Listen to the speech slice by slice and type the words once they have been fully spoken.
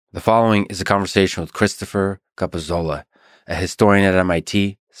The following is a conversation with Christopher Capozzola, a historian at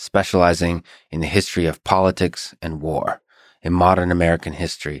MIT specializing in the history of politics and war in modern American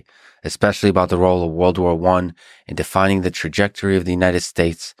history, especially about the role of World War I in defining the trajectory of the United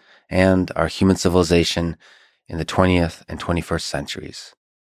States and our human civilization in the 20th and 21st centuries.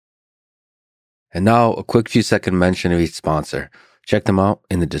 And now, a quick few-second mention of each sponsor. Check them out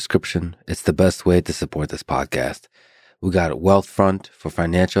in the description. It's the best way to support this podcast. We got Wealthfront for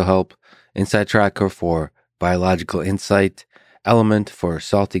financial help, Insight Tracker for biological insight, Element for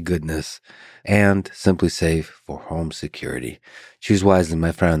salty goodness, and Simply Safe for home security. Choose wisely,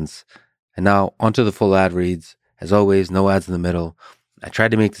 my friends. And now, onto the full ad reads. As always, no ads in the middle. I tried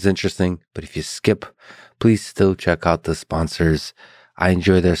to make this interesting, but if you skip, please still check out the sponsors. I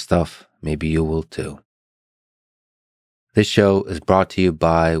enjoy their stuff. Maybe you will too. This show is brought to you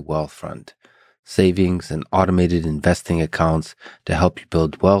by Wealthfront. Savings and automated investing accounts to help you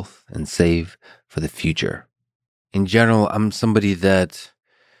build wealth and save for the future. In general, I'm somebody that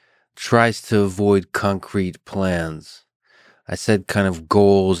tries to avoid concrete plans. I said kind of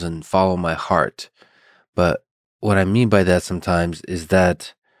goals and follow my heart. But what I mean by that sometimes is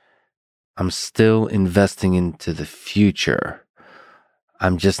that I'm still investing into the future.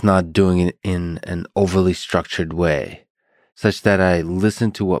 I'm just not doing it in an overly structured way, such that I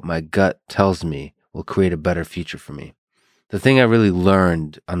listen to what my gut tells me will create a better future for me. The thing I really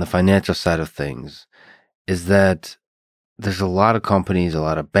learned on the financial side of things is that there's a lot of companies, a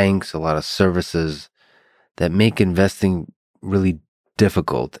lot of banks, a lot of services that make investing really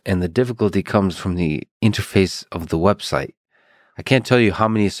difficult. And the difficulty comes from the interface of the website. I can't tell you how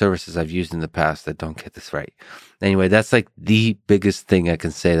many services I've used in the past that don't get this right. Anyway, that's like the biggest thing I can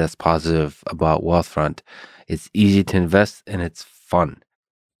say that's positive about Wealthfront. It's easy to invest and it's fun.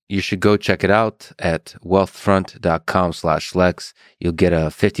 You should go check it out at wealthfront.com/Lex. You'll get a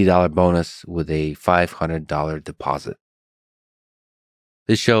 $50 bonus with a $500 deposit.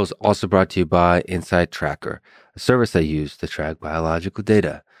 This show is also brought to you by Insight Tracker, a service I use to track biological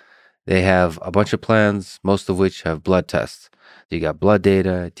data. They have a bunch of plans, most of which have blood tests. You got blood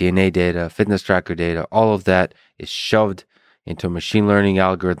data, DNA data, fitness tracker data. All of that is shoved into a machine learning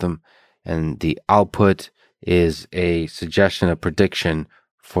algorithm, and the output is a suggestion, a prediction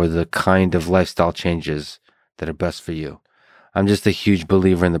for the kind of lifestyle changes that are best for you. I'm just a huge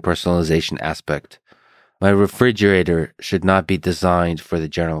believer in the personalization aspect. My refrigerator should not be designed for the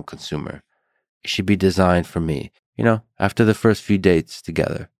general consumer. It should be designed for me. You know, after the first few dates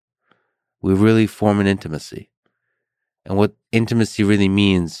together, we really form an intimacy. And what intimacy really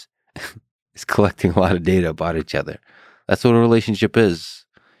means is collecting a lot of data about each other. That's what a relationship is.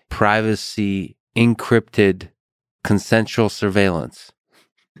 Privacy, encrypted, consensual surveillance.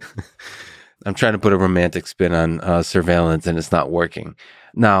 I'm trying to put a romantic spin on surveillance and it's not working.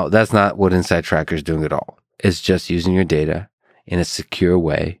 Now, that's not what Insight Tracker is doing at all. It's just using your data in a secure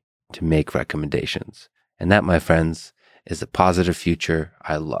way to make recommendations. And that, my friends, is a positive future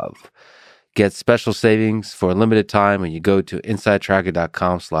I love. Get special savings for a limited time when you go to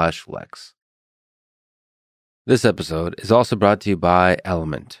insighttracker.com/Lex. This episode is also brought to you by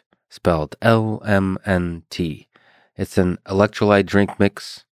Element, spelled LMNT. It's an electrolyte drink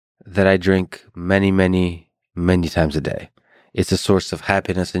mix that I drink many, many, many times a day. It's a source of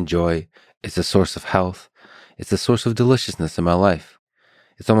happiness and joy. It's a source of health. It's a source of deliciousness in my life.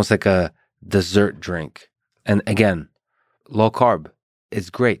 It's almost like a dessert drink. And again, low carb. It's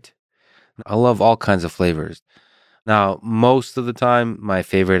great. I love all kinds of flavors. Now, most of the time, my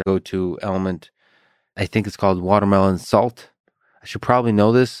favorite go-to element, I think it's called watermelon salt. I should probably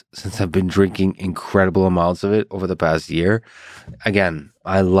know this since I've been drinking incredible amounts of it over the past year. Again,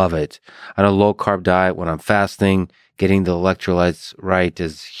 I love it. On a low-carb diet, when I'm fasting, getting the electrolytes right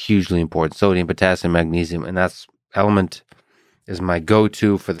is hugely important. Sodium, potassium, magnesium, and that's Element is my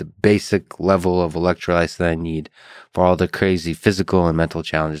go-to for the basic level of electrolytes that I need for all the crazy physical and mental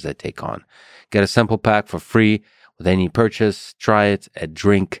challenges I take on. Get a sample pack for free with any purchase. Try it at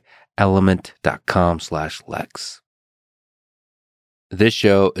drinkelement.com/Lex. This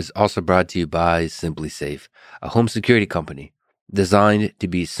show is also brought to you by Simply Safe, a home security company designed to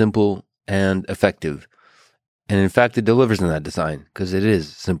be simple and effective. And in fact, it delivers on that design because it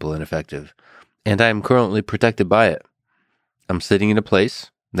is simple and effective. And I am currently protected by it. I'm sitting in a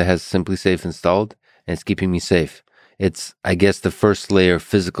place that has Simply Safe installed, and it's keeping me safe. It's, I guess, the first layer of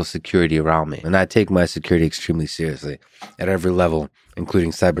physical security around me. And I take my security extremely seriously at every level,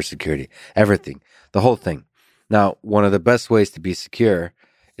 including cybersecurity, everything, the whole thing. Now, one of the best ways to be secure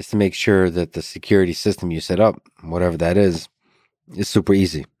is to make sure that the security system you set up, whatever that is super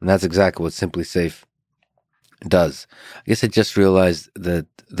easy. And that's exactly what Simply Safe It does. I guess I just realized that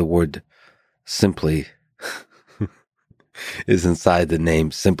the word simply is inside the name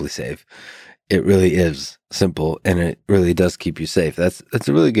SimpliSafe. It really is simple, and it really does keep you safe. That's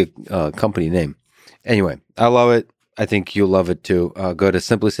a really good company name. Anyway, I love it. I think you'll love it too. Go to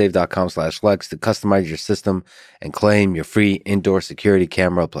simplisafe.com/Lex to customize your system and claim your free indoor security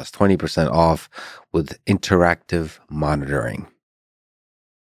camera plus 20% off with interactive monitoring.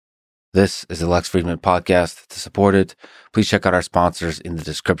 This is the Lex Fridman Podcast. To support it, please check out our sponsors in the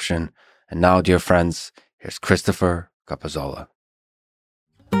description. And now, dear friends, here's Christopher Capozzola.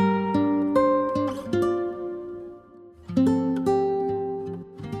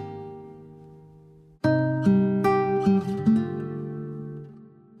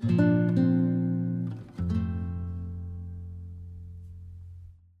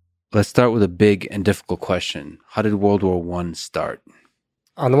 Let's start with a big and difficult question. How did World War I start?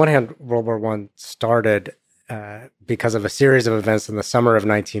 On the one hand, World War I started because of a series of events in the summer of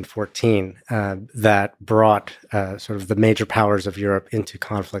 1914 that brought sort of the major powers of Europe into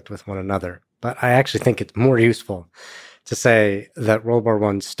conflict with one another. But I actually think it's more useful to say that World War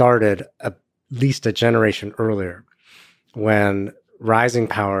I started at least a generation earlier, when rising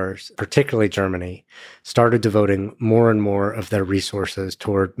powers, particularly Germany, started devoting more and more of their resources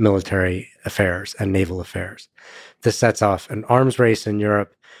toward military affairs and naval affairs. This sets off an arms race in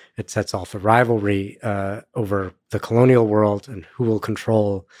Europe. It sets off a rivalry over the colonial world and who will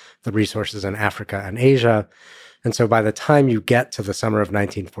control the resources in Africa and Asia. And so by the time you get to the summer of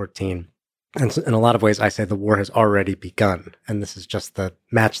 1914, and in a lot of ways, I say the war has already begun, and this is just the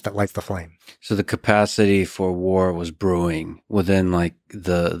match that lights the flame. So the capacity for war was brewing within like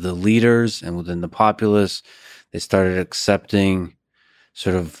the leaders and within the populace. They started accepting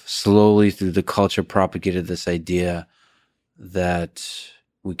sort of slowly through the culture propagated this idea that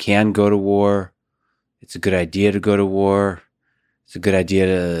we can go to war. It's a good idea to go to war. It's a good idea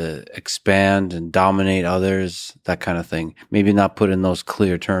to expand and dominate others, that kind of thing. Maybe not put in those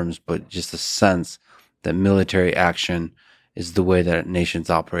clear terms, but just a sense that military action is the way that nations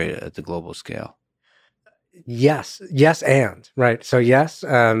operate at the global scale. Yes, and right. So yes,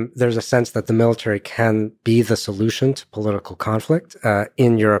 there's a sense that the military can be the solution to political conflict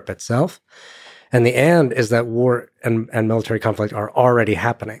in Europe itself. And the and is that war and military conflict are already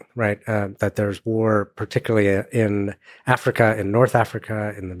happening, right? That there's war, particularly in Africa, in North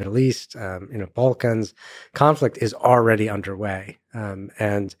Africa, in the Middle East, Balkans. Conflict is already underway.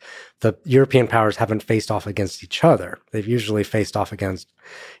 And the European powers haven't faced off against each other. They've usually faced off in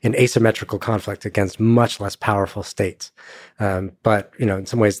asymmetrical conflict against much less powerful states. But, in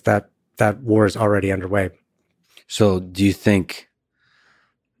some ways that war is already underway. So do you think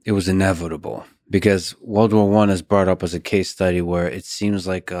it was inevitable? Because World War I is brought up as a case study where it seems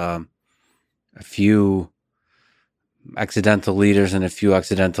like a few accidental leaders and a few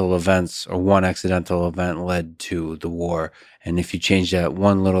accidental events, or one accidental event, led to the war. And if you change that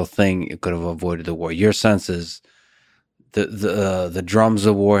one little thing, it could have avoided the war. Your sense is the drums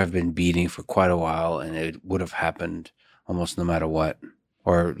of war have been beating for quite a while, and it would have happened almost no matter what,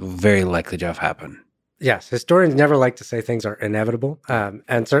 or very likely to have happened. Yes, historians never like to say things are inevitable.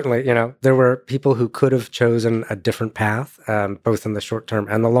 And certainly, there were people who could have chosen a different path, both in the short term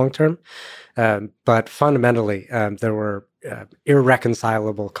and the long term. But fundamentally, there were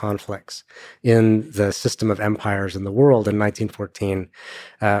irreconcilable conflicts in the system of empires in the world in 1914.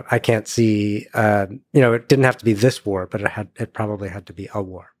 I can't see, it didn't have to be this war, but it probably had to be a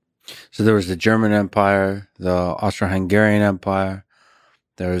war. So there was the German Empire, the Austro-Hungarian Empire,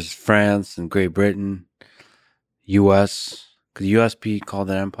 there was France and Great Britain, U.S. Could the U.S. be called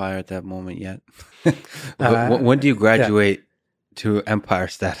an empire at that moment yet? When do you graduate to empire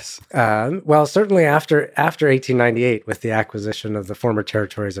status? Well, certainly after 1898, with the acquisition of the former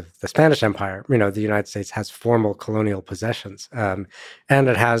territories of the Spanish Empire, the United States has formal colonial possessions, and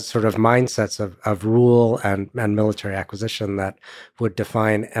it has sort of mindsets of rule and military acquisition that would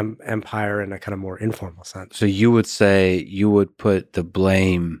define empire in a kind of more informal sense. So you would say you would put the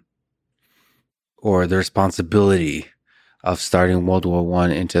blame or the responsibility of starting World War I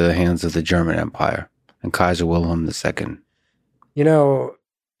into the hands of the German Empire and Kaiser Wilhelm II.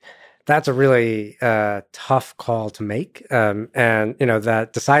 That's a really tough call to make. And, that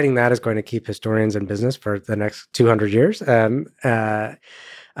deciding that is going to keep historians in business for the next 200 years. I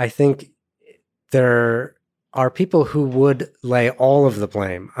think there are people who would lay all of the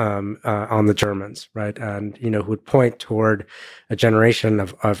blame on the Germans, right? And, who would point toward a generation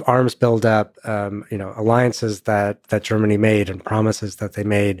of arms buildup, alliances that Germany made and promises that they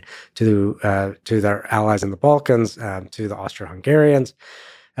made to their allies in the Balkans, to the Austro-Hungarians.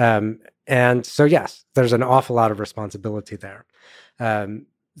 And so, yes, there's an awful lot of responsibility there.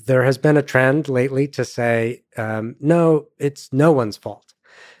 There has been a trend lately to say, no, it's no one's fault,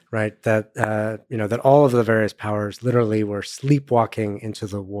 right? That that all of the various powers literally were sleepwalking into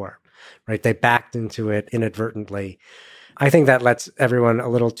the war, right? They backed into it inadvertently. I think that lets everyone a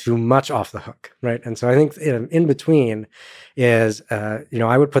little too much off the hook, right? And so I think in between is,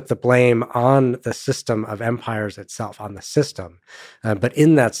 I would put the blame on the system of empires itself, on the system. But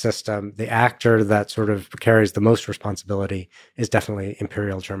in that system, the actor that sort of carries the most responsibility is definitely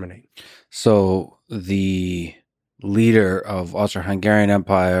Imperial Germany. So the leader of Austro-Hungarian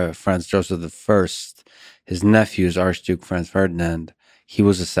Empire, Franz Joseph I, his nephew, Archduke Franz Ferdinand, he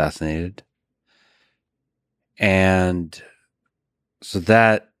was assassinated. And so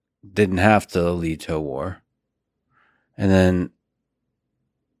that didn't have to lead to a war. And then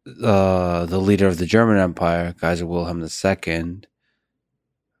the leader of the German Empire, Kaiser Wilhelm II,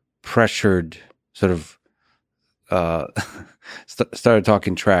 pressured, sort of started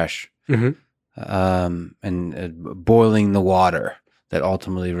talking trash, and boiling the water that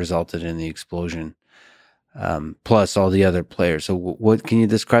ultimately resulted in the explosion, plus all the other players. So what can you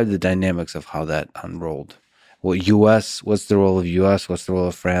describe the dynamics of how that unrolled? What's the role of U.S., what's the role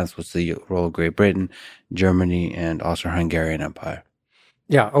of France, what's the role of Great Britain, Germany, and Austro-Hungarian Empire?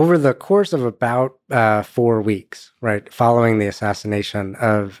 Yeah, over the course of about 4 weeks, right, following the assassination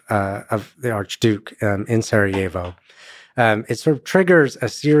of the Archduke in Sarajevo, it sort of triggers a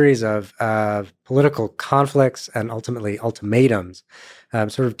series of political conflicts and ultimately ultimatums,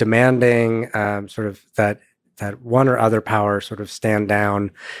 sort of demanding sort of that one or other power sort of stand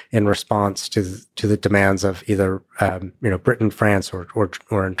down in response to the demands of either Britain, France,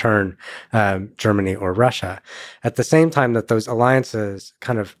 or in turn Germany or Russia. At the same time that those alliances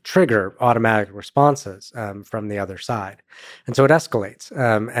kind of trigger automatic responses from the other side, and so it escalates.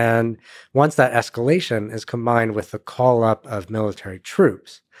 And once that escalation is combined with the call up of military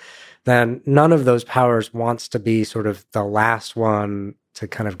troops, then none of those powers wants to be sort of the last one to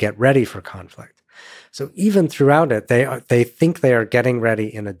kind of get ready for conflict. So even throughout it, they think they are getting ready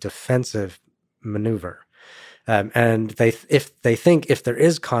in a defensive maneuver, and if they think if there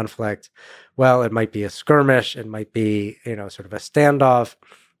is conflict, well, it might be a skirmish, it might be sort of a standoff.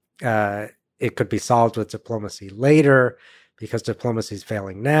 It could be solved with diplomacy later because diplomacy is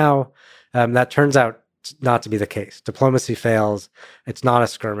failing now. That turns out not to be the case. Diplomacy fails. It's not a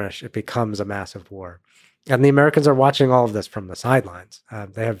skirmish. It becomes a massive war. And the Americans are watching all of this from the sidelines.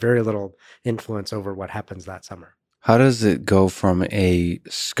 They have very little influence over what happens that summer. How does it go from a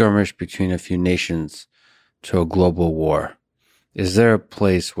skirmish between a few nations to a global war? Is there a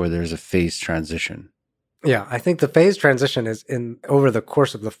place where there's a phase transition? Yeah, I think the phase transition is over the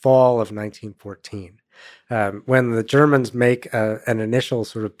course of the fall of 1914, when the Germans make an initial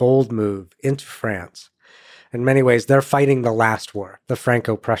sort of bold move into France. In many ways, they're fighting the last war, the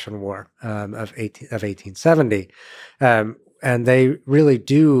Franco-Prussian War of 1870. And they really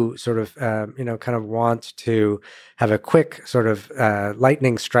do sort of, kind of want to have a quick sort of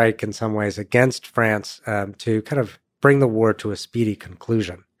lightning strike in some ways against France to kind of bring the war to a speedy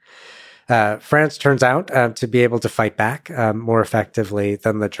conclusion. France turns out to be able to fight back more effectively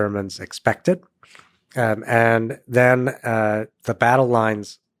than the Germans expected. And then the battle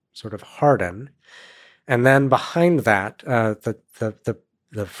lines sort of harden. And then behind that,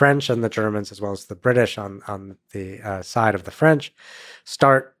 the French and the Germans, as well as the British on the side of the French,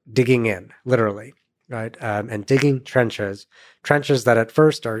 start digging in, literally, right? And digging trenches that at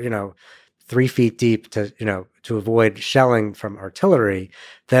first are, 3 feet deep to avoid shelling from artillery,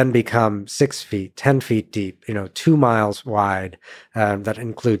 then become 6 feet, 10 feet deep, 2 miles wide, that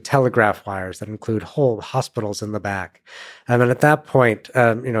include telegraph wires, that include whole hospitals in the back. And at that point,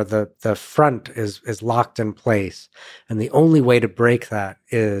 the front is locked in place. And the only way to break that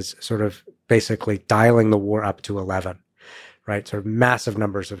is sort of basically dialing the war up to 11. Right, sort of massive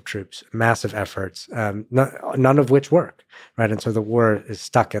numbers of troops, massive efforts, none of which work, right? And so the war is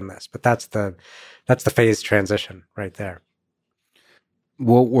stuck in this. But that's the phase transition right there.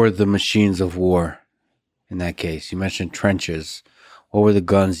 What were the machines of war in that case? You mentioned trenches. What were the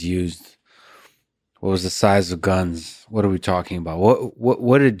guns used? What was the size of guns? What are we talking about?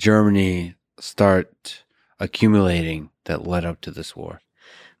 What did Germany start accumulating that led up to this war?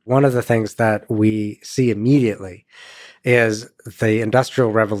 One of the things that we see immediately is the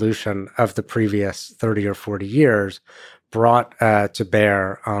Industrial Revolution of the previous 30 or 40 years brought to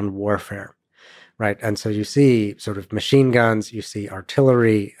bear on warfare, right? And so you see sort of machine guns, you see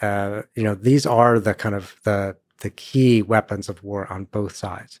artillery, these are the kind of the the key weapons of war on both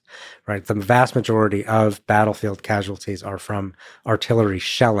sides, right? The vast majority of battlefield casualties are from artillery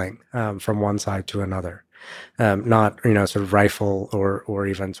shelling from one side to another, not, sort of rifle or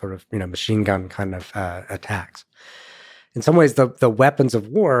even sort of, machine gun kind of attacks. In some ways, the weapons of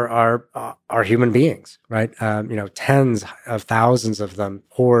war are human beings, right? Tens of thousands of them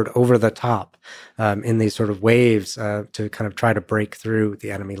poured over the top in these sort of waves to kind of try to break through the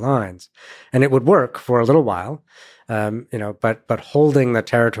enemy lines, and it would work for a little while, but holding the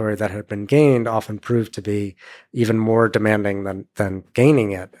territory that had been gained often proved to be even more demanding than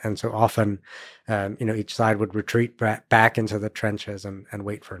gaining it, and so often, each side would retreat back into the trenches and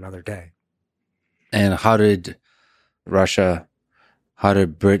wait for another day. And how did Russia, how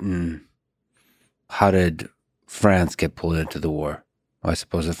did Britain, how did France get pulled into the war? Well, I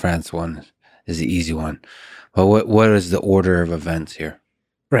suppose the France one is the easy one. But what is the order of events here?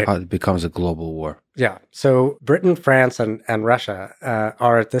 Right. How it becomes a global war? Yeah. So Britain, France, and Russia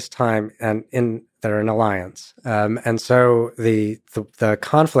are at this time they're in alliance, and so the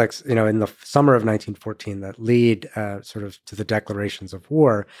conflicts, in the summer of 1914 that lead sort of to the declarations of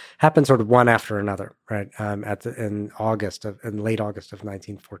war happen sort of one after another, right? In late August of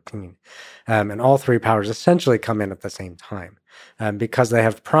 1914, and all three powers essentially come in at the same time because they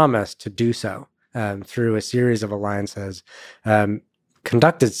have promised to do so through a series of alliances.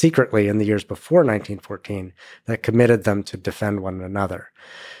 Conducted secretly in the years before 1914 that committed them to defend one another.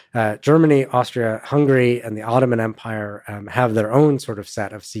 Germany, Austria, Hungary, and the Ottoman Empire have their own sort of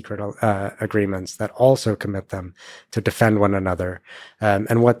set of secret agreements that also commit them to defend one another.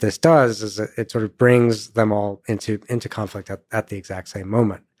 And what this does is it sort of brings them all into conflict at the exact same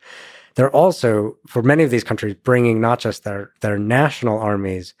moment. They're also, for many of these countries, bringing not just their national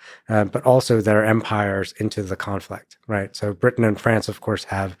armies, but also their empires into the conflict, right? So Britain and France, of course,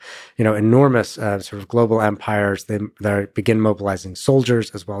 have, enormous sort of global empires. They begin mobilizing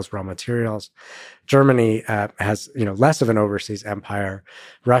soldiers as well as raw materials. Germany has, less of an overseas empire.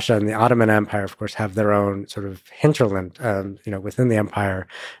 Russia and the Ottoman Empire, of course, have their own sort of hinterland, within the empire.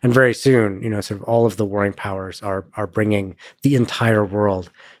 And very soon, sort of all of the warring powers are bringing the entire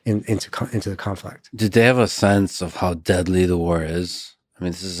world into the conflict. Did they have a sense of how deadly the war is? I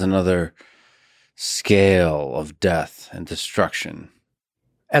mean, this is another scale of death and destruction.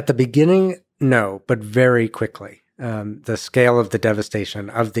 At the beginning, no, but very quickly. The scale of the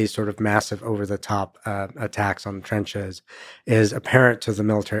devastation of these sort of massive over-the-top attacks on trenches is apparent to the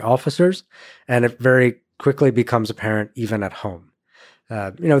military officers, and it very quickly becomes apparent even at home.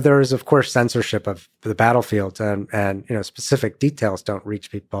 There is, of course, censorship of the battlefield, and specific details don't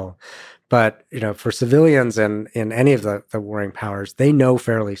reach people. But, for civilians in any of the warring powers, they know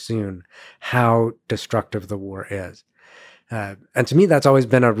fairly soon how destructive the war is. And to me, that's always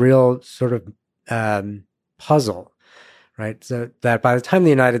been a real sort of puzzle, right? So that by the time the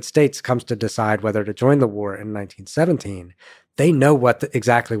United States comes to decide whether to join the war in 1917, they know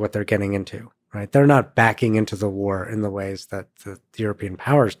exactly what they're getting into. Right, they're not backing into the war in the ways that the European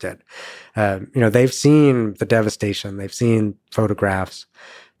powers did. They've seen the devastation, they've seen photographs,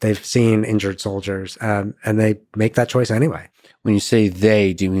 they've seen injured soldiers, and they make that choice anyway. When you say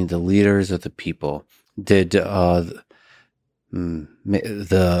they, do you mean the leaders of the people? Did the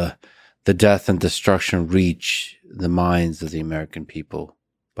death and destruction reach the minds of the American people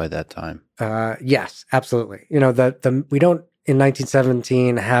by that time? Yes, absolutely. We don't, in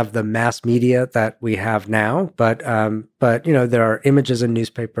 1917, have the mass media that we have now, but there are images in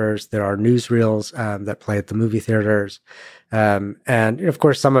newspapers, there are newsreels that play at the movie theaters, and of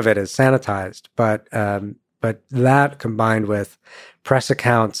course some of it is sanitized, but that combined with press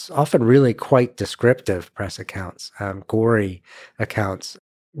accounts, often really quite descriptive press accounts, gory accounts,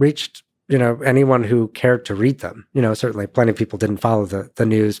 reached anyone who cared to read them. Certainly plenty of people didn't follow the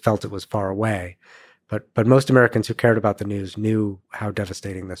news, felt it was far away. But most Americans who cared about the news knew how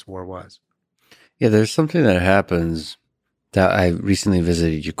devastating this war was. Yeah, there's something that happens that I recently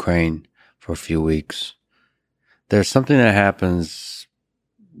visited Ukraine for a few weeks. There's something that happens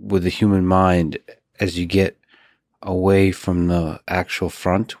with the human mind as you get away from the actual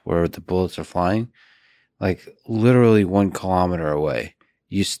front where the bullets are flying, like literally 1 kilometer away.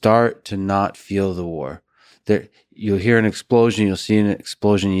 You start to not feel the war. You'll hear an explosion, you'll see an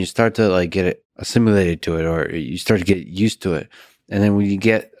explosion, you start to get it assimilated to it, or you start to get used to it. And then when you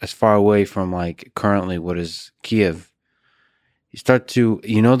get as far away from currently what is Kiev, you start to,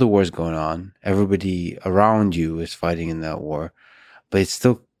 the war's going on. Everybody around you is fighting in that war, but it's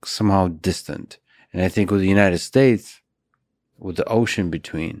still somehow distant. And I think with the United States, with the ocean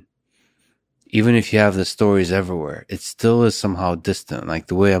between, even if you have the stories everywhere, it still is somehow distant, like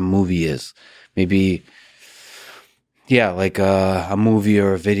the way a movie is. Maybe Yeah, like a movie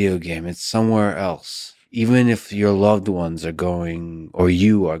or a video game. It's somewhere else. Even if your loved ones are going or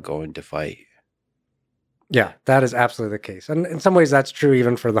you are going to fight. Yeah, that is absolutely the case. And in some ways, that's true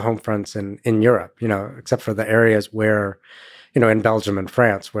even for the home fronts in Europe, except for the areas where, in Belgium and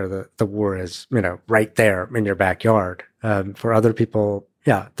France, where the war is, right there in your backyard. For other people,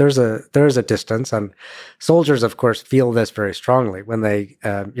 yeah, there's a distance. And soldiers, of course, feel this very strongly when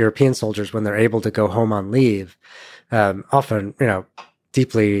European soldiers, when they're able to go home on leave, often,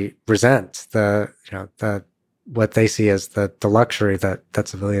 deeply resent what they see as the luxury that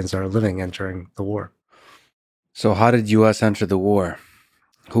civilians are living in during the war. So how did U.S. enter the war?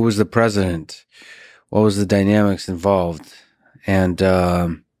 Who was the president? What was the dynamics involved? And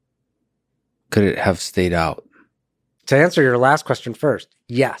could it have stayed out? To answer your last question first,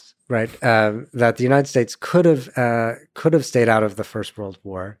 yes, right. That the United States could have stayed out of the First World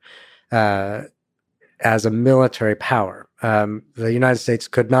War as a military power. The United States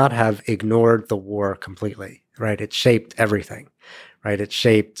could not have ignored the war completely, right? It shaped everything, right? It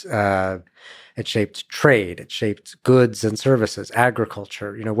shaped trade, it shaped goods and services,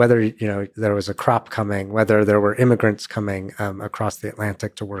 agriculture, whether, there was a crop coming, whether there were immigrants coming across the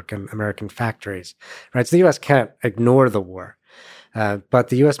Atlantic to work in American factories, right? So the U.S. can't ignore the war. But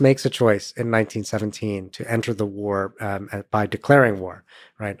the U.S. makes a choice in 1917 to enter the war by declaring war,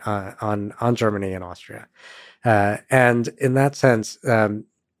 right, on Germany and Austria. And in that sense,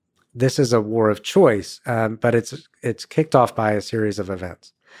 this is a war of choice, but it's kicked off by a series of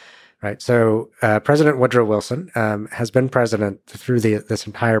events. Right. So President Woodrow Wilson has been president through this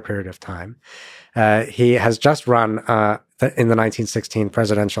entire period of time. He has just run in the 1916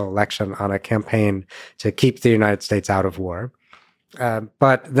 presidential election on a campaign to keep the United States out of war.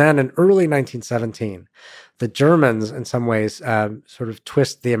 But then in early 1917, the Germans, in some ways, sort of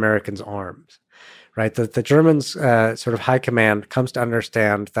twist the Americans' arms. Right. The Germans' sort of high command comes to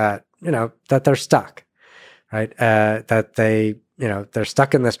understand that, that they're stuck. Right. That they're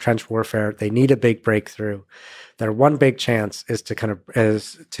stuck in this trench warfare. They need a big breakthrough. Their one big chance is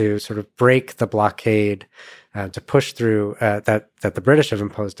to sort of break the blockade, to push through that the British have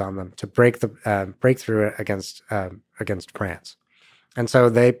imposed on them, to break through against France. And so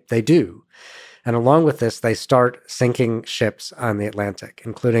they do. And along with this, they start sinking ships on the Atlantic,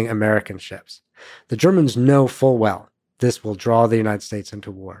 including American ships. The Germans know full well this will draw the United States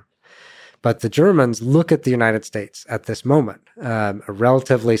into war. But the Germans look at the United States at this moment, a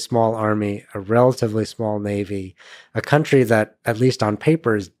relatively small army, a relatively small navy, a country that, at least on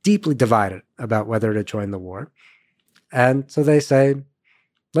paper, is deeply divided about whether to join the war. And so they say,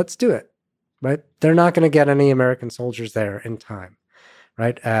 let's do it, right? They're not going to get any American soldiers there in time,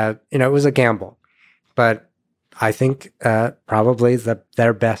 right? It was a gamble, but I think probably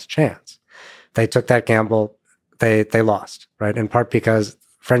their best chance. They took that gamble. They lost, right? In part because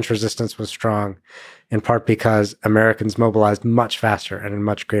French resistance was strong, in part because Americans mobilized much faster and in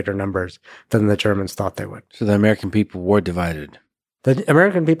much greater numbers than the Germans thought they would. So the American people were divided. The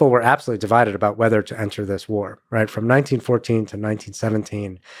American people were absolutely divided about whether to enter this war, right? From 1914 to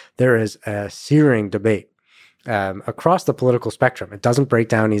 1917, there is a searing debate across the political spectrum. It doesn't break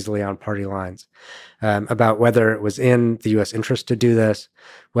down easily on party lines about whether it was in the U.S. interest to do this,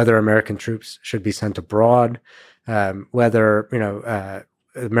 whether American troops should be sent abroad, whether,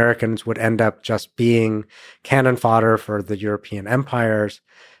 Americans would end up just being cannon fodder for the European empires.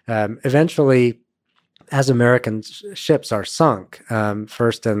 Eventually, as American ships are sunk,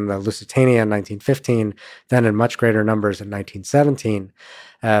 first in the Lusitania in 1915, then in much greater numbers in 1917,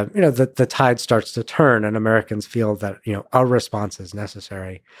 the tide starts to turn and Americans feel that, a response is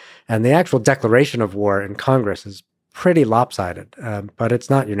necessary. And the actual declaration of war in Congress is pretty lopsided, but it's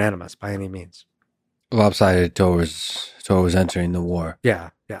not unanimous by any means. Lopsided towards entering the war.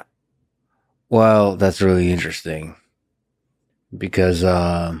 Yeah. Well, that's really interesting because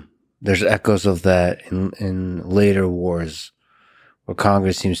there's echoes of that in later wars where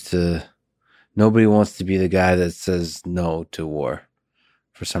Congress seems to, nobody wants to be the guy that says no to war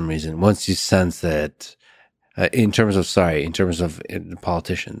for some reason. Once you sense that, in terms of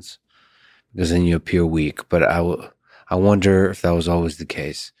politicians, because then you appear weak. But I wonder if that was always the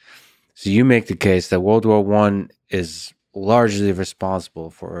case. So you make the case that World War I is largely responsible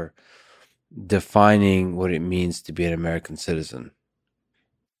for defining what it means to be an American citizen.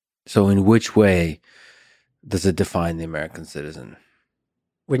 So in which way does it define the American citizen?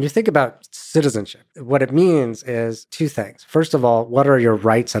 When you think about citizenship, what it means is two things. First of all, what are your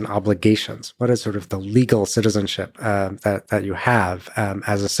rights and obligations? What is sort of the legal citizenship that you have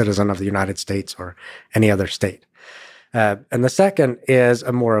as a citizen of the United States or any other state? And the second is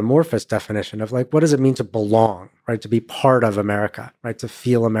a more amorphous definition of like, what does it mean to belong, right? To be part of America, right? To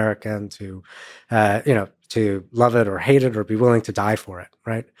feel American, to, to love it or hate it or be willing to die for it,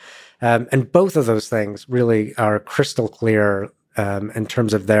 right? And both of those things really are crystal clear in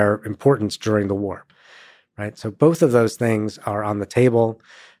terms of their importance during the war, right? So both of those things are on the table.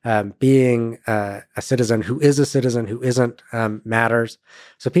 Being a citizen who is a citizen who isn't matters.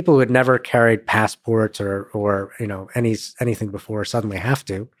 So people who had never carried passports or anything before suddenly have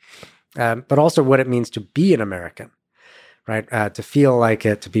to. But also what it means to be an American, right? To feel like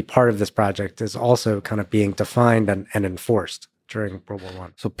it, to be part of this project is also kind of being defined and enforced during World War I.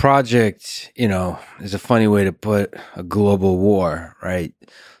 So project, is a funny way to put a global war, right?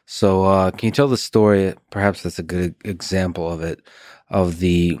 So can you tell the story, perhaps that's a good example of it, of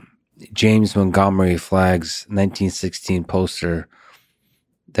the James Montgomery Flag's 1916 poster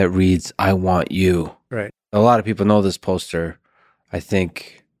that reads, "I want you." Right. A lot of people know this poster, I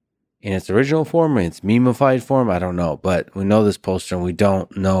think, in its original form, in its memeified form, I don't know. But we know this poster and we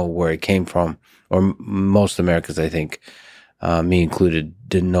don't know where it came from. Or most Americans, I think, me included,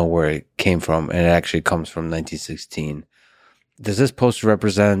 didn't know where it came from. And it actually comes from 1916. Does this poster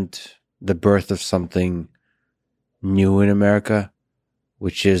represent the birth of something new in America,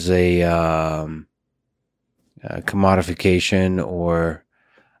 which is a commodification, or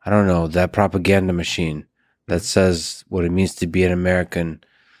I don't know, that propaganda machine that says what it means to be an American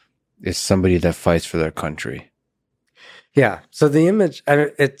is somebody that fights for their country? Yeah. So the image,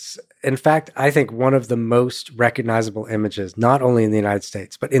 it's, in fact, I think one of the most recognizable images, not only in the United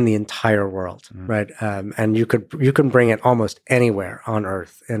States, but in the entire world, right? And you can bring it almost anywhere on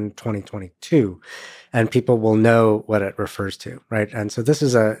Earth in 2022, and people will know what it refers to, right? And so this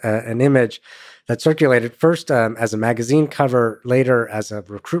is an image that circulated first as a magazine cover, later as a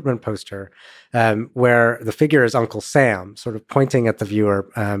recruitment poster, where the figure is Uncle Sam, sort of pointing at the viewer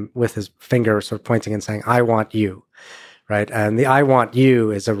with his finger, sort of pointing and saying, "I want you." Right. And the "I want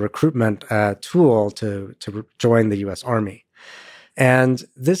you" is a recruitment tool to join the U.S. Army. And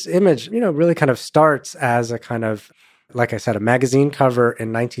this image, really kind of starts as a kind of, like I said, a magazine cover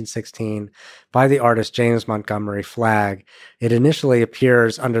in 1916 by the artist James Montgomery Flagg. It initially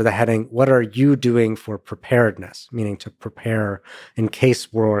appears under the heading, "What are you doing for preparedness?" Meaning to prepare in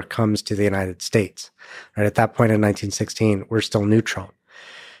case war comes to the United States. Right. At that point in 1916, we're still neutral.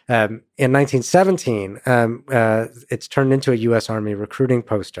 In 1917, it's turned into a U.S. Army recruiting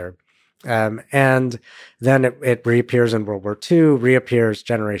poster. And then it reappears in World War II, reappears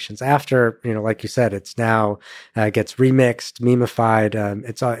generations after. Like you said, it's now gets remixed, memeified.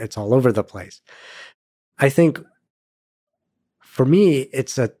 It's all over the place. I think for me,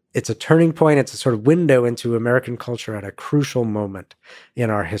 it's a turning point. It's a sort of window into American culture at a crucial moment in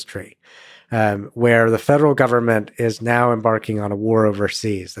our history. Where the federal government is now embarking on a war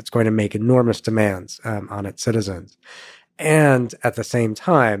overseas that's going to make enormous demands on its citizens. And at the same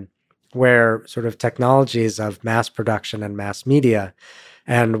time, where sort of technologies of mass production and mass media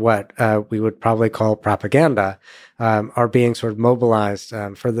and what we would probably call propaganda are being sort of mobilized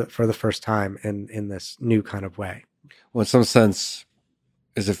for the first time in this new kind of way. Well, in some sense,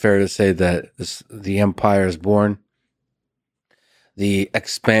 is it fair to say that the empire is born? The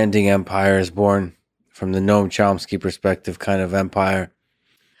expanding empire is born from the Noam Chomsky perspective, kind of empire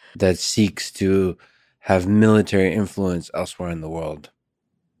that seeks to have military influence elsewhere in the world.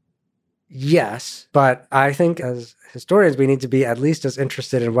 Yes, but I think as historians, we need to be at least as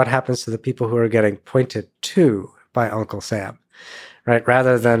interested in what happens to the people who are getting pointed to by Uncle Sam, right?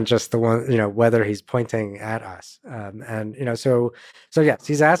 Rather than just the one, whether he's pointing at us. So yes,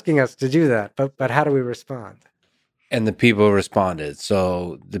 he's asking us to do that, but how do we respond? And the people responded.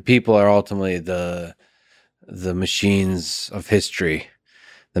 So the people are ultimately the machines of history,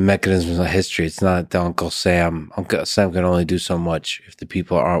 the mechanisms of history. It's not the Uncle Sam. Uncle Sam can only do so much if the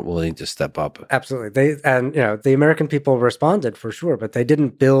people aren't willing to step up. Absolutely. The American people responded for sure, but they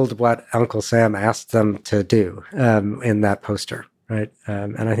didn't build what Uncle Sam asked them to do in that poster, right?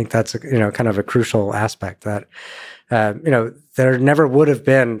 And I think that's kind of a crucial aspect that there never would have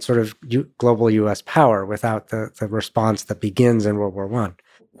been sort of global U.S. power without the response that begins in World War I.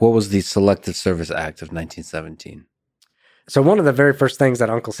 What was the Selective Service Act of 1917? So one of the very first things that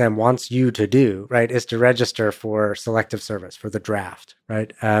Uncle Sam wants you to do, right, is to register for selective service, for the draft,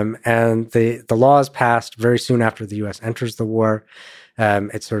 right? And the law is passed very soon after the U.S. enters the war.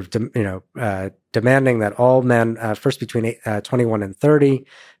 It's sort of, demanding that all men, first between 21 and 30,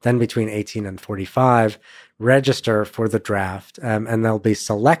 then between 18 and 45, register for the draft, and they'll be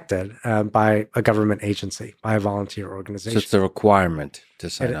selected by a government agency, by a volunteer organization. So it's a requirement to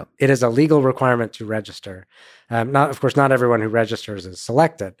sign up. It is a legal requirement to register. Of course, not everyone who registers is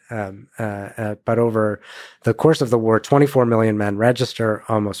selected, but over the course of the war, 24 million men register,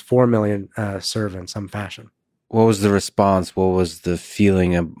 almost 4 million serve in some fashion. What was the response? What was the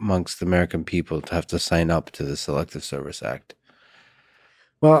feeling amongst the American people to have to sign up to the Selective Service Act?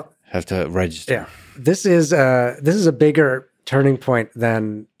 Well, have to register. Yeah, this is a bigger turning point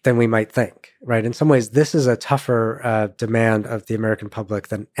than we might think, right? In some ways, this is a tougher demand of the American public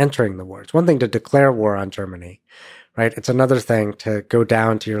than entering the war. It's one thing to declare war on Germany, right? It's another thing to go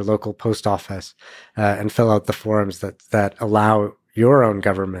down to your local post office and fill out the forms that allow your own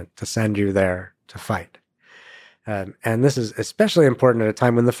government to send you there to fight. And this is especially important at a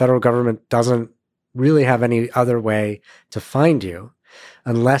time when the federal government doesn't really have any other way to find you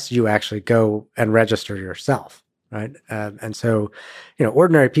unless you actually go and register yourself, right? And so,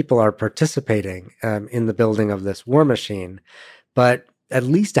 ordinary people are participating in the building of this war machine, but at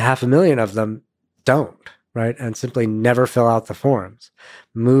least 500,000 of them don't, right? And simply never fill out the forms,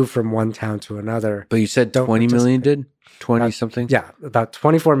 move from one town to another. But you said 20 million did? 20 something? Yeah, about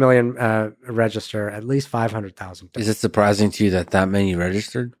 24 million register, at least 500,000. Is it surprising to you that many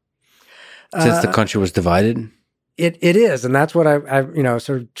registered? Since the country was divided? It is, and that's what I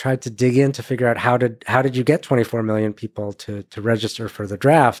sort of tried to dig in to figure out how did you get 24 million people to register for the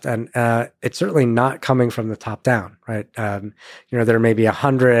draft, and it's certainly not coming from the top down, right? There may be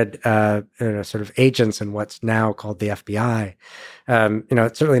 100 sort of agents in what's now called the FBI.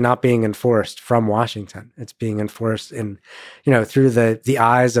 It's certainly not being enforced from Washington. It's being enforced in through the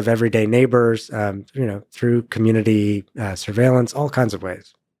eyes of everyday neighbors, through community surveillance, all kinds of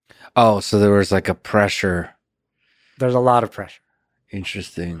ways. Oh, so there was like a pressure. There's a lot of pressure.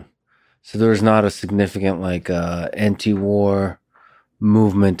 Interesting. So there was not a significant anti-war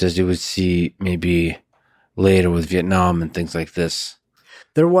movement as you would see maybe later with Vietnam and things like this.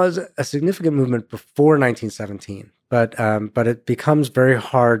 There was a significant movement before 1917, but it becomes very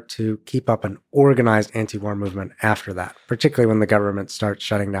hard to keep up an organized anti-war movement after that, particularly when the government starts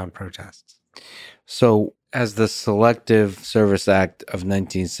shutting down protests. So as the Selective Service Act of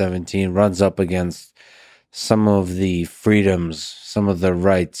 1917 runs up against some of the freedoms, some of the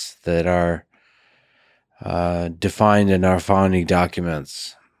rights that are defined in our founding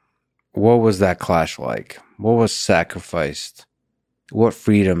documents, what was that clash like? What was sacrificed? What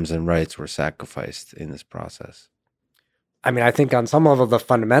freedoms and rights were sacrificed in this process? I mean, I think on some level, the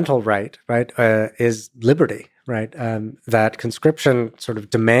fundamental right, is liberty, right? That conscription sort of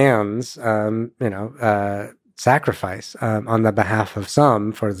demands, sacrifice on the behalf of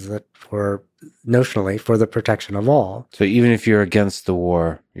some notionally for the protection of all. So even if you're against the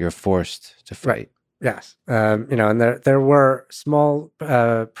war, you're forced to fight. Right. Yes. And there were small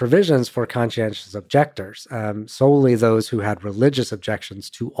provisions for conscientious objectors, solely those who had religious objections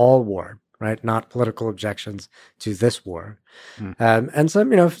to all war, right? Not political objections to this war. And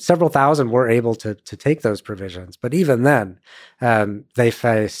some, several thousand were able to take those provisions. But even then, they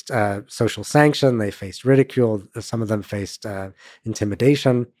faced social sanction, they faced ridicule, some of them faced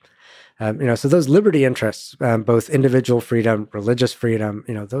intimidation. So those liberty interests, both individual freedom, religious freedom,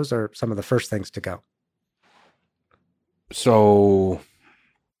 those are some of the first things to go. So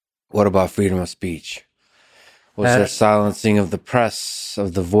what about freedom of speech? Was there silencing of the press,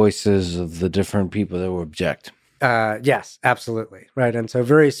 of the voices of the different people that would object? Yes, absolutely. Right. And so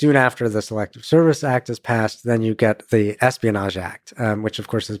very soon after the Selective Service Act is passed, then you get the Espionage Act, which of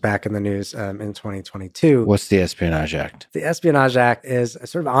course is back in the news in 2022. What's the Espionage Act? The Espionage Act is a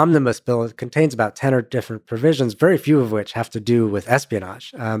sort of omnibus bill. It contains about 10 or different provisions, very few of which have to do with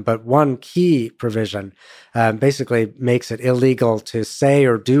espionage. But one key provision basically makes it illegal to say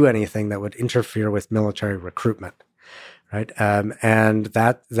or do anything that would interfere with military recruitment. Right. And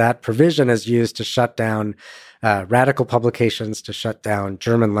that provision is used to shut down radical publications, to shut down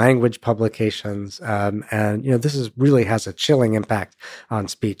German language publications. This really has a chilling impact on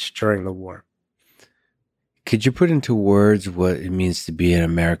speech during the war. Could you put into words what it means to be an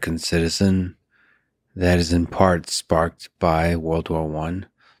American citizen that is in part sparked by World War I?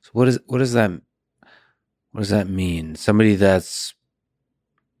 So what does that mean? Somebody that's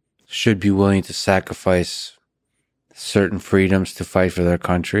should be willing to sacrifice certain freedoms to fight for their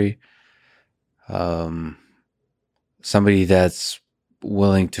country. Somebody that's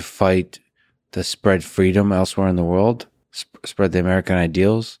willing to fight to spread freedom elsewhere in the world, spread the American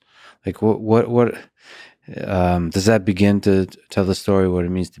ideals. Like what Does that begin to tell the story what it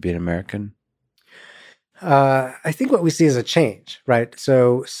means to be an American? I think what we see is a change, right?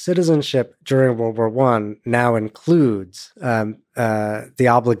 So citizenship during World War One now includes the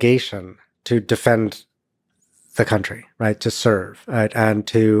obligation to defend the country, right? To serve, right? And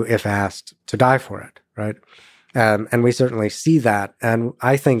to, if asked, to die for it, right? And we certainly see that. And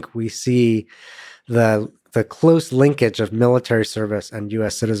I think we see the close linkage of military service and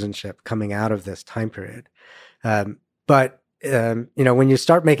U.S. citizenship coming out of this time period. But when you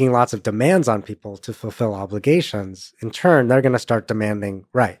start making lots of demands on people to fulfill obligations, in turn, they're going to start demanding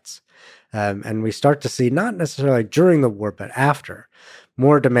rights. And we start to see, not necessarily during the war, but after,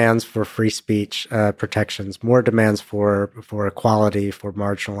 more demands for free speech protections, more demands for equality for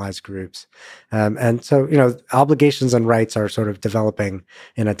marginalized groups. And so, obligations and rights are sort of developing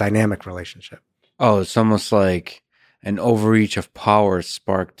in a dynamic relationship. Oh, it's almost like an overreach of power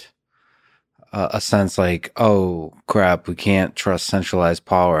sparked a sense like, oh crap, we can't trust centralized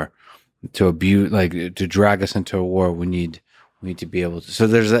power to abuse, like to drag us into a war. We need to be able to. So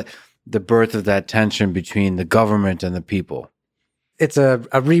there's the birth of that tension between the government and the people. It's a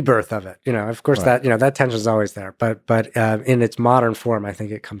rebirth of it. Of course, right. That tension is always there, but in its modern form, I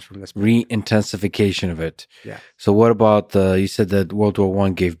think it comes from this re-intensification of it. Yeah. So what about you said that World War I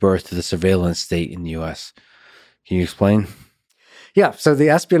gave birth to the surveillance state in the U.S. Can you explain? Yeah. So the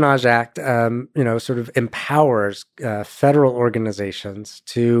Espionage Act, sort of empowers federal organizations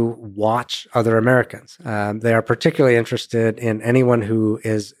to watch other Americans. They are particularly interested in anyone who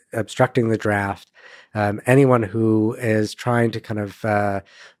is obstructing the draft, anyone who is trying to kind of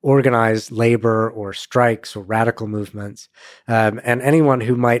organize labor or strikes or radical movements, and anyone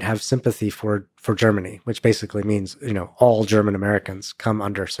who might have sympathy for Germany, which basically means, all German Americans come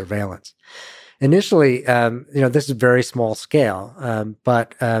under surveillance. Initially, this is very small scale,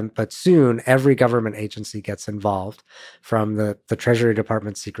 but soon every government agency gets involved, from the Treasury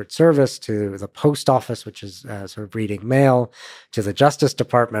Department Secret Service to the Post Office, which is sort of reading mail, to the Justice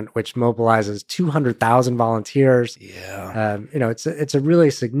Department, which mobilizes 200,000 volunteers. Yeah, it's a really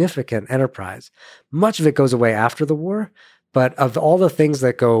significant enterprise. Much of it goes away after the war. But of all the things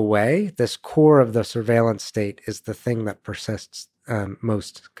that go away, this core of the surveillance state is the thing that persists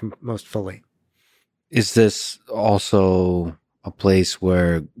most fully. Is this also a place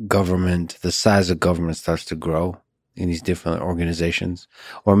where the size of government starts to grow in these different organizations,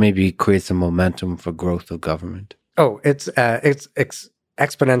 or maybe creates a momentum for growth of government? Oh, it's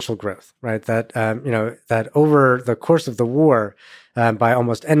exponential growth, right? That over the course of the war, by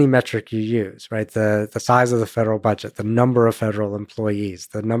almost any metric you use, right? The size of the federal budget, the number of federal employees,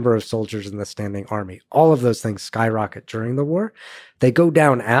 the number of soldiers in the standing army, all of those things skyrocket during the war. They go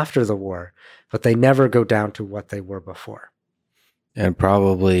down after the war, but they never go down to what they were before. And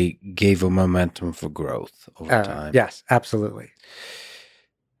probably gave a momentum for growth over time. Yes, absolutely.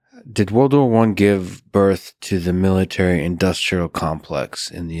 Did World War I give birth to the military-industrial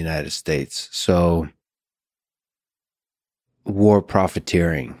complex in the United States? So, war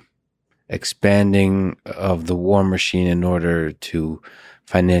profiteering, expanding of the war machine in order to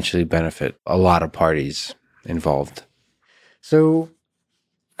financially benefit a lot of parties involved. So,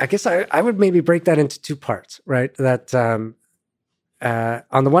 I guess I would maybe break that into two parts, right? That on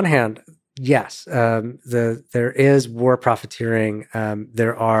the one hand, yes, there is war profiteering.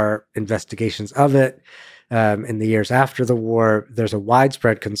 There are investigations of it in the years after the war. There's a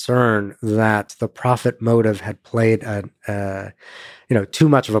widespread concern that the profit motive had played too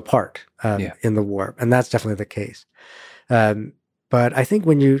much of a part in the war, and that's definitely the case. But I think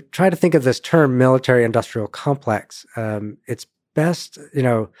when you try to think of this term military-industrial complex, it's best,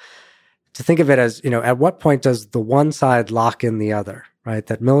 to think of it as, at what point does the one side lock in the other, right?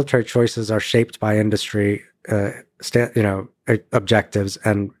 That military choices are shaped by industry, objectives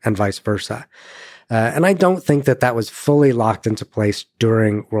and vice versa. And I don't think that was fully locked into place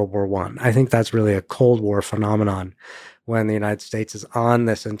during World War I. I think that's really a Cold War phenomenon when the United States is on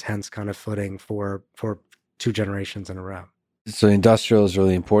this intense kind of footing for 2 generations in a row. So industrial is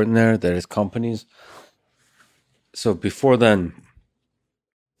really important there. There's companies. So before then,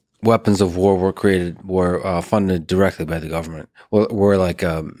 weapons of war were funded directly by the government. Were like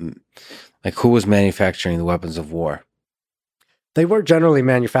who was manufacturing the weapons of war? They were generally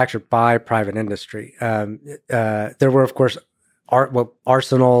manufactured by private industry. There were, of course,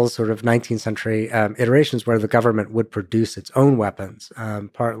 arsenals, sort of 19th century iterations where the government would produce its own weapons,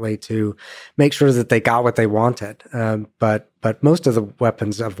 partly to make sure that they got what they wanted. But most of the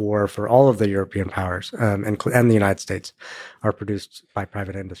weapons of war for all of the European powers and the United States are produced by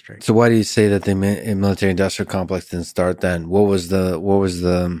private industry. So why do you say that the military-industrial complex didn't start then? What was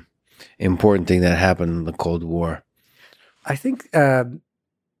the important thing that happened in the Cold War? I think one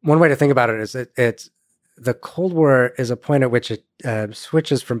way to think about it is it's the Cold War is a point at which it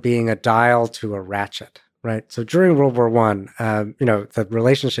switches from being a dial to a ratchet, right? So during World War One, the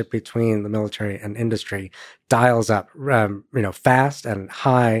relationship between the military and industry dials up, fast and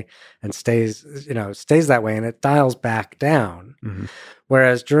high, and stays that way, and it dials back down. Mm-hmm.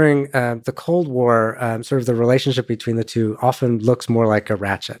 Whereas during the Cold War, sort of the relationship between the two often looks more like a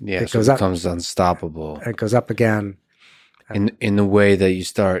ratchet. Yeah, it becomes unstoppable. It goes up again. In the way that you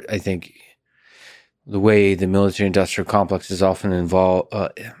start, I think, the way the military-industrial complex is often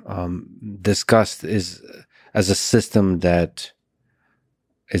discussed is as a system that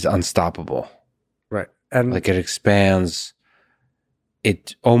is unstoppable. Right. And like it expands.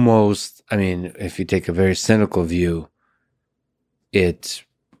 It almost, if you take a very cynical view, it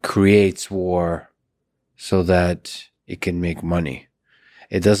creates war so that it can make money.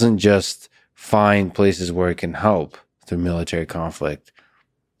 It doesn't just find places where it can help through military conflict.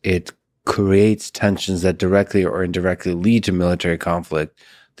 It creates tensions that directly or indirectly lead to military conflict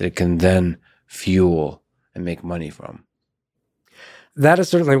that it can then fuel and make money from. That is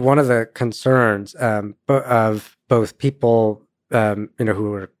certainly one of the concerns of both people, who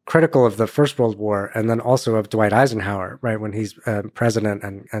were critical of the First World War, and then also of Dwight Eisenhower, right, when he's president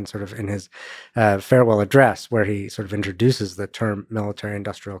and sort of in his farewell address, where he sort of introduces the term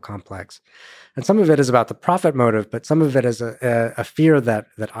military-industrial complex. And some of it is about the profit motive, but some of it is a fear that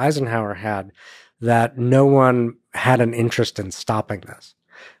Eisenhower had, that no one had an interest in stopping this,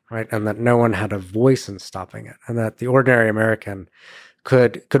 right, and that no one had a voice in stopping it, and that the ordinary American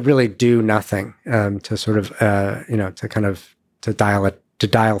could really do nothing to sort of to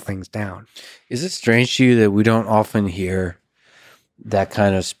dial things down. Is it strange to you that we don't often hear that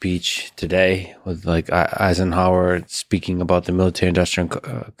kind of speech today, with like Eisenhower speaking about the military-industrial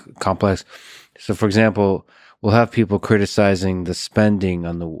complex? So, for example, we'll have people criticizing the spending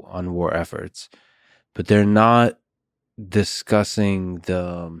on war efforts, but they're not discussing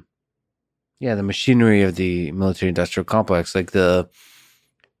the machinery of the military-industrial complex, like the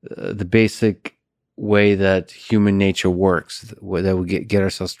basic way that human nature works, that we get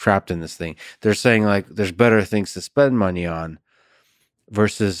ourselves trapped in this thing. They're saying like there's better things to spend money on,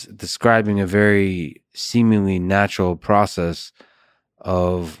 versus describing a very seemingly natural process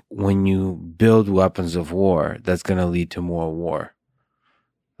of when you build weapons of war, that's going to lead to more war.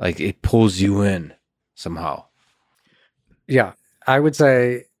 Like it pulls you in somehow. Yeah, I would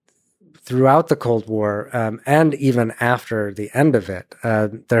say throughout the Cold War, and even after the end of it,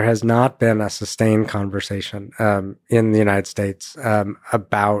 there has not been a sustained conversation in the United States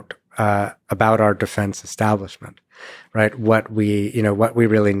about our defense establishment, right? What we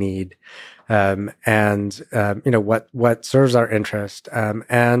really need, and what serves our interest,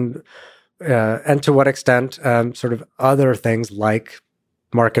 and to what extent sort of other things like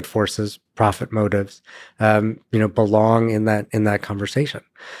market forces, profit motives, belong in that conversation.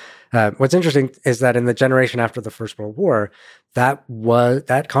 What's interesting is that in the generation after the First World War,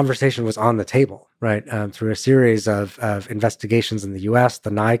 that conversation was on the table, right? Through a series of investigations in the U.S.,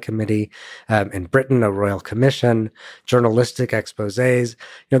 the Nye Committee, in Britain, a royal commission, journalistic exposés.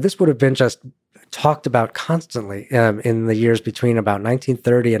 This would have been just talked about constantly in the years between about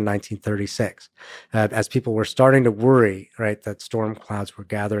 1930 and 1936, as people were starting to worry, right, that storm clouds were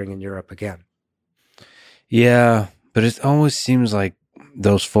gathering in Europe again. Yeah, but it always seems like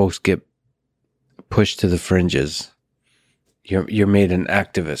those folks get pushed to the fringes. You're made an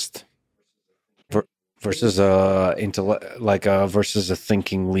activist versus versus a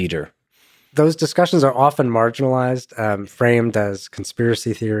thinking leader. Those discussions are often marginalized, framed as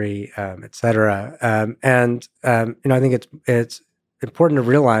conspiracy theory, et cetera. I think it's important to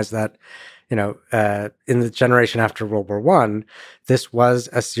realize that, in the generation after World War I, this was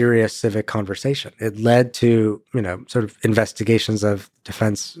a serious civic conversation. It led to, sort of investigations of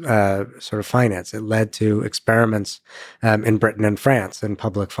defense sort of finance. It led to experiments in Britain and France in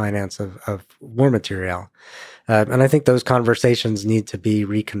public finance of war material. And I think those conversations need to be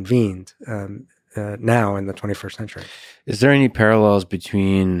reconvened now in the 21st century. Is there any parallels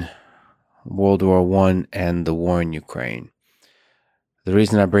between World War I and the war in Ukraine? The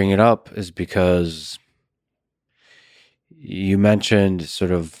reason I bring it up is because you mentioned sort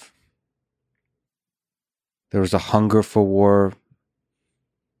of there was a hunger for war,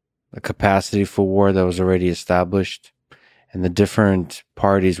 a capacity for war that was already established, and the different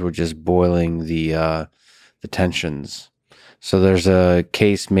parties were just boiling the tensions. So there's a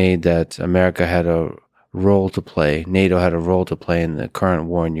case made that America had a role to play, NATO had a role to play in the current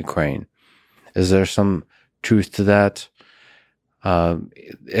war in Ukraine. Is there some truth to that?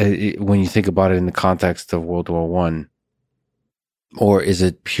 when you think about it in the context of World War One, or is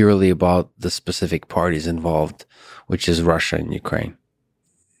it purely about the specific parties involved, which is Russia and Ukraine?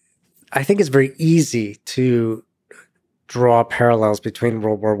 I think it's very easy to draw parallels between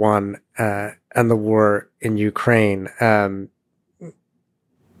World War One and the war in Ukraine,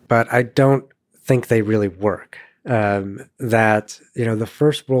 but I don't think they really work. That the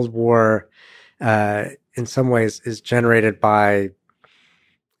First World War, in some ways, is generated by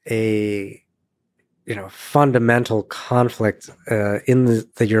a fundamental conflict in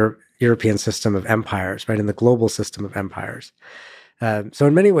the European system of empires, right, in the global system of empires. So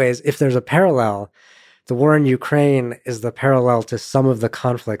in many ways, if there's a parallel, the war in Ukraine is the parallel to some of the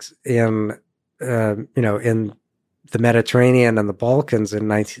conflicts in in the Mediterranean and the Balkans in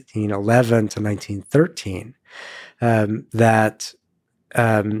 1911 to 1913.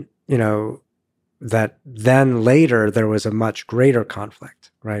 That then later there was a much greater conflict,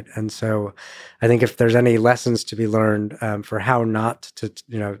 right? And so I think if there's any lessons to be learned for how not to,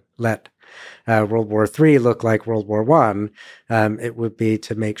 let World War III look like World War I, it would be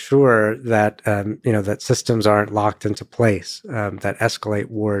to make sure that, that systems aren't locked into place, that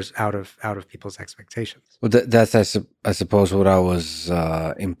escalate wars out of people's expectations. Well, that's, I suppose, what I was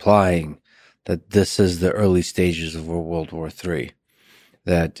implying, that this is the early stages of World War III.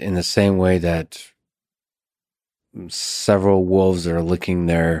 That in the same way that several wolves are licking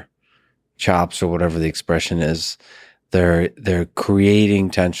their chops, or whatever the expression is, they're creating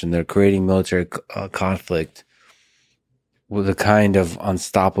tension, they're creating military conflict with a kind of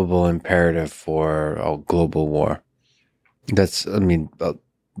unstoppable imperative for a global war. That's,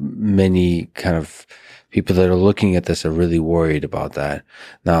 many kind of people that are looking at this are really worried about that.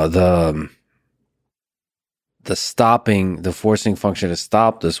 Now, the forcing function to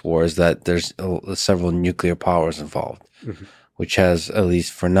stop this war is that there's several nuclear powers involved, which has, at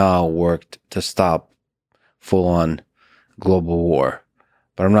least for now, worked to stop full-on global war.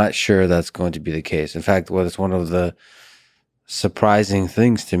 But I'm not sure that's going to be the case. In fact, it's one of the surprising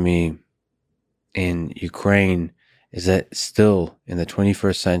things to me in Ukraine is that still in the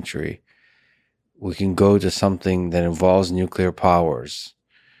 21st century, we can go to something that involves nuclear powers,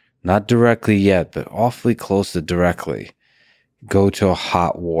 not directly yet, but awfully close to directly, go to a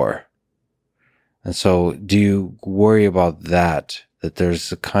hot war. And so do you worry about that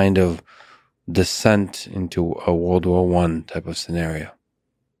there's a kind of descent into a World War I type of scenario?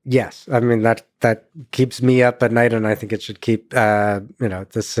 Yes. That keeps me up at night, and I think it should keep,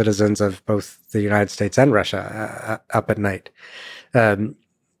 the citizens of both the United States and Russia up at night. And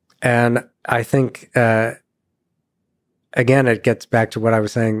I think, again, it gets back to what I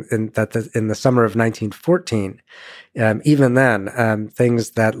was saying in the summer of 1914, even then, things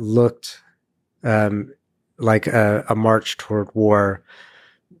that looked like a march toward war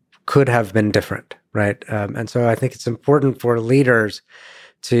could have been different, right? And so I think it's important for leaders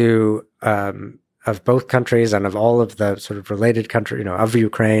to of both countries and of all of the sort of related countries, of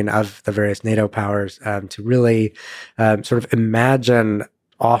Ukraine, of the various NATO powers, to really sort of imagine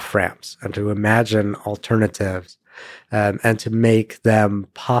off-ramps and to imagine alternatives, and to make them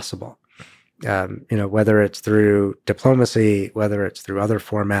possible. Whether it's through diplomacy, whether it's through other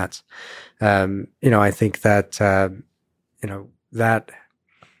formats. I think that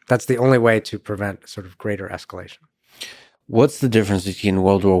that's the only way to prevent sort of greater escalation. What's the difference between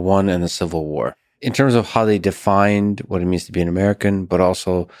World War I and the Civil War in terms of how they defined what it means to be an American, but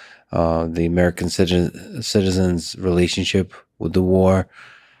also the American citizens' relationship with the war,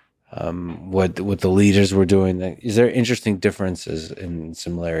 what the leaders were doing? Is there interesting differences and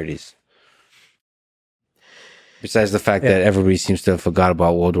similarities? Besides the fact that everybody seems to have forgot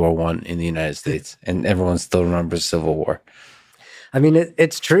about World War I in the United States, and everyone still remembers Civil War.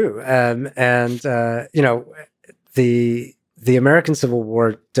 It's true. The American Civil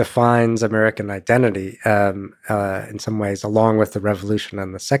War defines American identity in some ways, along with the Revolution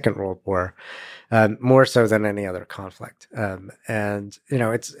and the Second World War, more so than any other conflict.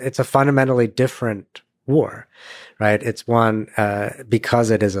 It's a fundamentally different war, right? It's one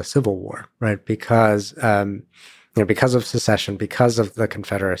because it is a civil war, right? Because of secession, because of the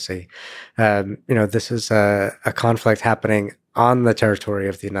Confederacy. This is a conflict happening on the territory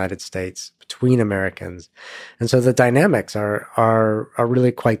of the United States between Americans. And so the dynamics are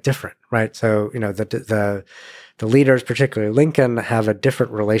really quite different, right? So, the leaders, particularly Lincoln, have a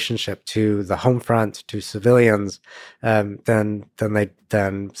different relationship to the home front, to civilians, than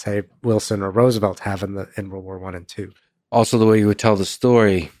say Wilson or Roosevelt have in World War I and II. Also, the way you would tell the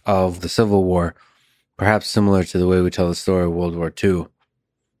story of the Civil War, perhaps similar to the way we tell the story of World War II.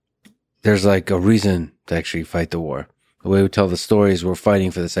 There's like a reason to actually fight the war. The way we tell the stories, we're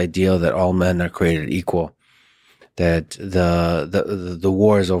fighting for this ideal that all men are created equal, that the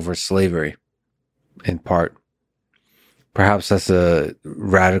war is over slavery, in part. Perhaps that's a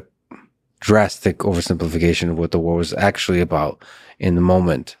drastic oversimplification of what the war was actually about in the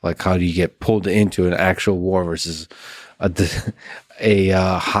moment. Like, how do you get pulled into an actual war versus a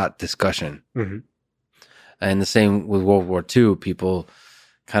hot discussion? Mm-hmm. And the same with World War II. People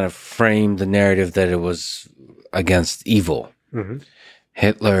kind of framed the narrative that it was against evil. Mm-hmm.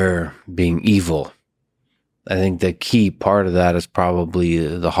 Hitler being evil. I think the key part of that is probably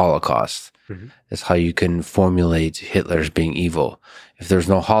the Holocaust. Mm-hmm. Is how you can formulate Hitler's being evil. If there's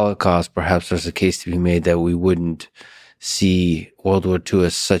no Holocaust, perhaps there's a case to be made that we wouldn't see World War II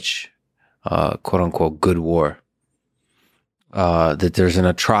as such, quote unquote, good war. That there's an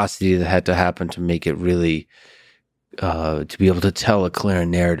atrocity that had to happen to make it really, to be able to tell a clear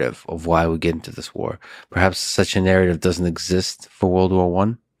narrative of why we get into this war. Perhaps such a narrative doesn't exist for World War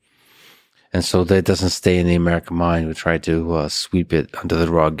I. And so that doesn't stay in the American mind. We try to sweep it under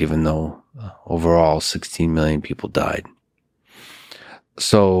the rug, even though overall 16 million people died.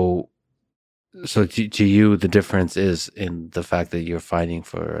 So to you, the difference is in the fact that you're fighting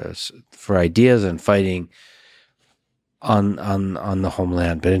for ideas and fighting on the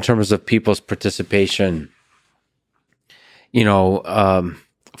homeland. But in terms of people's participation,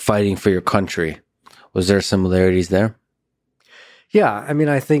 fighting for your country, was there similarities there? Yeah, I mean,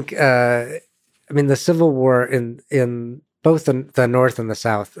 I think, the Civil War in both the North and the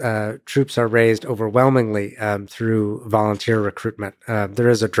South, troops are raised overwhelmingly through volunteer recruitment. There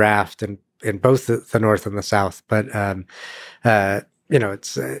is a draft in both the North and the South, but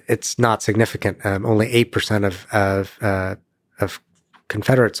it's not significant. Only 8% of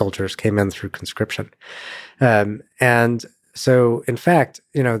Confederate soldiers came in through conscription, and so in fact,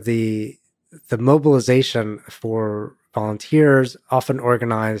 the mobilization for volunteers, often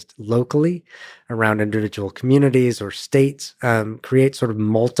organized locally around individual communities or states, create sort of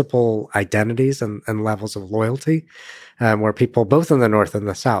multiple identities and levels of loyalty, where people both in the North and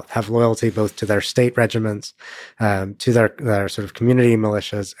the South have loyalty both to their state regiments, to their sort of community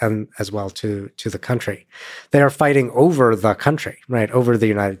militias, and as well to the country. They are fighting over the country, right, over the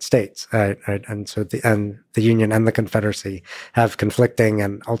United States, right? And so the Union and the Confederacy have conflicting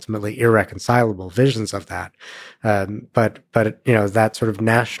and ultimately irreconcilable visions of that. But that sort of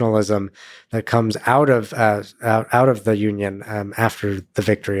nationalism that comes out of the Union after the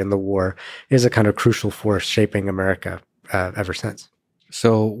victory in the war is a kind of crucial force shaping America ever since.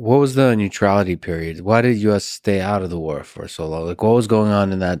 So, what was the neutrality period? Why did U.S. stay out of the war for so long? Like, what was going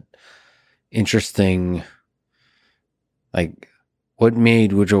on in that interesting? Like, what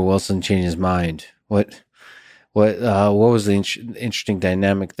made Woodrow Wilson change his mind? What was the interesting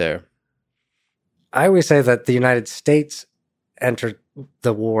dynamic there? I always say that the United States entered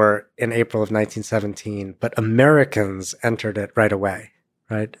the war in April of 1917, but Americans entered it right away,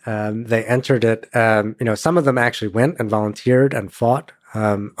 right? They entered it, some of them actually went and volunteered and fought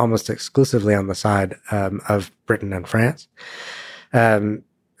almost exclusively on the side of Britain and France.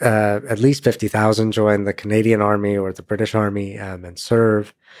 At least 50,000 joined the Canadian Army or the British Army and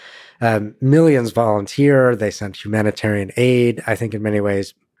served. Millions volunteer. They sent humanitarian aid. I think in many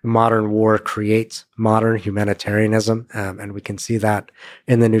ways, modern war creates modern humanitarianism, and we can see that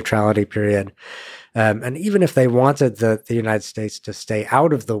in the neutrality period. And even if they wanted the United States to stay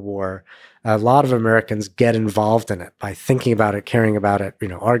out of the war, a lot of Americans get involved in it by thinking about it, caring about it,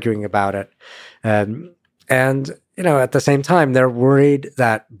 arguing about it. And at the same time, they're worried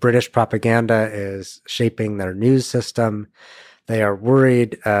that British propaganda is shaping their news system. They are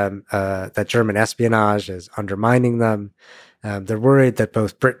worried that German espionage is undermining them. They're worried that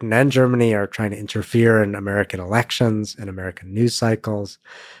both Britain and Germany are trying to interfere in American elections and American news cycles.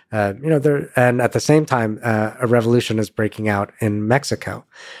 And at the same time, a revolution is breaking out in Mexico,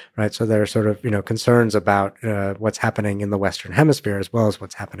 right? So there are sort of, concerns about what's happening in the Western Hemisphere as well as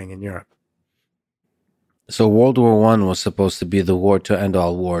what's happening in Europe. So World War I was supposed to be the war to end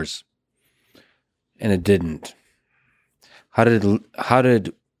all wars, and it didn't. How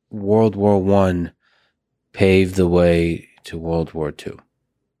did World War I pave the way to World War II?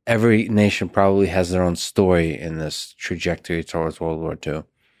 Every nation probably has their own story in this trajectory towards World War II.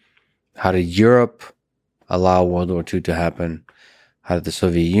 How did Europe allow World War II to happen? How did the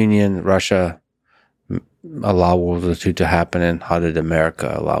Soviet Union, Russia allow World War II to happen? And how did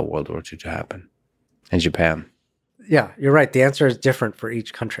America allow World War II to happen? And Japan? Yeah, you're right. The answer is different for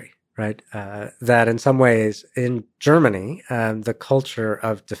each country, right? That in some ways, in Germany, the culture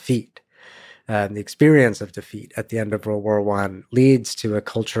of defeat, the experience of defeat at the end of World War I leads to a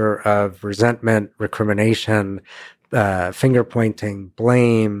culture of resentment, recrimination, finger pointing,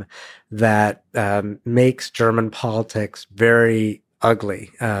 blame that makes German politics very ugly,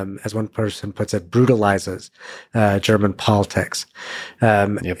 as one person puts it, brutalizes German politics.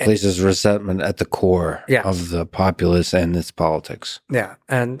 Places resentment at the core of the populace and its politics. Yeah.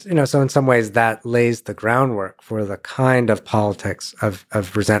 And, so in some ways that lays the groundwork for the kind of politics of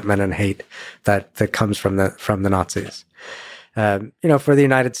resentment and hate that comes from the Nazis. For the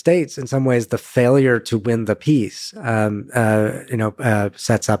United States, in some ways, the failure to win the peace,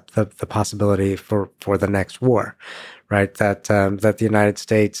 sets up the possibility for the next war, right? That the United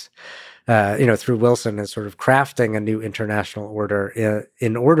States, through Wilson is sort of crafting a new international order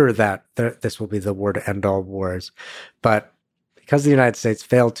in order that this will be the war to end all wars. But because the United States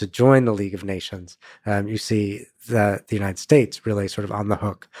failed to join the League of Nations, you see the United States really sort of on the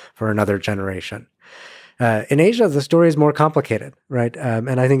hook for another generation. In Asia, the story is more complicated, right?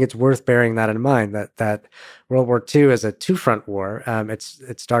 And I think it's worth bearing that in mind, that World War II is a two-front war.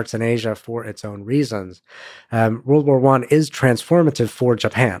 It starts in Asia for its own reasons. World War I is transformative for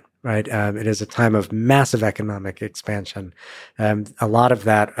Japan, right? It is a time of massive economic expansion. A lot of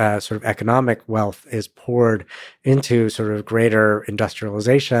that sort of economic wealth is poured into sort of greater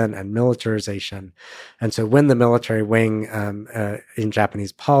industrialization and militarization. And so when the military wing in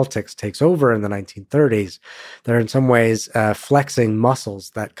Japanese politics takes over in the 1930s, they're in some ways flexing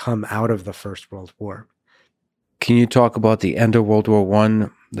muscles that come out of the First World War. Can you talk about the end of World War I,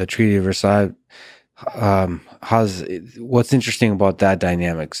 the Treaty of Versailles? What's interesting about that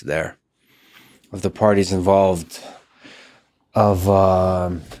dynamics there of the parties involved, of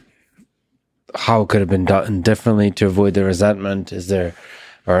how it could have been done differently to avoid the resentment? Is it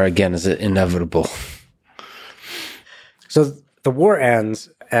inevitable? So the war ends,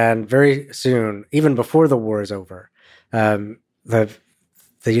 and very soon, even before the war is over,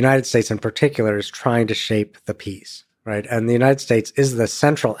 the United States in particular is trying to shape the peace, right? And the United States is the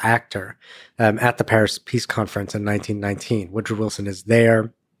central actor at the Paris Peace Conference in 1919. Woodrow Wilson is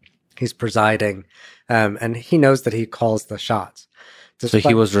there. He's presiding, and he knows that he calls the shots. So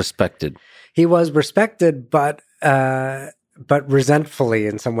he was respected. He was respected, but resentfully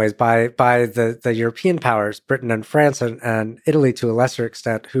in some ways by the European powers, Britain and France and Italy to a lesser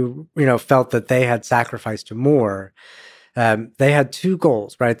extent, who felt that they had sacrificed more. They had two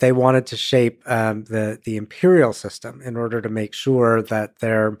goals, right? They wanted to shape the imperial system in order to make sure that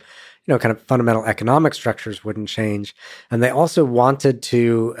their kind of fundamental economic structures wouldn't change, and they also wanted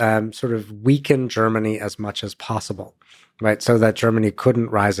to sort of weaken Germany as much as possible, right? So that Germany couldn't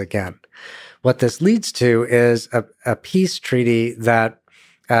rise again. What this leads to is a peace treaty that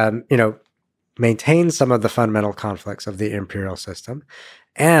maintains some of the fundamental conflicts of the imperial system,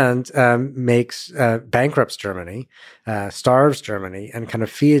 and bankrupts Germany, starves Germany, and kind of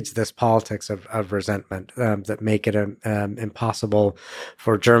feeds this politics of resentment that make it impossible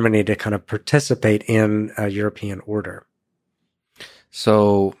for Germany to kind of participate in a European order.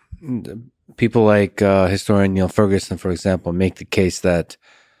 So people like historian Neil Ferguson, for example, make the case that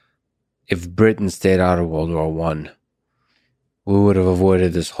if Britain stayed out of World War I, we would have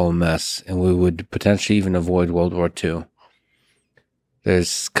avoided this whole mess, and we would potentially even avoid World War II.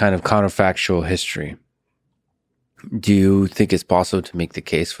 There's kind of counterfactual history. Do you think it's possible to make the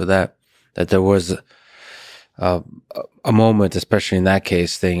case for that? That there was a moment, especially in that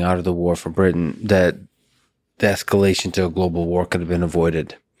case, staying out of the war for Britain, that the escalation to a global war could have been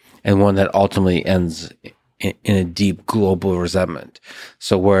avoided, and one that ultimately ends in a deep global resentment.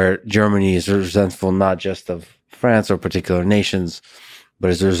 So where Germany is resentful not just of France or particular nations,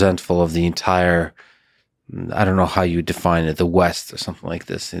 but is resentful of the entire, I don't know how you define it, the West or something like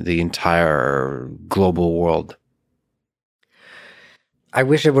this, the entire global world. I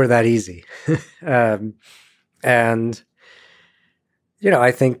wish it were that easy. And, I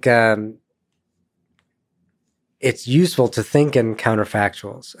think it's useful to think in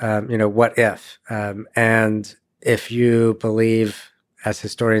counterfactuals, what if? And if you believe, as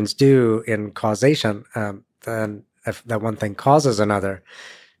historians do, in causation, then if that one thing causes another,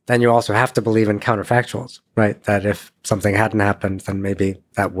 then you also have to believe in counterfactuals, right? That if something hadn't happened, then maybe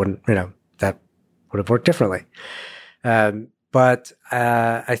that wouldn't, that would have worked differently. But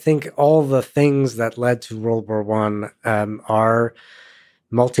I think all the things that led to World War I are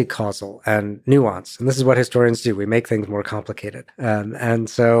multi-causal and nuanced. And this is what historians do. We make things more complicated. And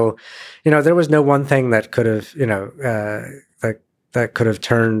so, there was no one thing that could have, that could have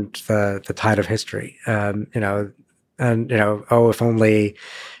turned the tide of history. And, oh, if only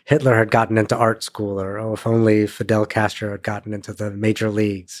Hitler had gotten into art school, or, oh, if only Fidel Castro had gotten into the major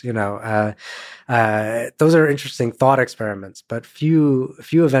leagues, those are interesting thought experiments, but few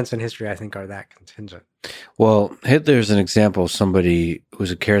events in history, I think, are that contingent. Well, Hitler is an example of somebody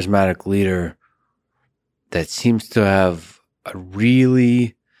who's a charismatic leader that seems to have a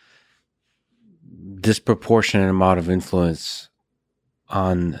really disproportionate amount of influence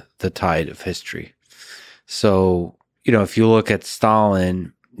on the tide of history. So, if you look at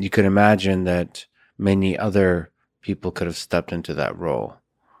Stalin, you could imagine that many other people could have stepped into that role.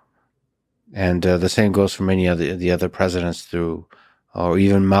 And the same goes for many of the other presidents or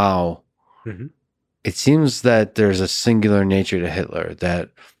even Mao. Mm-hmm. It seems that there's a singular nature to Hitler, that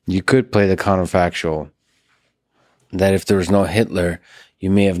you could play the counterfactual, that if there was no Hitler, you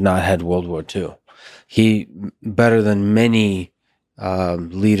may have not had World War II. He, better than many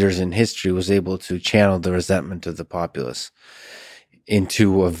leaders in history, was able to channel the resentment of the populace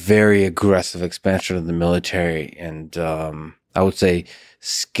into a very aggressive expansion of the military and, I would say,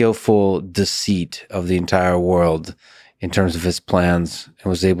 skillful deceit of the entire world in terms of his plans, and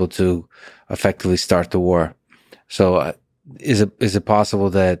was able to effectively start the war. So is it possible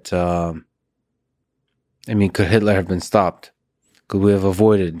that, could Hitler have been stopped? Could we have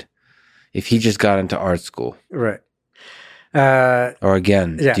avoided if he just got into art school? Right. Or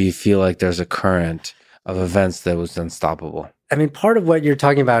again, do you feel like there's a current of events that was unstoppable? Part of what you're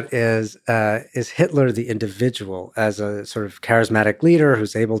talking about is Hitler the individual as a sort of charismatic leader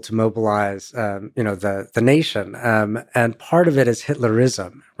who's able to mobilize, the nation. And part of it is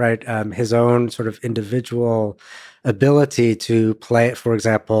Hitlerism, right? His own sort of individual ability to play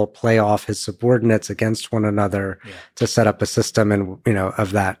off his subordinates against one another, to set up a system and,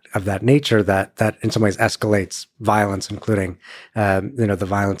 of that nature that in some ways escalates violence, including, the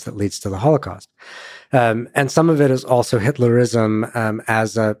violence that leads to the Holocaust. And some of it is also Hitlerism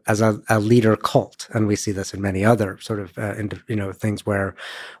as a leader cult, and we see this in many other sort of things where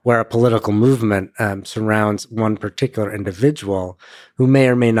a political movement surrounds one particular individual who may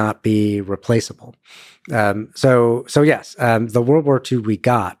or may not be replaceable. So yes, the World War II we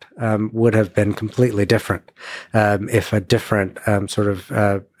got would have been completely different if a different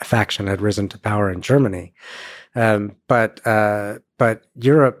faction had risen to power in Germany. But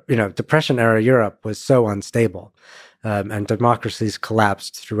Europe, Depression era Europe was so unstable, and democracies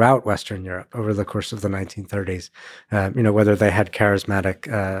collapsed throughout Western Europe over the course of the 1930s, whether they had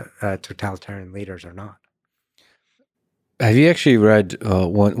charismatic totalitarian leaders or not. Have you actually read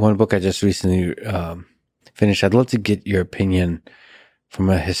one book I just recently finished? I'd love to get your opinion from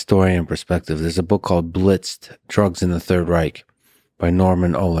a historian perspective. There's a book called Blitzed, Drugs in the Third Reich by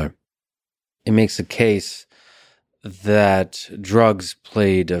Norman Ohler. It makes a case that drugs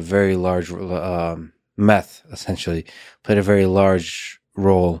played a very large, meth essentially, played a very large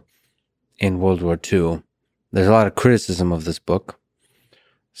role in World War II. There's a lot of criticism of this book,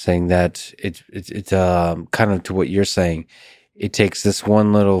 saying that it's kind of to what you're saying. It takes this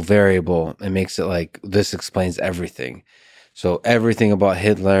one little variable and makes it like this explains everything. So everything about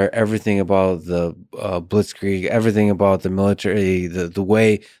Hitler, everything about the Blitzkrieg, everything about the military, the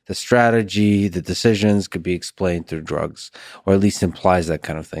way, the strategy, the decisions could be explained through drugs, or at least implies that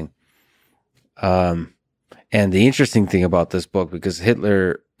kind of thing. And the interesting thing about this book, because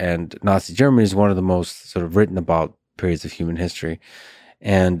Hitler and Nazi Germany is one of the most sort of written about periods of human history,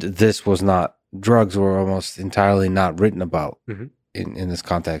 and this was not, drugs were almost entirely not written about in this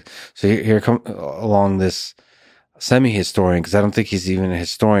context. So here come along this semi-historian, because I don't think he's even a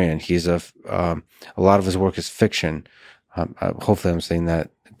historian. He's a lot of his work is fiction. Hopefully I'm saying that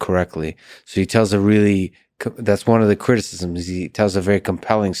correctly. So he tells that's one of the criticisms. He tells a very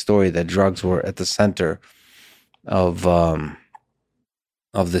compelling story that drugs were at the center of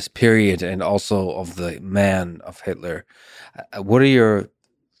this period and also of the man of Hitler. What are your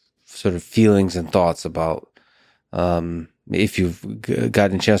sort of feelings and thoughts about, if you've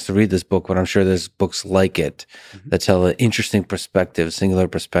gotten a chance to read this book, but I'm sure there's books like it that tell an interesting perspective, singular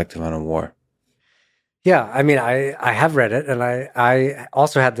perspective on a war. Yeah, I have read it, and I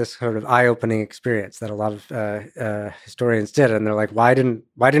also had this sort of eye-opening experience that a lot of historians did, and they're like, why didn't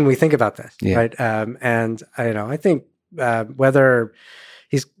we think about this, right? And I think whether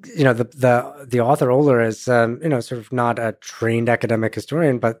he's, the author Ohler is, sort of not a trained academic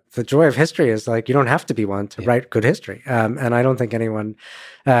historian, but the joy of history is like, you don't have to be one to write good history. And I don't think anyone,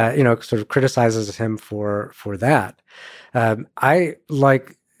 sort of criticizes him for that. I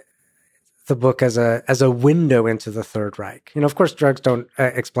like the book as a window into the Third Reich. Of course, drugs don't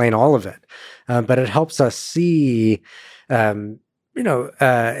explain all of it, but it helps us see,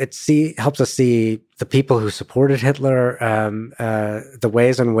 it helps us see the people who supported Hitler, the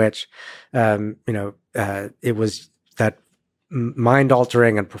ways in which, it was that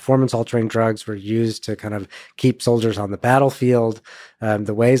mind-altering and performance-altering drugs were used to kind of keep soldiers on the battlefield,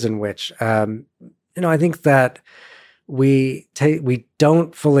 the ways in which, I think that we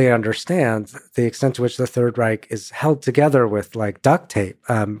don't fully understand the extent to which the Third Reich is held together with like duct tape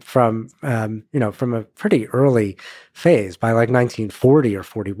from a pretty early phase by like 1940 or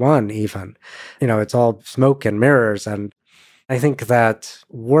 41 even. It's all smoke and mirrors. And I think that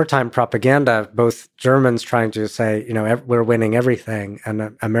wartime propaganda, both Germans trying to say, we're winning everything,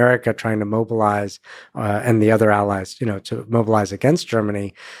 and America trying to mobilize, and the other allies, to mobilize against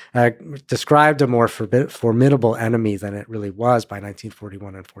Germany, described a more formidable enemy than it really was by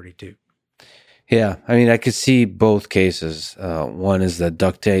 1941 and 42. Yeah, I mean, I could see both cases. One is that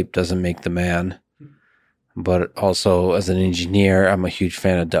duct tape doesn't make the man. But also, as an engineer, I'm a huge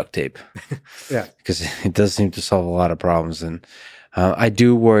fan of duct tape. Yeah. Because it does seem to solve a lot of problems. And I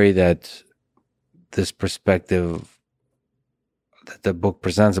do worry that this perspective that the book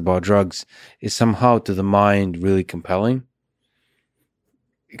presents about drugs is somehow to the mind really compelling.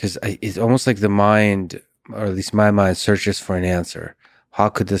 Because it's almost like the mind, or at least my mind, searches for an answer. How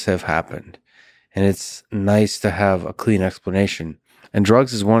could this have happened? And it's nice to have a clean explanation. And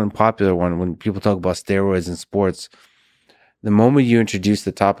drugs is one popular one. When people talk about steroids in sports, the moment you introduce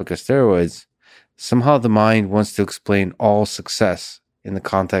the topic of steroids, somehow the mind wants to explain all success in the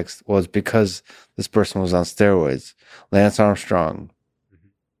context. Well, it's because this person was on steroids. Lance Armstrong.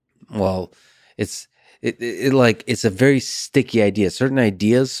 Well, it's a very sticky idea. Certain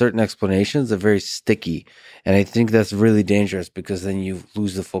ideas, certain explanations are very sticky. And I think that's really dangerous because then you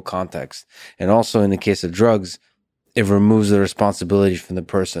lose the full context. And also in the case of drugs, it removes the responsibility from the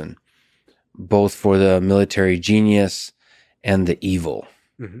person, both for the military genius and the evil.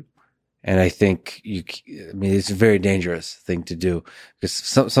 Mm-hmm. And I think it's a very dangerous thing to do because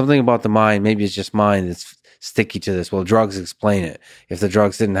something about the mind, maybe it's just mind, it's sticky to this. Well, drugs explain it. If the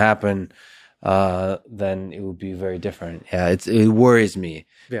drugs didn't happen, then it would be very different. Yeah, it worries me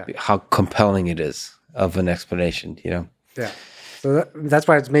how compelling it is of an explanation, Yeah. So that's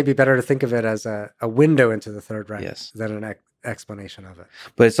why it's maybe better to think of it as a window into the Third Reich than an explanation of it.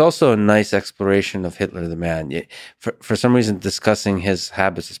 But it's also a nice exploration of Hitler the man. For some reason, discussing his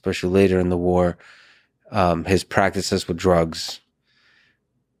habits, especially later in the war, his practices with drugs,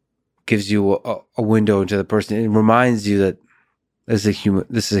 gives you a window into the person. It reminds you that this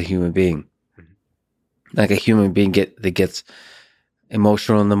is a human being. Mm-hmm. Like a human being that gets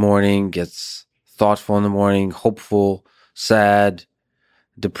emotional in the morning, gets thoughtful in the morning, hopeful, sad,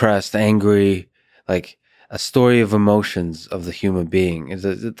 depressed, angry, like a story of emotions of the human being.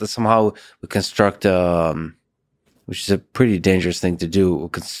 Somehow we construct, which is a pretty dangerous thing to do, we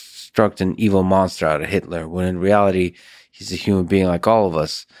construct an evil monster out of Hitler, when in reality, he's a human being like all of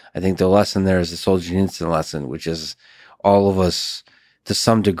us. I think the lesson there is the Solzhenitsyn lesson, which is all of us, to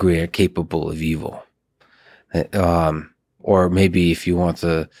some degree, are capable of evil. Or maybe if you want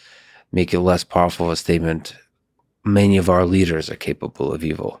to make it less powerful of a statement, many of our leaders are capable of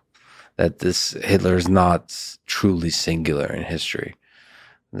evil. That this Hitler is not truly singular in history.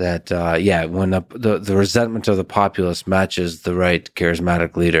 That when the resentment of the populace matches the right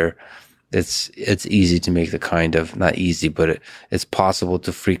charismatic leader, it's easy to make the kind of, not easy, but it's possible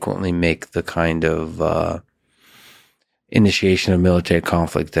to frequently make the kind of initiation of military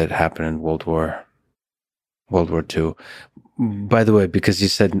conflict that happened in World War II. By the way, because you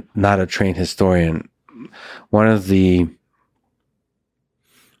said not a trained historian, one of the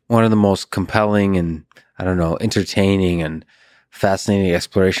most compelling and, I don't know, entertaining and fascinating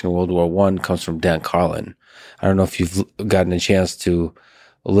exploration of World War I comes from Dan Carlin. I don't know if you've gotten a chance to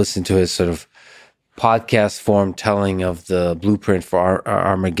listen to his sort of podcast form telling of the blueprint for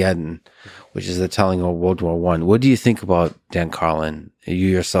Armageddon, which is the telling of World War I. What do you think about Dan Carlin? You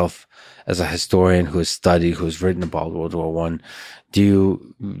yourself, as a historian who has studied, who has written about World War I, do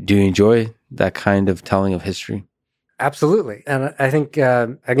you enjoy that kind of telling of history? Absolutely. And I think,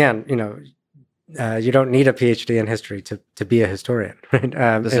 again, you don't need a PhD in history to be a historian, right?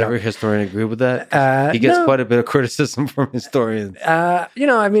 Does every historian agree with that? He gets quite a bit of criticism from historians. We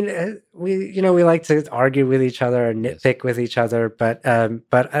like to argue with each other and nitpick with each other, but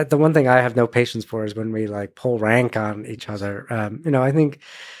the one thing I have no patience for is when we like pull rank on each other. I think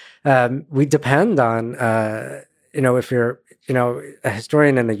we depend on, if you're a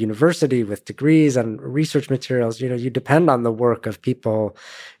historian in a university with degrees and research materials, you depend on the work of people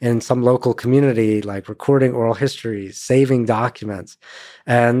in some local community, like recording oral histories, saving documents.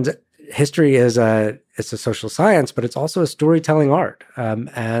 And, history is it's a social science, but it's also a storytelling art.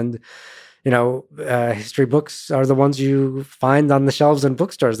 And history books are the ones you find on the shelves in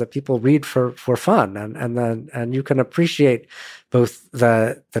bookstores that people read for fun, and you can appreciate both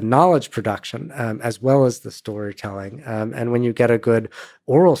the knowledge production as well as the storytelling. And when you get a good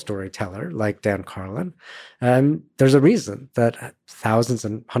oral storyteller like Dan Carlin, there's a reason that thousands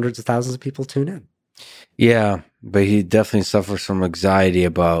and hundreds of thousands of people tune in. Yeah, but he definitely suffers from anxiety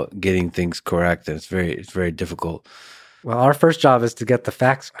about getting things correct, and it's very difficult. Well, our first job is to get the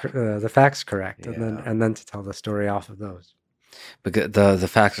facts correct, Yeah. and then to tell the story off of those. Because the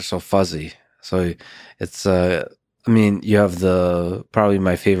facts are so fuzzy. So it's you have probably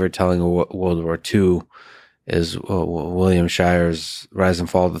my favorite telling of World War II is William Shirer's Rise and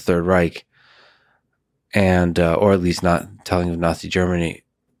Fall of the Third Reich, and or at least not telling of Nazi Germany,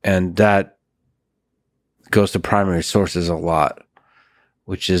 and that goes to primary sources a lot,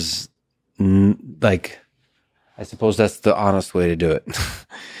 which is I suppose that's the honest way to do it.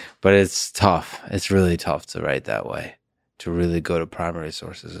 But it's tough. It's really tough to write that way, to really go to primary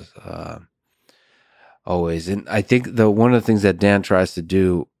sources always. And I think one of the things that Dan tries to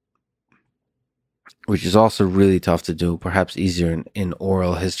do, which is also really tough to do, perhaps easier in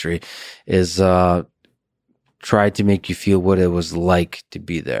oral history, is try to make you feel what it was like to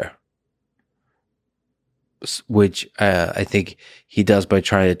be there. Which I think he does by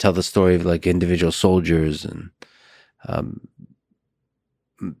trying to tell the story of like individual soldiers. And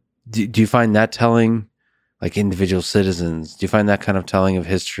do you find that telling, like individual citizens, do you find that kind of telling of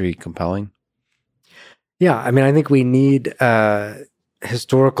history compelling? Yeah, I mean, I think we need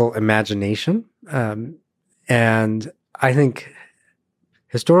historical imagination. And I think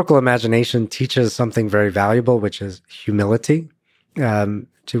historical imagination teaches something very valuable, which is humility, to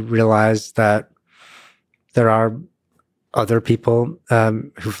realize that there are other people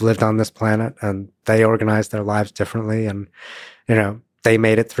who've lived on this planet, and they organize their lives differently, and they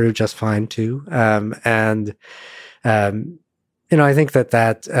made it through just fine too. I think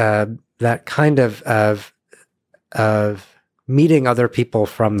that kind of meeting other people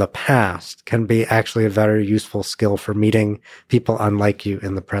from the past can be actually a very useful skill for meeting people unlike you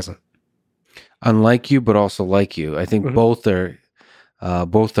in the present. Unlike you, but also like you. I think both are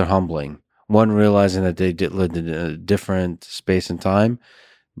humbling. One, realizing that they lived in a different space and time,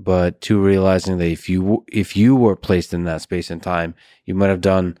 but two, realizing that if you were placed in that space and time, you might have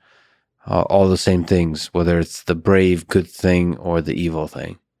done all the same things, whether it's the brave, good thing or the evil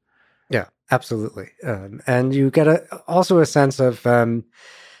thing. Yeah, absolutely. And you get also a sense of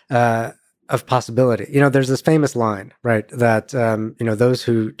possibility. There's this famous line, right, that those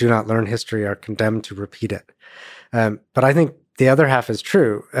who do not learn history are condemned to repeat it. But I think the other half is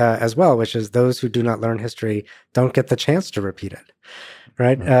true as well, which is those who do not learn history don't get the chance to repeat it,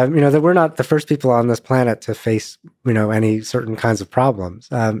 right? That we're not the first people on this planet to face, any certain kinds of problems.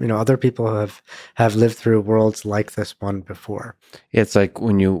 Other people have lived through worlds like this one before. Yeah, it's like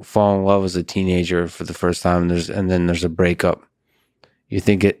when you fall in love as a teenager for the first time, and then there's a breakup. You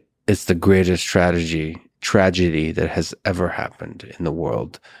think it's the greatest tragedy that has ever happened in the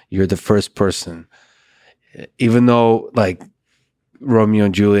world. You're the first person, even though like Romeo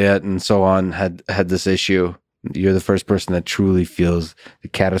and Juliet and so on had this issue, you're the first person that truly feels the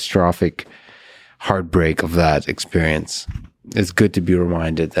catastrophic heartbreak of that experience. It's good to be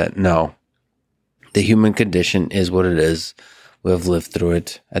reminded that no, the human condition is what it is. We have lived through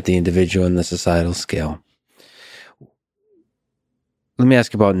it at the individual and the societal scale. Let me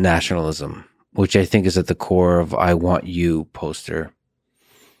ask you about nationalism, which I think is at the core of I Want You poster.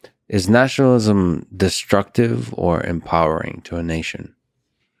 Is nationalism destructive or empowering to a nation?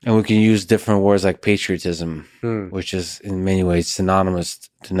 And we can use different words like patriotism, which is in many ways synonymous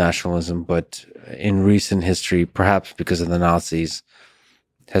to nationalism, but in recent history, perhaps because of the Nazis,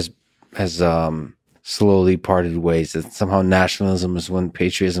 has slowly parted ways. That somehow nationalism is when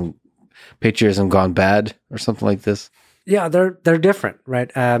patriotism gone bad or something like this. Yeah, they're different,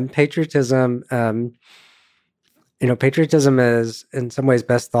 right? Patriotism. Patriotism is in some ways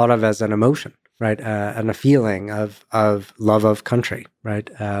best thought of as an emotion, right? And a feeling of love of country, right?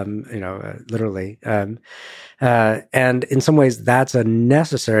 Literally. And in some ways that's a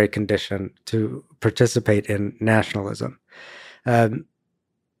necessary condition to participate in nationalism. To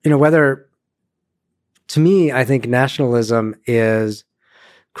me, I think nationalism is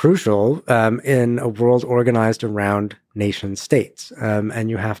crucial in a world organized around nation states. And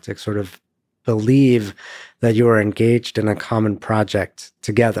you have to sort of believe that you are engaged in a common project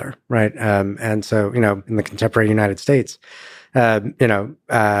together, right? And so, in the contemporary United States,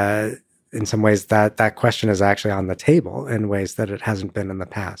 in some ways that question is actually on the table in ways that it hasn't been in the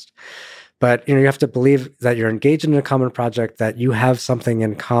past. But, you have to believe that you're engaged in a common project, that you have something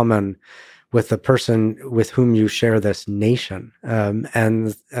in common with the person with whom you share this nation,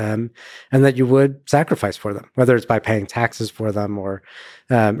 and that you would sacrifice for them, whether it's by paying taxes for them or,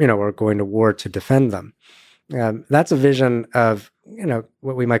 or going to war to defend them. That's a vision of,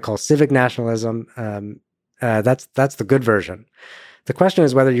 what we might call civic nationalism. That's the good version. The question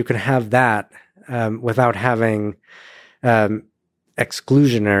is whether you can have that without having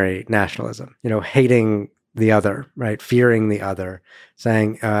exclusionary nationalism, hating the other, right? Fearing the other,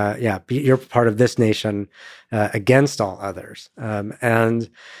 saying, you're part of this nation against all others. And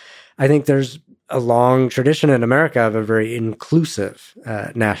I think there's a long tradition in America of a very inclusive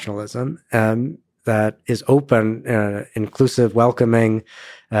nationalism that is open, inclusive, welcoming,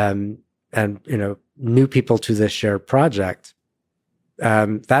 and, new people to this shared project.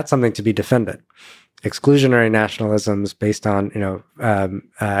 That's something to be defended. Exclusionary nationalisms based on,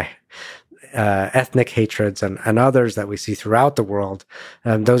 ethnic hatreds and others that we see throughout the world,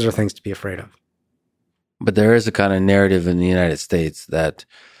 those are things to be afraid of. But there is a kind of narrative in the United States that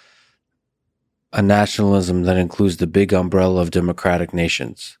a nationalism that includes the big umbrella of democratic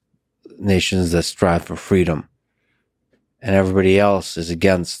nations that strive for freedom, and everybody else is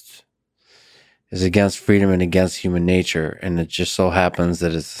against freedom and against human nature. And it just so happens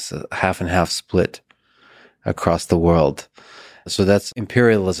that it's a half and half split across the world. So that's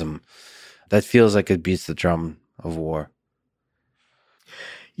imperialism. That feels like it beats the drum of war.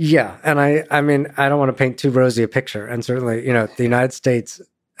 Yeah. And I mean, I don't want to paint too rosy a picture. And certainly, the United States,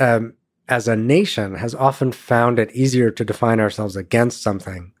 as a nation, has often found it easier to define ourselves against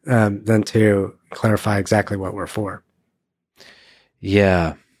something than to clarify exactly what we're for.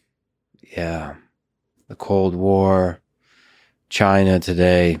 Yeah. Yeah. The Cold War, China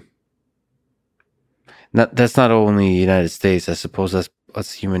today. That's not only the United States. I suppose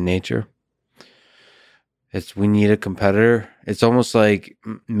that's human nature. We need a competitor. It's almost like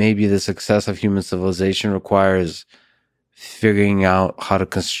maybe the success of human civilization requires figuring out how to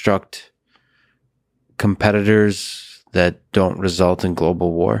construct competitors that don't result in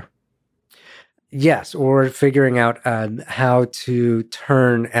global war. Yes, or figuring out how to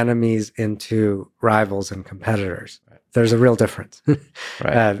turn enemies into rivals and competitors. There's a real difference.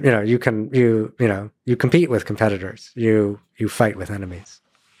 Right. You compete with competitors. You fight with enemies.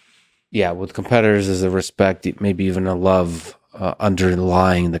 Yeah, with competitors is a respect, maybe even a love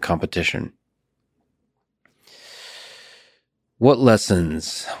underlying the competition. What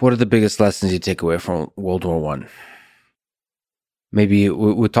are the biggest lessons you take away from World War I? Maybe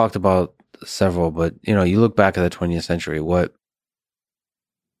we talked about several, but you look back at the 20th century,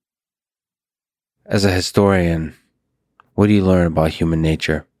 as a historian, what do you learn about human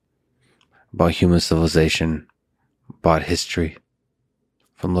nature, about human civilization, about history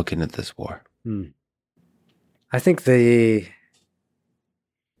from looking at this war? I think the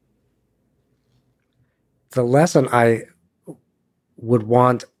lesson I would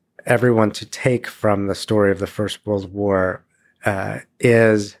want everyone to take from the story of the First World War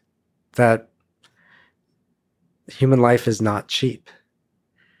is that human life is not cheap.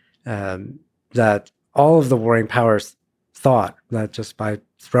 That all of the warring powers thought that just by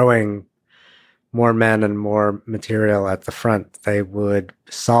throwing more men and more material at the front, they would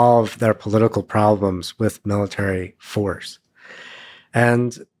solve their political problems with military force.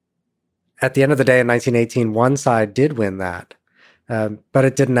 And at the end of the day, in 1918, one side did win that, but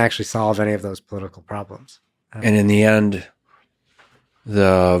it didn't actually solve any of those political problems. And in the end,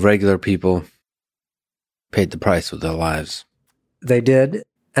 the regular people paid the price with their lives. They did.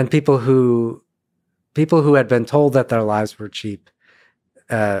 And people who had been told that their lives were cheap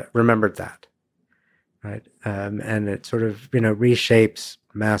remembered that. Right. And it sort of, reshapes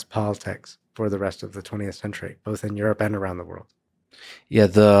mass politics for the rest of the 20th century, both in Europe and around the world. Yeah,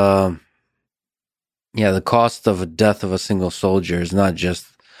 the cost of a death of a single soldier is not just,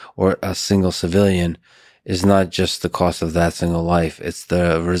 or a single civilian, is not just the cost of that single life. It's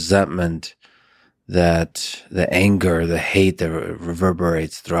the resentment, that the anger, the hate that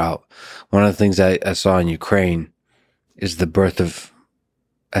reverberates throughout. One of the things I saw in Ukraine is the birth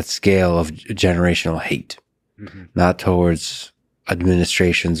at scale of generational hate, not towards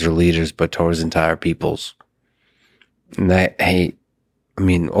administrations or leaders, but towards entire peoples. And that hate,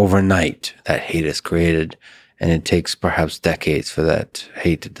 overnight, that hate is created, and it takes perhaps decades for that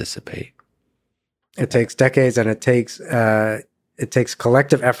hate to dissipate. It takes decades, and it takes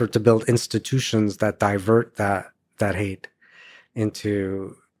collective effort to build institutions that divert that hate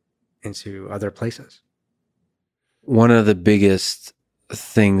into other places. One of the biggest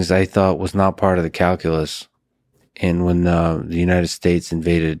things I thought was not part of the calculus, and when the United States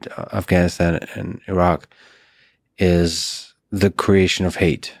invaded Afghanistan and Iraq, is the creation of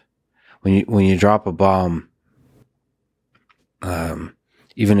hate. When you drop a bomb,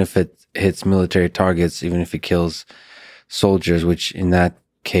 even if it hits military targets, even if it kills soldiers, which in that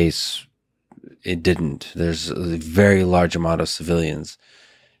case it didn't. There's a very large amount of civilians.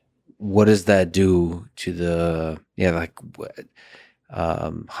 What does that do to the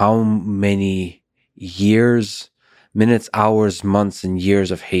how many years, minutes, hours, months, and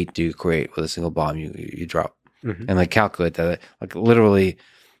years of hate do you create with a single bomb you drop? Mm-hmm. And calculate that. Literally,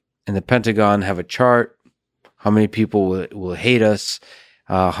 in the Pentagon have a chart. How many people will hate us?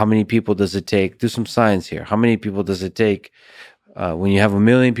 How many people does it take? Do some science here. How many people does it take when you have 1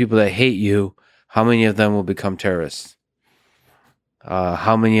 million people that hate you? How many of them will become terrorists?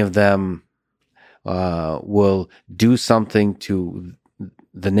 How many of them will do something to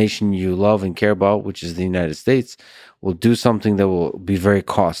the nation you love and care about, which is the United States, will do something that will be very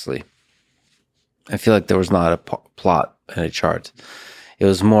costly? I feel like there was not a plot and a chart. It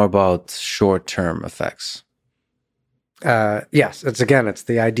was more about short-term effects. Yes, it's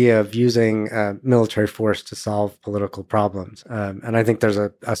the idea of using military force to solve political problems, and I think there's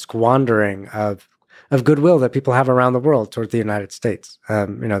a squandering of goodwill that people have around the world toward the United States.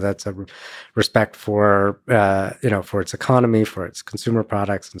 That's a respect for for its economy, for its consumer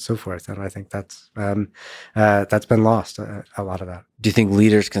products, and so forth. And I think that's been lost. A lot of that. Do you think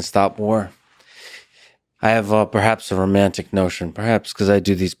leaders can stop war? I have perhaps a romantic notion, perhaps because I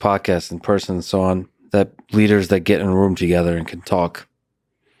do these podcasts in person and so on, that leaders that get in a room together and can talk,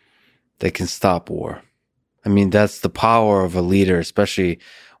 they can stop war. I mean, that's the power of a leader, especially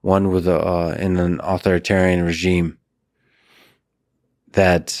one with in an authoritarian regime,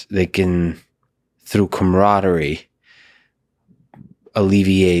 that they can, through camaraderie,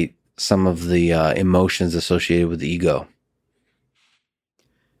 alleviate some of the emotions associated with ego.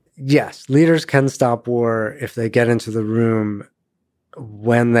 Yes, leaders can stop war if they get into the room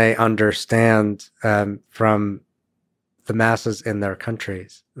when they understand from the masses in their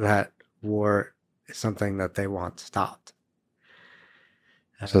countries that war is something that they want stopped.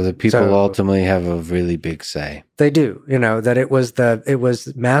 So the people ultimately have a really big say. They do, that it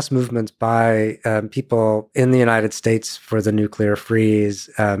was mass movements by people in the United States for the nuclear freeze,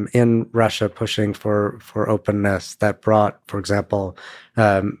 in Russia pushing for openness, that brought, for example,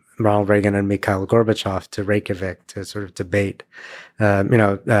 Ronald Reagan and Mikhail Gorbachev to Reykjavik to sort of debate, and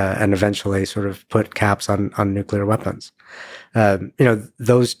eventually sort of put caps on nuclear weapons.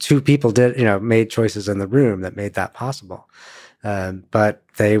 Those two people made choices in the room that made that possible. But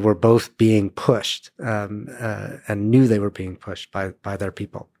they were both being pushed, and knew they were being pushed by their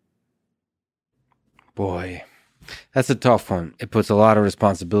people. Boy, that's a tough one. It puts a lot of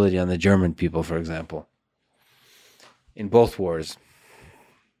responsibility on the German people, for example. In both wars,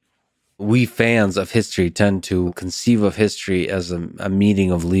 we fans of history tend to conceive of history as a meeting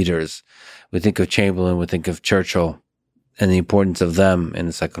of leaders. We think of Chamberlain, we think of Churchill, and the importance of them in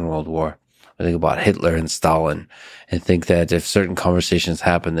the Second World War. I think about Hitler and Stalin, and think that if certain conversations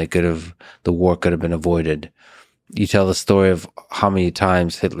happened, the war could have been avoided. You tell the story of how many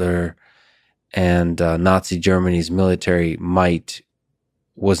times Hitler and Nazi Germany's military might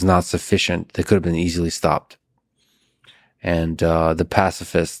was not sufficient. They could have been easily stopped. And the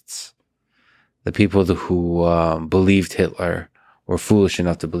pacifists, the people who believed Hitler, were foolish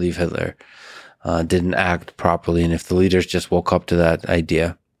enough to believe Hitler, didn't act properly. And if the leaders just woke up to that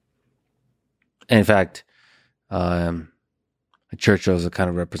idea, in fact, Churchill is a kind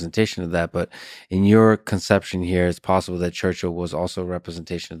of representation of that. But in your conception here, it's possible that Churchill was also a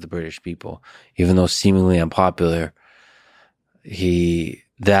representation of the British people. Even though seemingly unpopular,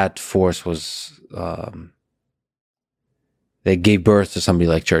 that force was, they gave birth to somebody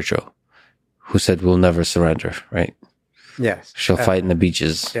like Churchill, who said, "We'll never surrender," right? Yes. She'll fight in the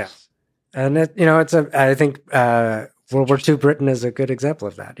beaches. Yes. And I think World War II Britain is a good example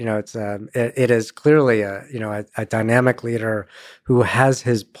of that. It is clearly a dynamic leader who has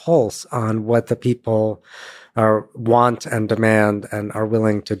his pulse on what the people want and demand and are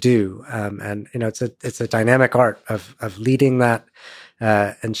willing to do. And it's a dynamic art of leading that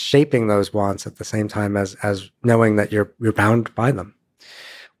and shaping those wants at the same time as knowing that you're bound by them.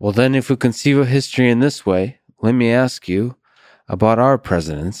 Well, then, if we conceive of history in this way, let me ask you about our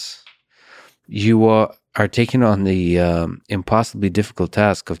presidents. You are taking on the impossibly difficult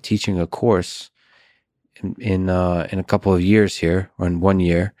task of teaching a course in a couple of years here, or in 1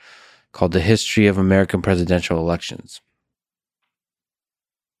 year, called The History of American Presidential Elections.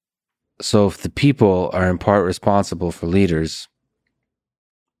 So if the people are in part responsible for leaders,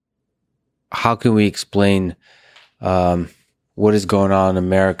 how can we explain what is going on in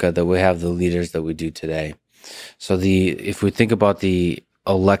America that we have the leaders that we do today? So if we think about the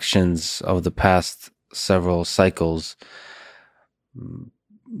elections of the past several cycles,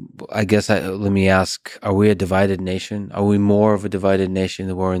 I guess let me ask, are we a divided nation? Are we more of a divided nation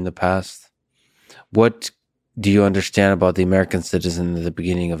than we were in the past? What do you understand about the American citizen at the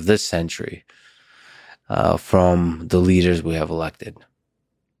beginning of this century from the leaders we have elected?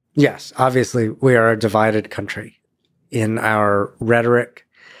 Yes, obviously, we are a divided country in our rhetoric,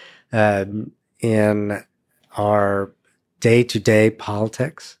 in our day-to-day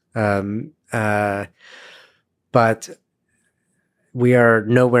politics. But we are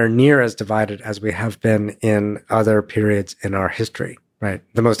nowhere near as divided as we have been in other periods in our history, right?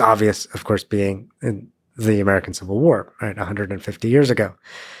 The most obvious, of course, being in the American Civil War, right? 150 years ago.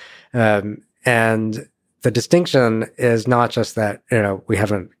 And the distinction is not just that, we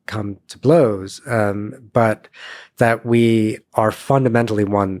haven't come to blows, but that we are fundamentally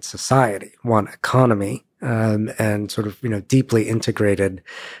one society, one economy, and sort of, deeply integrated,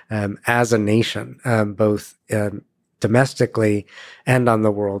 as a nation, both, domestically and on the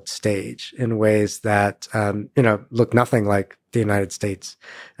world stage in ways that, look nothing like the United States,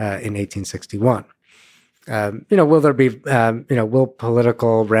 in 1861. Will there be, will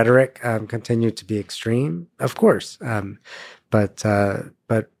political rhetoric continue to be extreme? Of course, but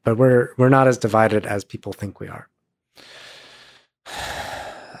we're not as divided as people think we are.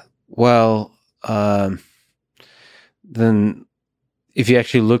 Well, then, if you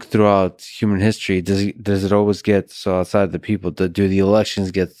actually look throughout human history, does it always get so outside the people? Do the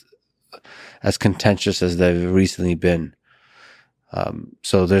elections get as contentious as they've recently been?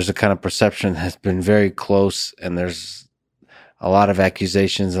 So there's a kind of perception has been very close, and there's a lot of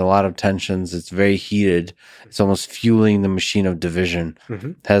accusations and a lot of tensions. It's very heated. It's almost fueling the machine of division.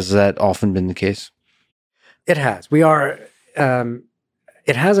 Mm-hmm. Has that often been the case? It has. We are.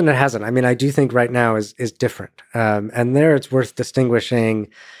 It has and it hasn't. I mean, I do think right now is different, and there it's worth distinguishing.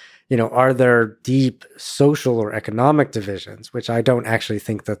 Are there deep social or economic divisions, which I don't actually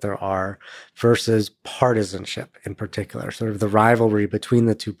think that there are, versus partisanship in particular, sort of the rivalry between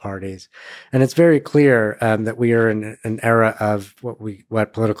the two parties. And it's very clear that we are in an era of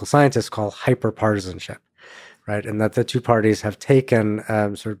what political scientists call hyperpartisanship, right? And that the two parties have taken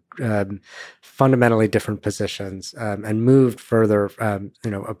fundamentally different positions and moved further,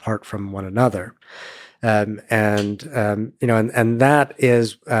 apart from one another. And that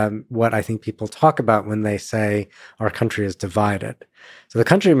is what I think people talk about when they say our country is divided. So the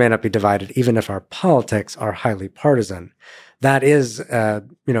country may not be divided, even if our politics are highly partisan. That is, a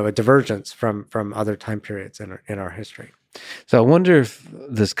divergence from other time periods in our history. So I wonder if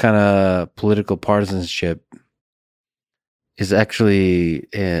this kind of political partisanship is actually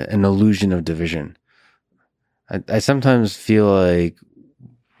an illusion of division. I sometimes feel like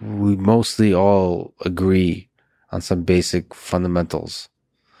we mostly all agree on some basic fundamentals.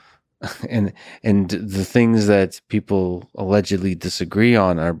 and the things that people allegedly disagree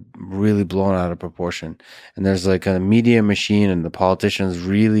on are really blown out of proportion. And there's like a media machine, and the politicians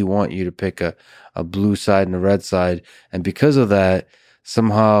really want you to pick a blue side and a red side. And because of that,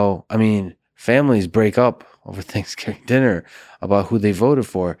 somehow, families break up over Thanksgiving dinner about who they voted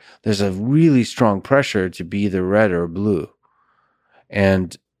for. There's a really strong pressure to be either red or blue.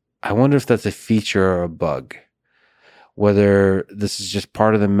 And I wonder if that's a feature or a bug, whether this is just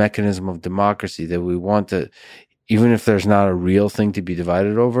part of the mechanism of democracy that we want to, even if there's not a real thing to be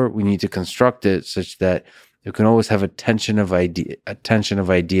divided over, we need to construct it such that you can always have a tension of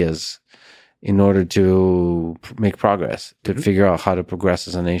ideas in order to make progress, to figure out how to progress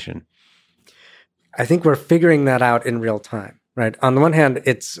as a nation. I think we're figuring that out in real time, right? On the one hand,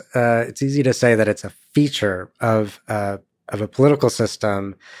 it's easy to say that it's a feature of a political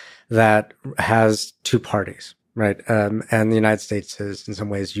system that has two parties, right? And the United States is in some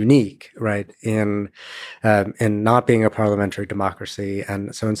ways unique, right? In not being a parliamentary democracy.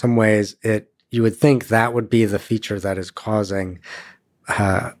 And so in some ways you would think that would be the feature that is causing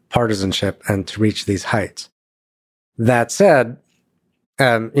partisanship and to reach these heights. That said,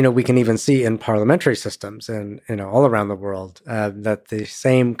 we can even see in parliamentary systems and, all around the world, that the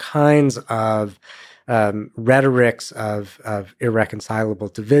same kinds of rhetorics of irreconcilable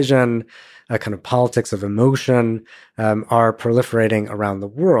division, a kind of politics of emotion, are proliferating around the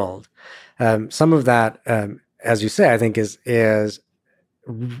world. Some of that, as you say, I think is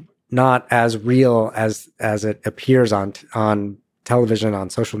not as real as it appears on television,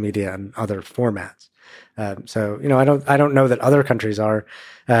 on social media, and other formats. So I don't know that other countries are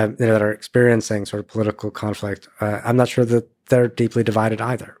that are experiencing sort of political conflict. I'm not sure that they're deeply divided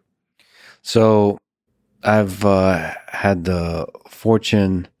either. So I've had the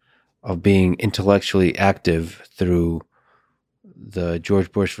fortune of being intellectually active through the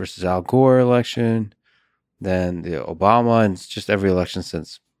George Bush versus Al Gore election, then the Obama, and just every election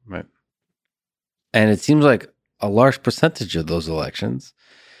since, right? And it seems like a large percentage of those elections,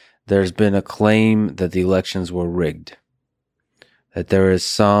 there's been a claim that the elections were rigged, that there is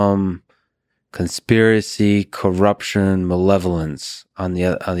some conspiracy, corruption, malevolence on the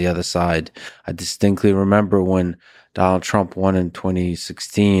other side. I distinctly remember when Donald Trump won in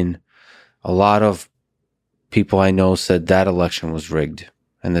 2016, a lot of people I know said that election was rigged.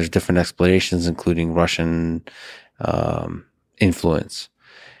 And there's different explanations, including Russian influence.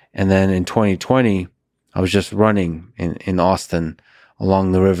 And then in 2020, I was just running in Austin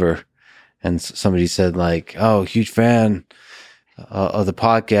along the river, and somebody said like, "Oh, huge fan of the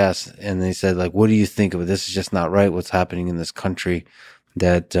podcast," and they said like, "What do you think of it? This is just not right. What's happening in this country?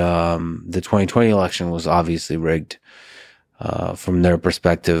 That the 2020 election was obviously rigged from their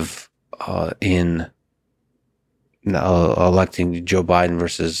perspective in electing Joe Biden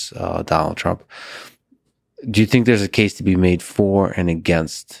versus Donald Trump." Do you think there's a case to be made for and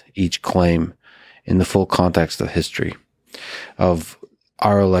against each claim in the full context of history of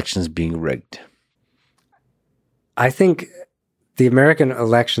our elections being rigged? I think the American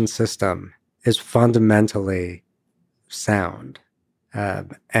election system is fundamentally sound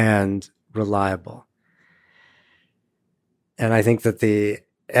and reliable. And I think that the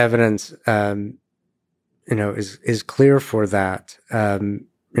evidence, is clear for that,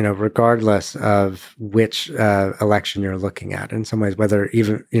 regardless of which election you're looking at. In some ways, whether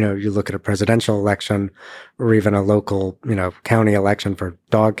even, you look at a presidential election or even a local, county election for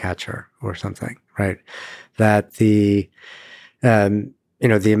dog catcher or something, right? That the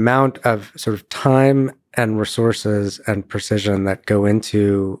amount of sort of time and resources and precision that go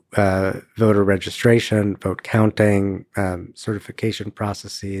into voter registration, vote counting, certification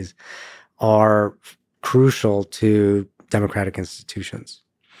processes are crucial to democratic institutions.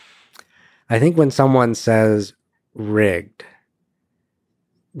 I think when someone says rigged,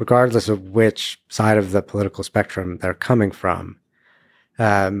 regardless of which side of the political spectrum they're coming from,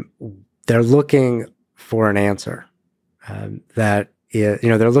 they're looking for an answer. They're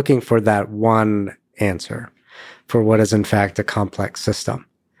looking for that one answer for what is in fact a complex system,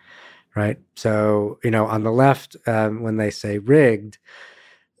 right? So, on the left, when they say rigged,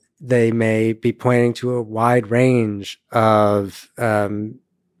 they may be pointing to a wide range of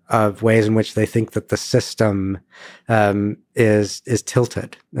ways in which they think that the system is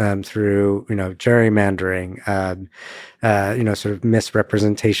tilted through gerrymandering, sort of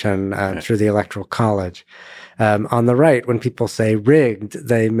misrepresentation through the Electoral College. On the right, when people say rigged,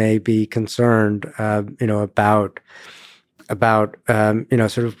 they may be concerned, about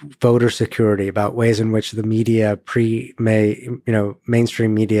sort of voter security, about ways in which the media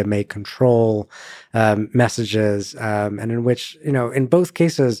mainstream media may control messages, and in which, in both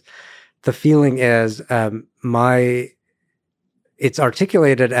cases, the feeling is it's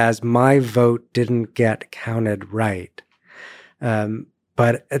articulated as my vote didn't get counted right.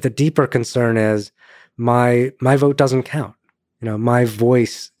 But the deeper concern is my vote doesn't count. My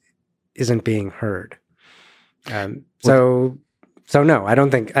voice isn't being heard. So no, I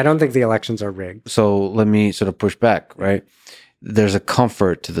don't think the elections are rigged. So let me sort of push back, right? There's a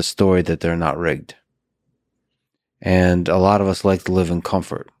comfort to the story that they're not rigged. And a lot of us like to live in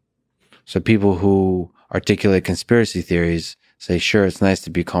comfort. So people who articulate conspiracy theories say, sure, it's nice to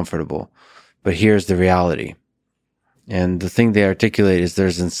be comfortable, but here's the reality. And the thing they articulate is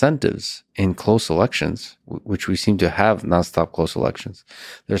there's incentives in close elections, which we seem to have nonstop close elections.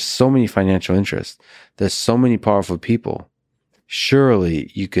 There's so many financial interests. There's so many powerful people.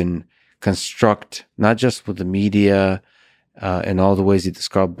 Surely you can construct, not just with the media and all the ways you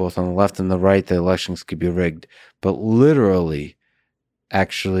described both on the left and the right, the elections could be rigged, but literally,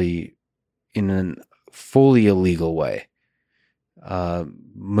 actually, in a fully illegal way,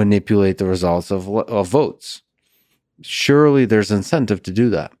 manipulate the results of votes. Surely there's incentive to do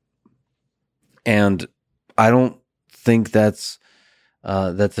that. And I don't think that's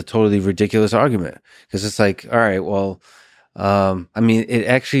a totally ridiculous argument, because it's like, all right, well, it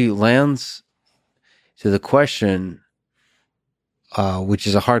actually lands to the question, which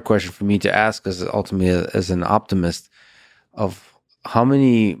is a hard question for me to ask as an optimist, of how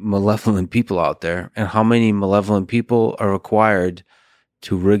many malevolent people out there and how many malevolent people are required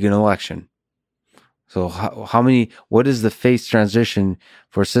to rig an election. So what is the phase transition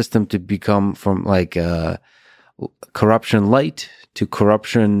for a system to become from like corruption light to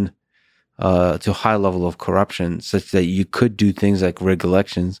corruption, to high level of corruption, such that you could do things like rig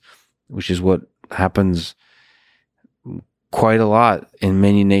elections which is what happens quite a lot in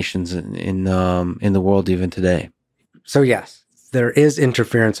many nations in the world even today. So yes, there is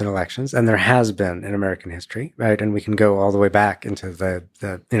interference in elections, and there has been in American history, right? And we can go all the way back into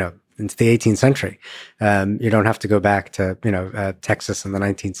into the 18th century. You don't have to go back to Texas in the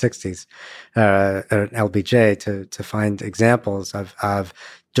 1960s, LBJ to find examples of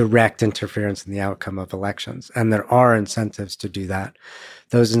direct interference in the outcome of elections. And there are incentives to do that.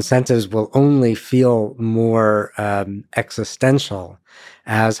 Those incentives will only feel more existential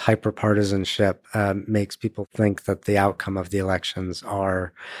as hyperpartisanship makes people think that the outcome of the elections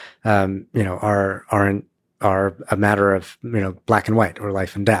are a matter of black and white or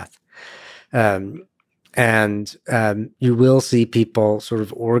life and death. And you will see people sort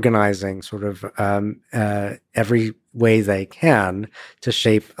of organizing every way they can to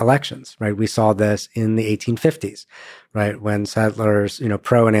shape elections, right? We saw this in the 1850s, right? When settlers,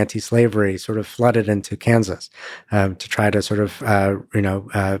 pro and anti-slavery sort of flooded into Kansas to try to sort of,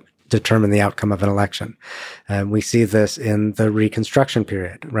 determine the outcome of an election. We see this in the Reconstruction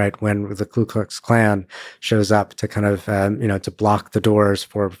period, right? When the Ku Klux Klan shows up to kind of, to block the doors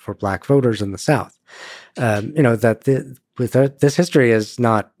for black voters in the South. This history is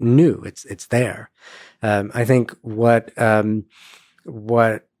not new. It's there. I think what the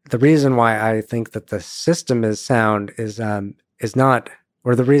reason why I think that the system is sound is not,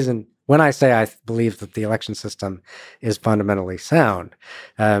 or the reason when I say I believe that the election system is fundamentally sound,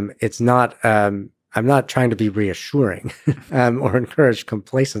 it's not, I'm not trying to be reassuring or encourage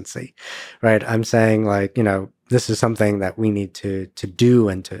complacency, right? I'm saying this is something that we need to do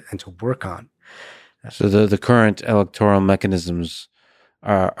and to work on. So the current electoral mechanisms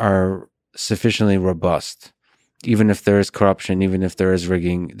are sufficiently robust, even if there is corruption, even if there is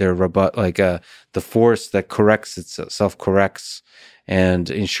rigging. They're robust, the force that corrects itself corrects and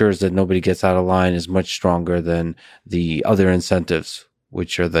ensures that nobody gets out of line is much stronger than the other incentives,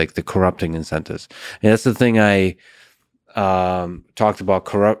 which are like the corrupting incentives. And that's the thing I talked about.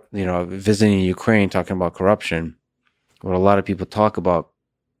 Visiting Ukraine, talking about corruption. What a lot of people talk about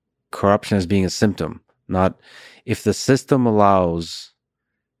corruption as being a symptom, not if the system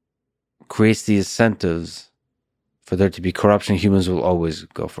creates the incentives for there to be corruption, humans will always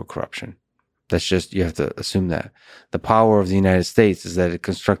go for corruption. That's just, you have to assume that. The power of the United States is that it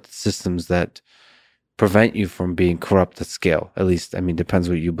constructed systems that prevent you from being corrupt at scale. At least, depends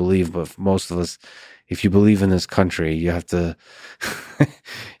what you believe, but for most of us, if you believe in this country, you have to,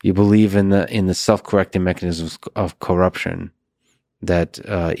 you believe in the self-correcting mechanisms of corruption. That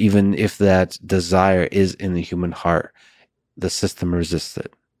even if that desire is in the human heart, the system resists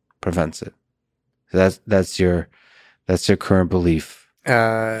it, prevents it. That's your current belief.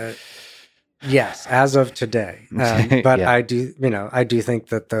 Yes, as of today. But Yeah. I do think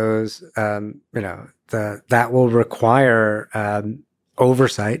that those, that will require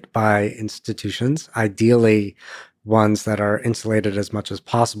oversight by institutions, ideally ones that are insulated as much as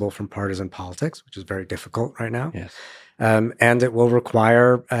possible from partisan politics, which is very difficult right now. Yes. And it will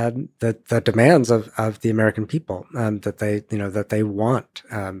require the demands of the American people that they want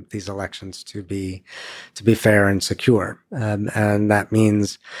these elections to be fair and secure, and that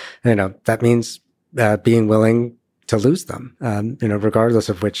means being willing to lose them, regardless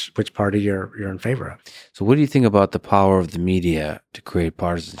of which party you're in favor of. So, what do you think about the power of the media to create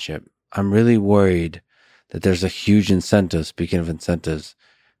partisanship? I'm really worried that there's a huge incentive. Speaking of incentives,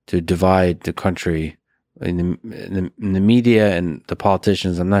 to divide the country. In the media and the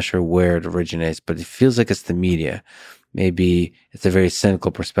politicians, I'm not sure where it originates, but it feels like it's the media. Maybe it's a very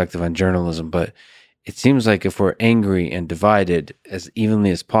cynical perspective on journalism, but it seems like if we're angry and divided as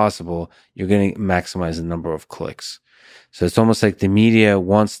evenly as possible, you're going to maximize the number of clicks. So it's almost like the media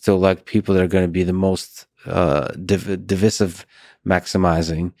wants to elect people that are going to be the most divisive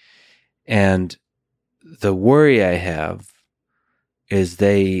maximizing. And the worry I have is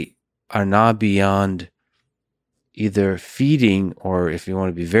they are not beyond either feeding or, if you want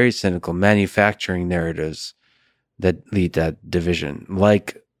to be very cynical, manufacturing narratives that lead that division,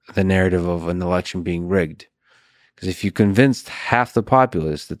 like the narrative of an election being rigged. Because if you convinced half the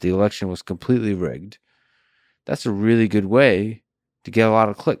populace that the election was completely rigged, that's a really good way to get a lot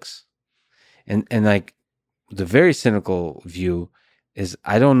of clicks. And like the very cynical view is,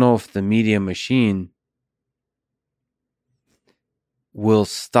 I don't know if the media machine will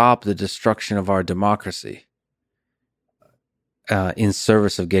stop the destruction of our democracy in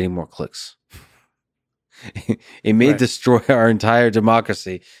service of getting more clicks. It may destroy our entire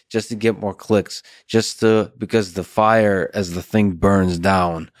democracy just to get more clicks, because the fire, as the thing burns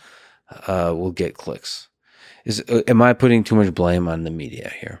down, will get clicks. Am I putting too much blame on the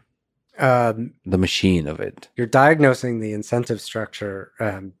media here? the machine of it? You're diagnosing the incentive structure,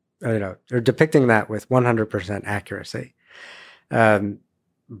 you're depicting that with 100% accuracy.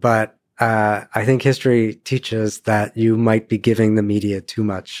 But I think history teaches that you might be giving the media too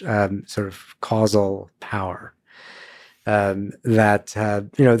much sort of causal power. That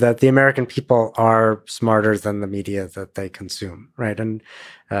the American people are smarter than the media that they consume, right? And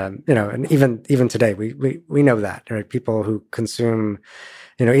and even today we know that, right? People who consume,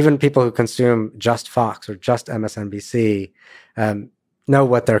 even people who consume just Fox or just MSNBC know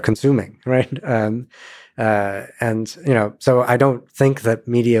what they're consuming, right? So I don't think that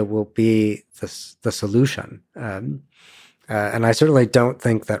media will be the solution, and I certainly don't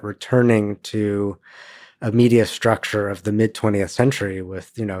think that returning to a media structure of the mid 20th century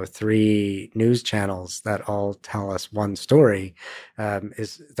with 3 news channels that all tell us one story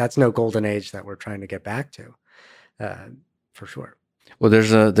that's no golden age that we're trying to get back to, for sure. Well,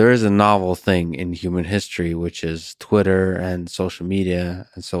 there is a novel thing in human history, which is Twitter and social media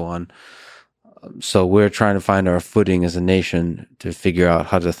and so on. So we're trying to find our footing as a nation to figure out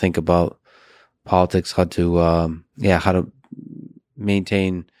how to think about politics, how to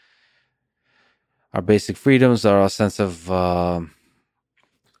maintain our basic freedoms, our sense of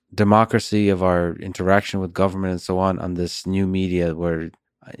democracy, of our interaction with government and so on this new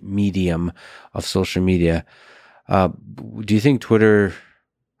medium of social media. How do you think Twitter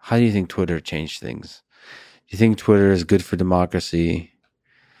changed things? Do you think Twitter is good for democracy?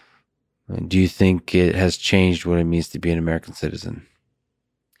 Do you think it has changed what it means to be an American citizen?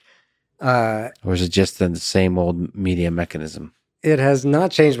 Or is it just the same old media mechanism? It has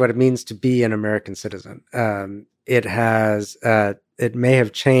not changed what it means to be an American citizen. It may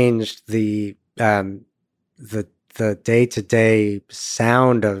have changed the day-to-day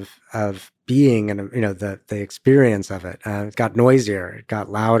sound of being, and the experience of it. It got noisier, it got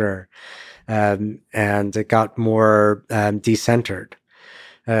louder, and it got more decentered.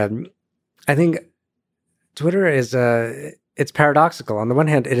 I think Twitter is it's paradoxical. On the one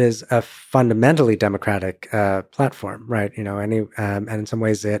hand, it is a fundamentally democratic platform, right? And in some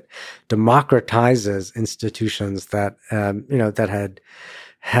ways, it democratizes institutions that that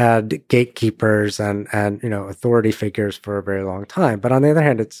had gatekeepers and authority figures for a very long time. But on the other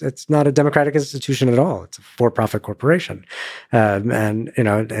hand, it's not a democratic institution at all. It's a for-profit corporation, and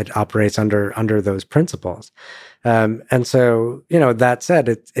it operates under those principles. And so, that said,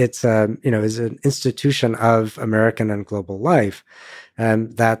 it's is an institution of American and global life,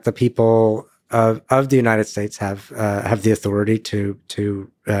 that the people of the United States have the authority to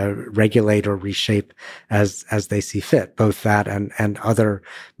regulate or reshape as they see fit, both that and other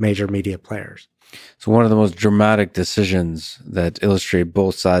major media players. So one of the most dramatic decisions that illustrate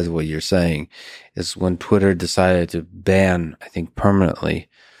both sides of what you're saying is when Twitter decided to ban, I think permanently,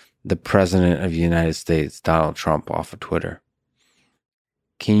 the president of the United States, Donald Trump, off of Twitter.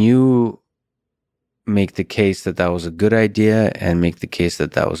 Can you make the case that that was a good idea and make the case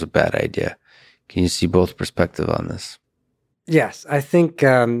that that was a bad idea? Can you see both perspectives on this? Yes, I think,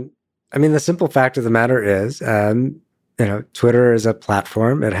 the simple fact of the matter is, Twitter is a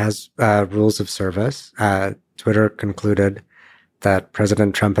platform. It has rules of service. Twitter concluded that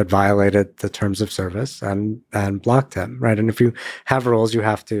President Trump had violated the terms of service and blocked him, right? And if you have rules, you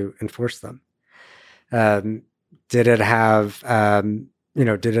have to enforce them. Did it have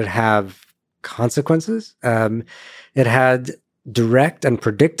consequences? It had direct and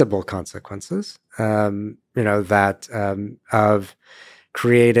predictable consequences, of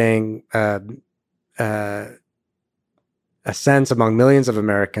creating a sense among millions of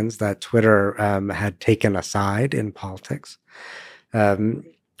Americans that Twitter had taken a side in politics,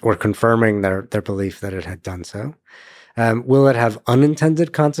 or confirming their belief that it had done so. Will it have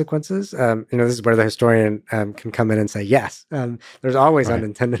unintended consequences? This is where the historian can come in and say, yes, there's always right.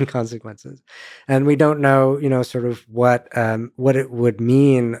 Unintended consequences. And we don't know, sort of what it would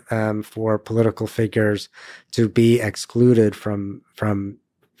mean for political figures to be excluded from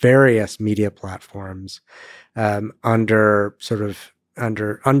various media platforms under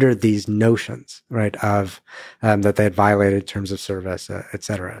these notions, right, of that they had violated terms of service, et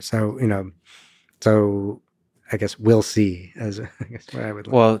cetera. So I guess we'll see, as I guess what I would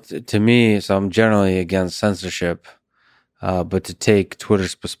like. Well, to me, so I'm generally against censorship, but to take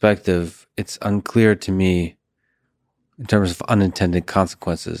Twitter's perspective, it's unclear to me in terms of unintended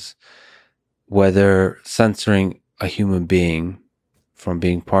consequences, whether censoring a human being from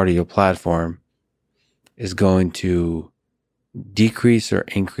being part of your platform is going to decrease or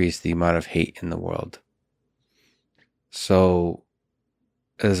increase the amount of hate in the world. So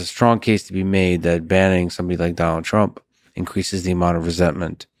there's a strong case to be made that banning somebody like Donald Trump increases the amount of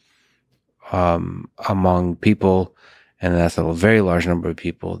resentment among people, and that's a very large number of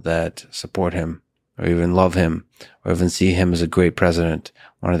people that support him or even love him or even see him as a great president,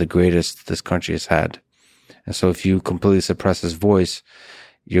 one of the greatest this country has had. And so if you completely suppress his voice,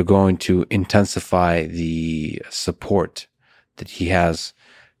 you're going to intensify the support that he has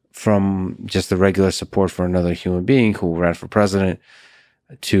from just the regular support for another human being who ran for president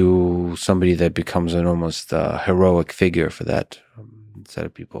to somebody that becomes an almost heroic figure for that set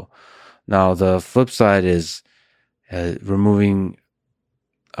of people. Now, the flip side is removing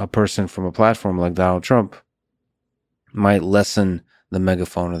a person from a platform like Donald Trump might lessen the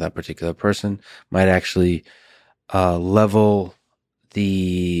megaphone of that particular person, might actually level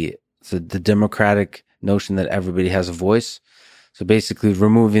the democratic notion that everybody has a voice. So basically,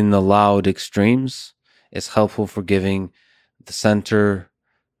 removing the loud extremes is helpful for giving the center,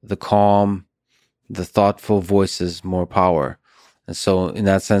 the calm, the thoughtful voices more power. And so in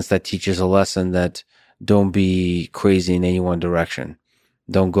that sense, that teaches a lesson that don't be crazy in any one direction.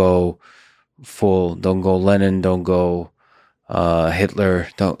 Don't go Lenin, don't go Hitler,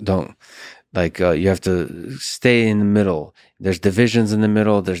 don't you have to stay in the middle. There's divisions in the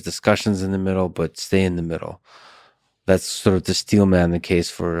middle, there's discussions in the middle, but stay in the middle. That's sort of the steelman the case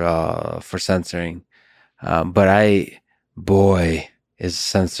for censoring. Boy, is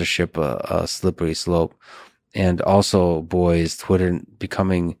censorship a slippery slope. And also, boy, is Twitter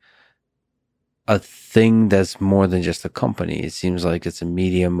becoming a thing that's more than just a company. It seems like it's a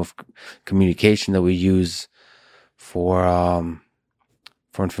medium of communication that we use for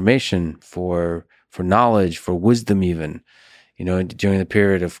information, for knowledge, for wisdom even. You know, during the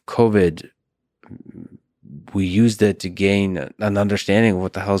period of COVID, we used it to gain an understanding of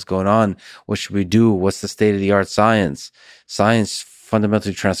what the hell's going on. What should we do? What's the state of the art science? Science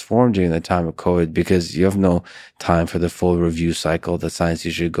fundamentally transformed during the time of COVID because you have no time for the full review cycle that science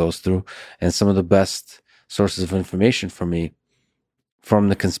usually goes through. And some of the best sources of information for me, from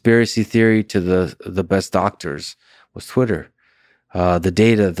the conspiracy theory to the best doctors, was Twitter. The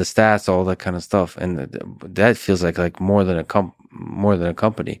data, the stats, all that kind of stuff. And that feels like more than a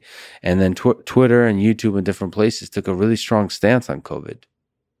company. And then Twitter and YouTube and different places took a really strong stance on COVID,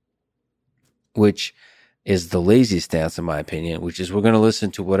 which is the lazy stance, in my opinion, which is we're going to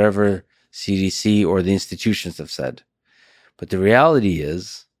listen to whatever CDC or the institutions have said. But the reality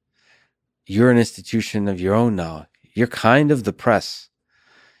is you're an institution of your own now. You're kind of the press.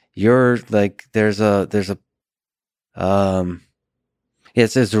 You're like, it's a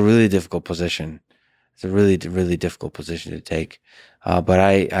really difficult position. It's a really, really difficult position to take. But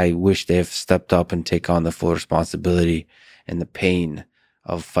I wish they have stepped up and take on the full responsibility and the pain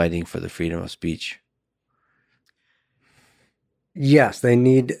of fighting for the freedom of speech. Yes, they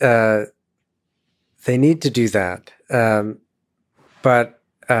need to do that. But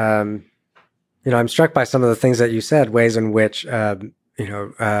I'm struck by some of the things that you said, ways in which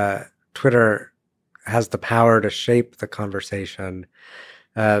Twitter has the power to shape the conversation.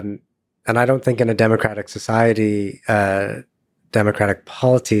 And I don't think in a democratic society, democratic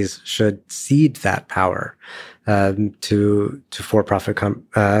polities should cede that power to for-profit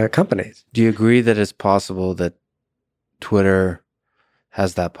companies. Do you agree that it's possible that Twitter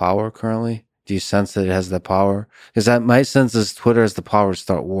has that power currently? Do you sense that it has that power? Because my sense is Twitter has the power to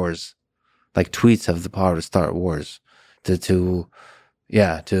start wars, like tweets have the power to start wars, to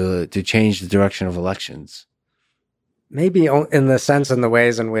change the direction of elections. Maybe in the sense, in the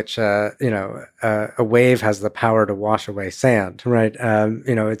ways in which a wave has the power to wash away sand, right?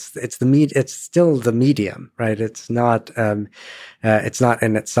 It's still the medium, right? It's not in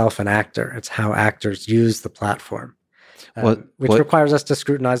itself an actor. It's how actors use the platform. Which requires us to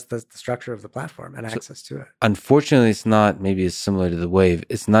scrutinize the structure of the platform and access to it. Unfortunately, it's not. Maybe it's similar to the wave.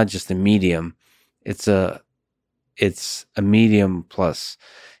 It's not just a medium. It's a medium plus.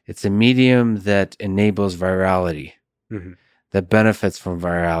 It's a medium that enables virality, mm-hmm. that benefits from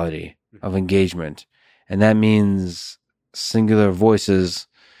virality of engagement, and that means singular voices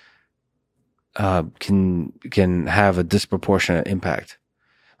can have a disproportionate impact.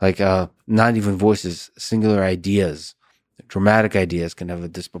 Like not even voices, singular ideas. Dramatic ideas can have a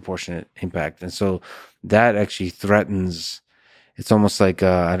disproportionate impact. And so that actually threatens, it's almost like,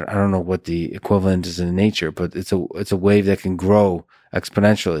 I don't know what the equivalent is in nature, but it's a wave that can grow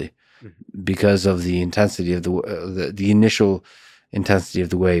exponentially mm-hmm. because of the intensity of the initial intensity of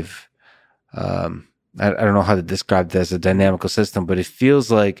the wave. I don't know how to describe that as a dynamical system, but it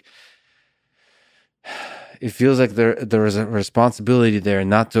feels like there is a responsibility there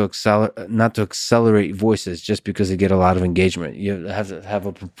not to accelerate voices just because they get a lot of engagement. You have to have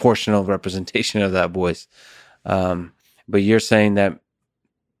a proportional representation of that voice. But you're saying that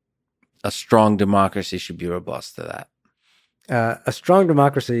a strong democracy should be robust to that? A strong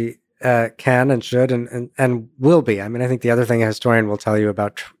democracy can and should and will be. I mean, I think the other thing a historian will tell you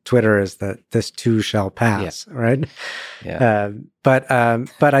about Twitter is that this too shall pass, right? Yeah. But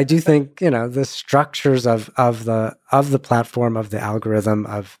I do think, the structures of the platform, of the algorithm,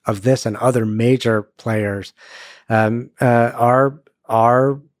 of this and other major players are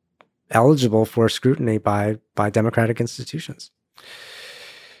eligible for scrutiny by democratic institutions.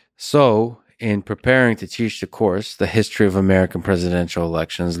 So, in preparing to teach the course, the history of American presidential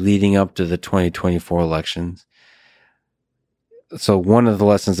elections leading up to the 2024 elections. So one of the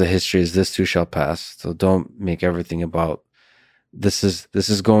lessons of history is this too shall pass. So don't make everything about this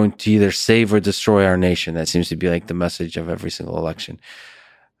is going to either save or destroy our nation. That seems to be like the message of every single election.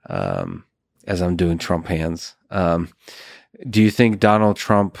 As I'm doing Trump hands. Do you think Donald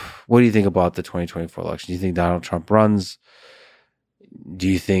Trump, what do you think about the 2024 election? Do you think Donald Trump runs? Do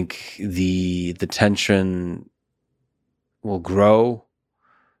you think the tension will grow?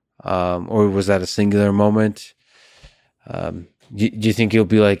 Or was that a singular moment? Do you think it'll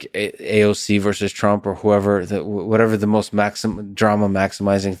be like AOC versus Trump or whoever, whatever the most drama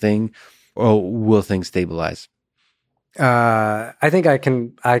maximizing thing, or will things stabilize? I think I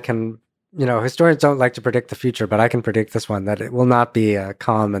can, historians don't like to predict the future, but I can predict this one, that it will not be a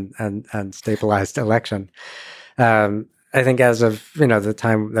calm and stabilized election. I think as of, the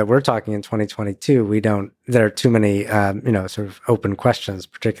time that we're talking in 2022, there are too many, sort of open questions,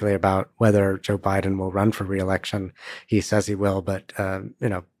 particularly about whether Joe Biden will run for re-election. He says he will, but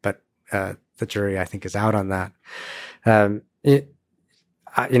the jury, I think, is out on that.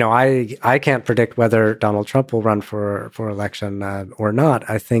 I can't predict whether Donald Trump will run for election, or not.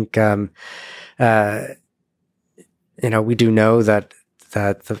 I think, we do know that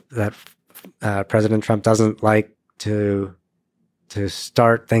President Trump doesn't like to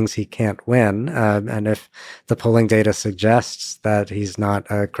start things he can't win. And if the polling data suggests that he's not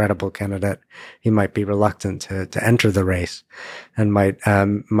a credible candidate, he might be reluctant to enter the race and might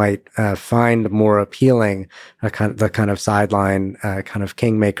find more appealing the kind of sideline, kind of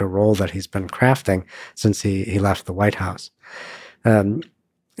kingmaker role that he's been crafting since he left the White House. I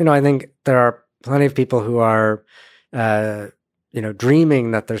think there are plenty of people who are,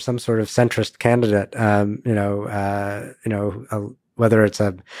 dreaming that there's some sort of centrist candidate, whether it's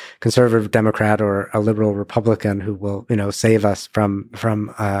a conservative Democrat or a liberal Republican who will, save us from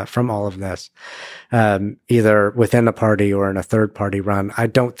all of this, either within a party or in a third party run. I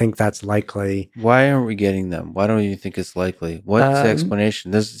don't think that's likely. Why aren't we getting them? Why don't you think it's likely? What's the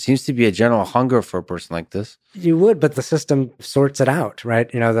explanation? There seems to be a general hunger for a person like this. You would, but the system sorts it out,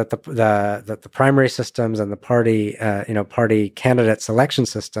 right? That the primary systems and the party, party candidate selection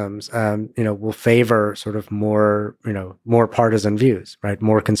systems, will favor sort of more partisan views, right?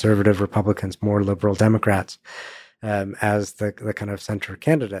 More conservative Republicans, more liberal Democrats, as the kind of center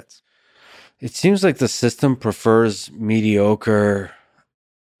candidates. It seems like the system prefers mediocre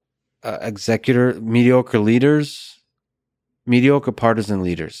mediocre partisan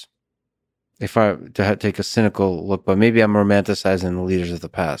leaders. If I to take a cynical look, but maybe I'm romanticizing the leaders of the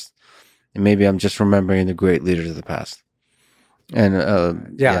past, and maybe I'm just remembering the great leaders of the past. And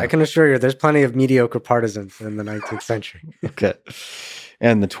I can assure you, there's plenty of mediocre partisans in the 19th century. Okay,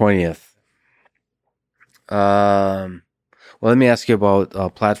 and the 20th. Well, let me ask you about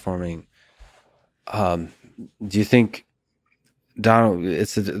platforming. Do you think Donald?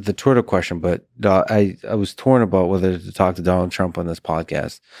 It's the Twitter question, but I was torn about whether to talk to Donald Trump on this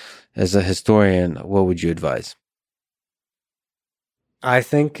podcast. As a historian, what would you advise? I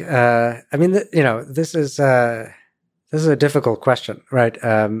think, this is a difficult question, right?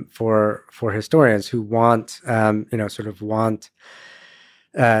 For historians who want,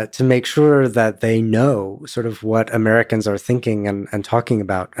 to make sure that they know sort of what Americans are thinking and talking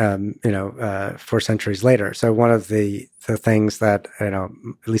about, for centuries later. So one of the things that, at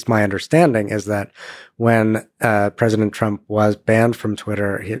least my understanding is that when President Trump was banned from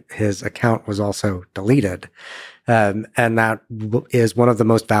Twitter, his account was also deleted. And that is one of the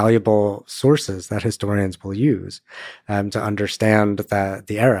most valuable sources that historians will use to understand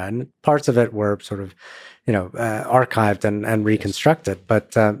the era. And parts of it were sort of, archived and reconstructed.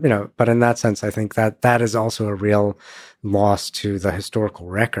 But in that sense, I think that is also a real loss to the historical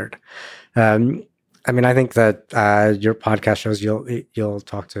record. I think that your podcast shows you'll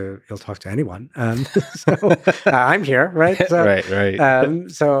talk to anyone. So I'm here, right? So, right.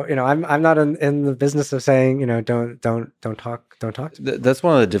 I'm not in the business of saying don't talk to me. That's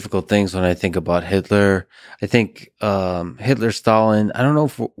one of the difficult things when I think about Hitler. I think Hitler, Stalin. I don't know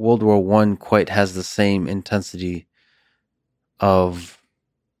if World War I quite has the same intensity of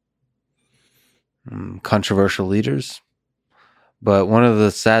controversial leaders. But one of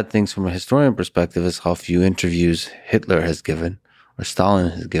the sad things from a historian perspective is how few interviews Hitler has given or Stalin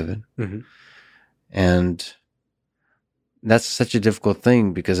has given. Mm-hmm. And that's such a difficult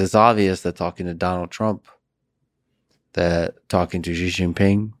thing because it's obvious that talking to Donald Trump, that talking to Xi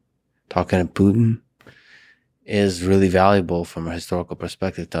Jinping, talking to Putin is really valuable from a historical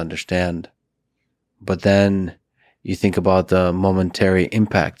perspective to understand. But then you think about the momentary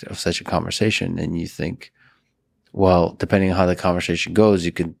impact of such a conversation and you think, well, depending on how the conversation goes,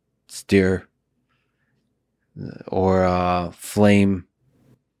 you can steer or flame,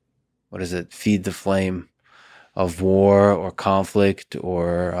 feed the flame of war or conflict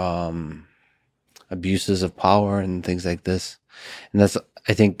or abuses of power and things like this. And that's,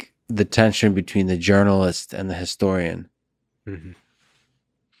 I think, the tension between the journalist and the historian. Mm-hmm.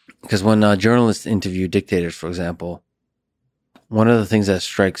 Because when journalists interview dictators, for example, one of the things that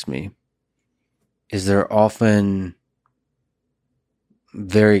strikes me is they're often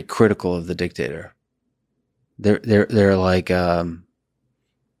very critical of the dictator. They're like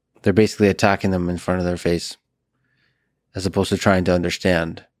they're basically attacking them in front of their face, as opposed to trying to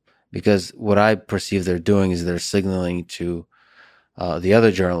understand. Because what I perceive they're doing is they're signaling to the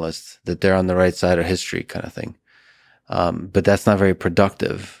other journalists that they're on the right side of history, kind of thing. But that's not very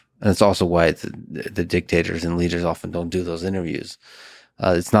productive. And it's also why the dictators and leaders often don't do those interviews.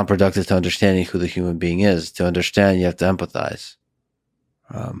 It's not productive to understanding who the human being is. To understand, you have to empathize.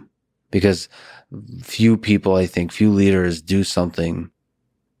 Because few people, I think, few leaders do something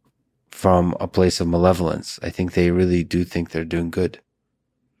from a place of malevolence. I think they really do think they're doing good.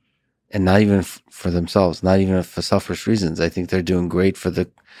 And not even for themselves, not even for selfish reasons. I think they're doing great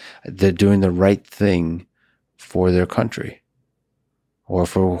they're doing the right thing for their country or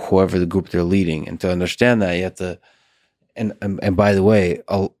for whoever the group they're leading. And to understand that, you have to, and by the way,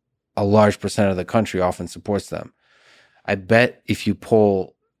 a large percent of the country often supports them. I bet if you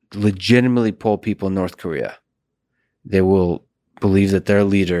legitimately poll people in North Korea, they will believe that their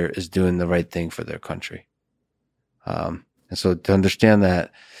leader is doing the right thing for their country. And so to understand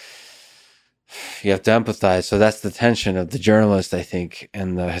that, you have to empathize. So that's the tension of the journalist, I think,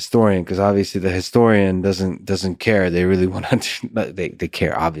 and the historian, because obviously the historian doesn't care. They really want to, they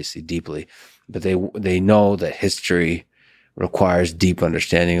care obviously deeply, but they know that history requires deep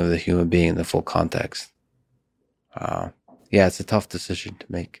understanding of the human being in the full context. Yeah, it's a tough decision to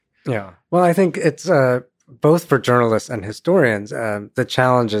make. Yeah. Well, I think it's both for journalists and historians. The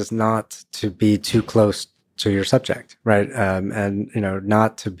challenge is not to be too close to your subject, right? And,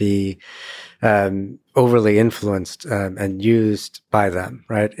 not to be overly influenced and used by them,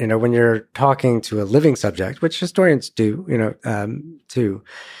 right? When you're talking to a living subject, which historians do, too,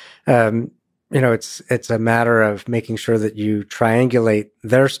 it's a matter of making sure that you triangulate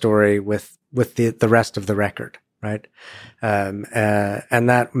their story with the rest of the record, right? And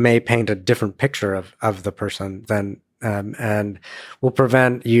that may paint a different picture of the person than and will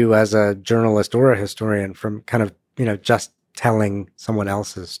prevent you as a journalist or a historian from kind of, just telling someone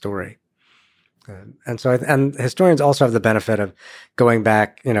else's story. And so, and historians also have the benefit of going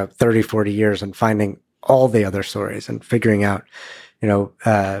back, 30, 40 years and finding all the other stories and figuring out,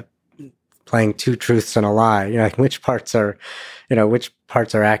 playing two truths and a lie, which parts are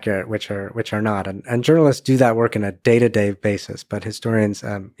accurate, which are not. And journalists do that work on a day-to-day basis, but historians,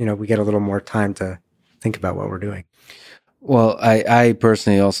 we get a little more time to think about what we're doing. Well, I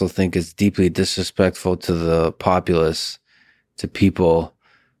personally also think it's deeply disrespectful to the populace, to people,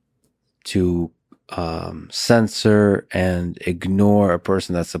 to censor and ignore a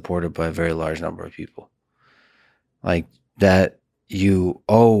person that's supported by a very large number of people. Like that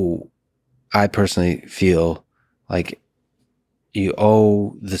I personally feel like you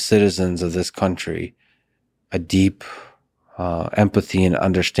owe the citizens of this country a deep empathy and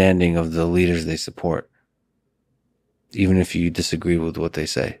understanding of the leaders they support, even if you disagree with what they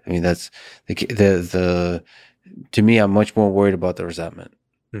say. I mean, that's the to me, I'm much more worried about the resentment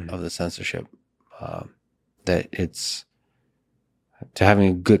of the censorship. That it's to having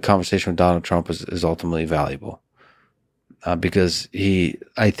a good conversation with Donald Trump is ultimately valuable because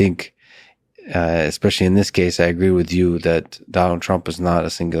I think, especially in this case, I agree with you that Donald Trump is not a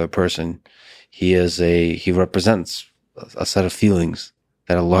singular person. He represents a set of feelings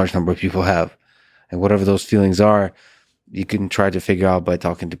that a large number of people have, and whatever those feelings are, you can try to figure out by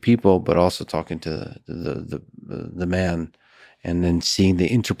talking to people, but also talking to the man, and then seeing the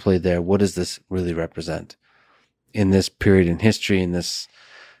interplay there. What does this really represent in this period in history, in this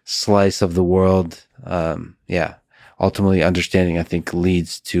slice of the world? Ultimately understanding, I think,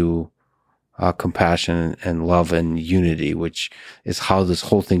 leads to compassion and love and unity, which is how this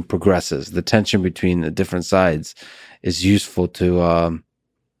whole thing progresses. The tension between the different sides is useful to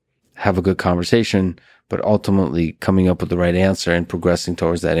have a good conversation, but ultimately coming up with the right answer and progressing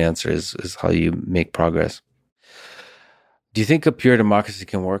towards that answer is how you make progress. Do you think a pure democracy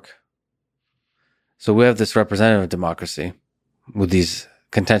can work? So we have this representative democracy with these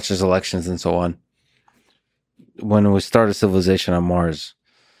contentious elections and so on. When we start a civilization on Mars,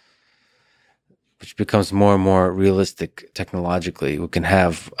 which becomes more and more realistic technologically, we can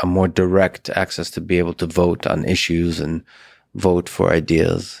have a more direct access to be able to vote on issues and vote for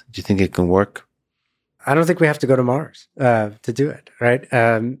ideas. Do you think it can work? I don't think we have to go to Mars to do it, right?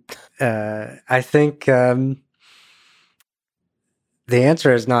 I think the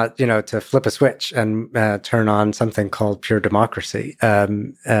answer is not, to flip a switch and turn on something called pure democracy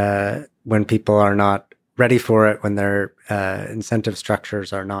when people are not ready for it, when their incentive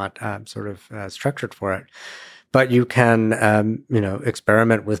structures are not structured for it. But you can,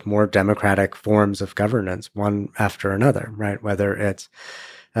 experiment with more democratic forms of governance, one after another, right? Whether it's,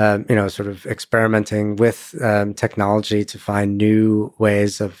 experimenting with technology to find new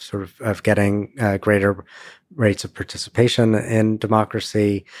ways of getting greater rates of participation in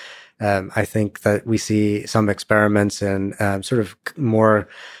democracy. I think that we see some experiments in more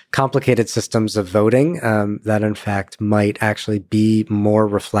complicated systems of voting that in fact might actually be more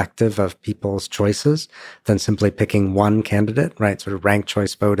reflective of people's choices than simply picking one candidate, right? Sort of ranked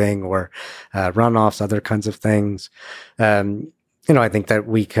choice voting or runoffs, other kinds of things. I think that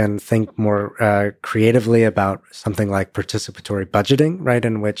we can think more creatively about something like participatory budgeting, right?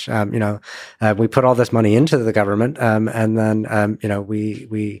 In which, we put all this money into the government, and then,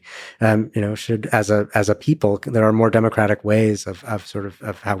 we should, as a people, there are more democratic ways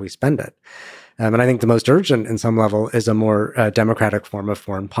of how we spend it. And I think the most urgent in some level is a more democratic form of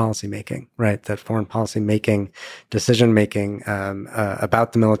foreign policy making, right? That foreign policy making, decision making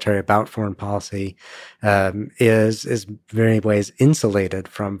about the military, about foreign policy is very ways insulated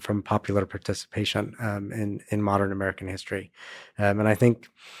from popular participation in modern American history. And I think,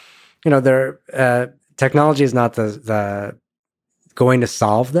 technology is not the going to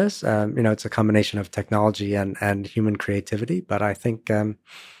solve this. It's a combination of technology and human creativity, but I think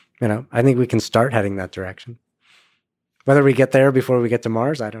I think we can start heading that direction. Whether we get there before we get to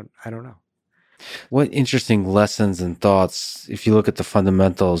Mars, I don't know. What interesting lessons and thoughts, if you look at the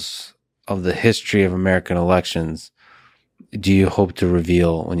fundamentals of the history of American elections, do you hope to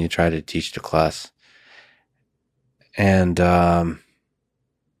reveal when you try to teach the class? And how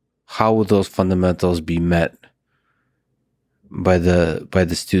will those fundamentals be met by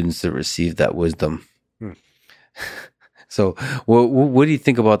the students that receive that wisdom? So what do you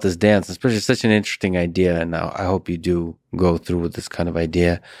think about this dance? Especially such an interesting idea, and I hope you do go through with this kind of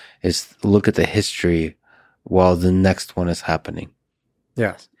idea, is look at the history while the next one is happening.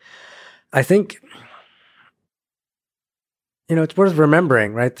 Yes. I think, it's worth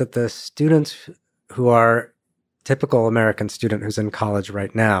remembering, right, that the students who are typical American student who's in college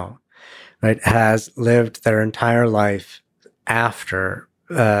right now, right, has lived their entire life after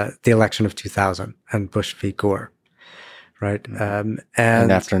the election of 2000 and Bush v. Gore. Right. And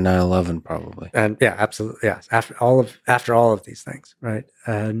after 9/11, probably. And yeah, absolutely. Yes. After all of these things. Right.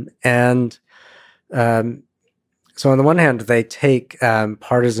 So on the one hand, they take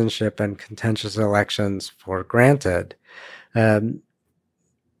partisanship and contentious elections for granted.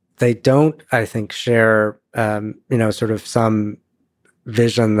 They don't, I think, share, some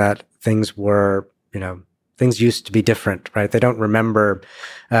vision that things were, things used to be different, right? They don't remember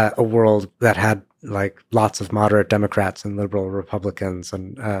a world that had like lots of moderate Democrats and liberal Republicans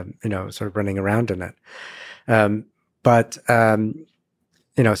and, running around in it.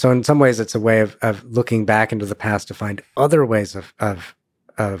 So in some ways it's a way of looking back into the past to find other ways of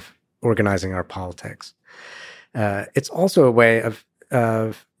organizing our politics. It's also a way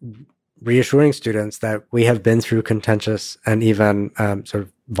of reassuring students that we have been through contentious and even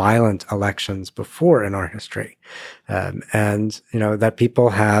violent elections before in our history. And that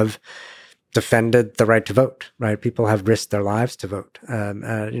people have defended the right to vote, right? People have risked their lives to vote.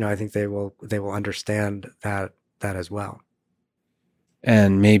 I think they will understand that as well.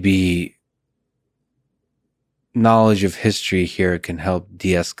 And maybe knowledge of history here can help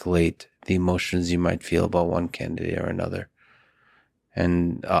de-escalate the emotions you might feel about one candidate or another.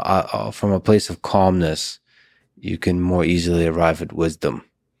 And from a place of calmness, you can more easily arrive at wisdom.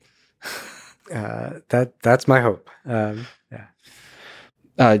 That's my hope.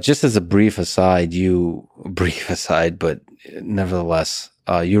 Just as a brief aside, but nevertheless,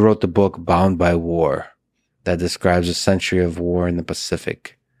 you wrote the book Bound by War that describes a century of war in the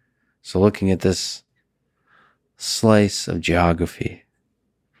Pacific. So looking at this slice of geography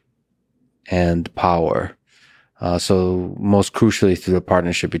and power, so most crucially through the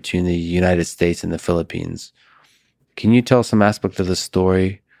partnership between the United States and the Philippines, can you tell some aspect of the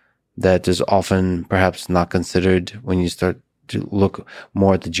story that is often perhaps not considered when you start to look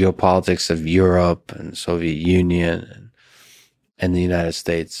more at the geopolitics of Europe and Soviet Union and the United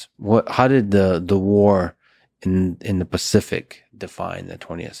States? How did the war in the Pacific define the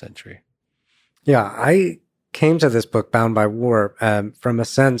 20th century? Yeah, I came to this book, Bound by War, from a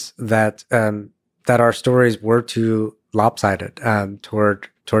sense that that our stories were too lopsided toward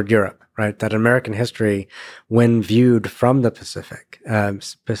Europe, right? That American history, when viewed from the Pacific,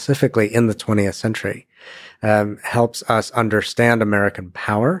 specifically in the 20th century, helps us understand American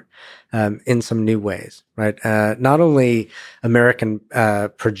power in some new ways, right? Not only American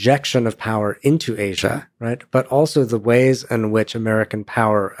projection of power into Asia, right, but also the ways in which American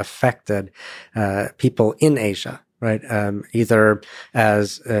power affected people in Asia, right? Either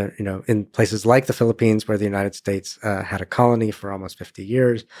as, in places like the Philippines, where the United States had a colony for almost 50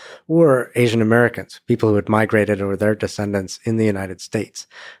 years, or Asian Americans, people who had migrated or their descendants in the United States.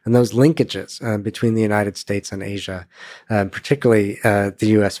 And those linkages between the United States and Asia, particularly the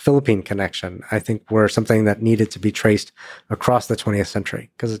U.S.-Philippine connection, I think were something that needed to be traced across the 20th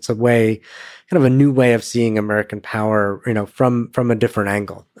century, because it's a way, kind of a new way of seeing American power, from a different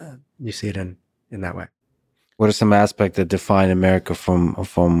angle. You see it in that way. What are some aspects that define America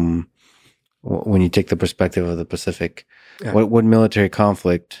from when you take the perspective of the Pacific? Yeah. What military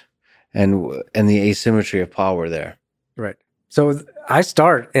conflict and the asymmetry of power there? Right. So I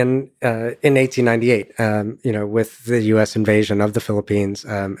start in 1898, with the U.S. invasion of the Philippines,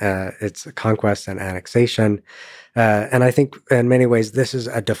 its conquest and annexation. And I think in many ways, this is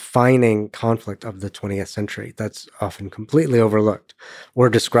a defining conflict of the 20th century that's often completely overlooked or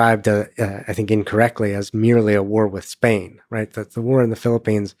described, I think incorrectly, as merely a war with Spain, right? That the war in the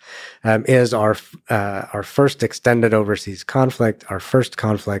Philippines is our first extended overseas conflict, our first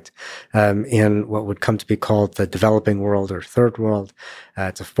conflict in what would come to be called the developing world or third world.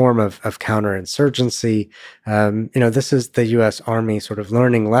 It's a form of counterinsurgency. This is the U.S. Army sort of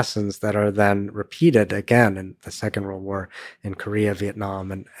learning lessons that are then repeated again in the Second World War, in Korea,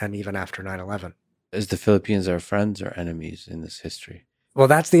 Vietnam, and even after 9/11. Is the Philippines our friends or enemies in this history? Well,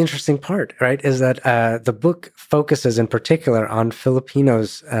 that's the interesting part, right? Is that the book focuses in particular on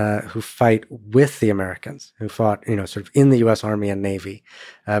Filipinos who fight with the Americans, who fought, sort of in the U.S. Army and Navy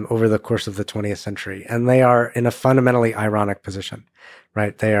over the course of the 20th century, and they are in a fundamentally ironic position,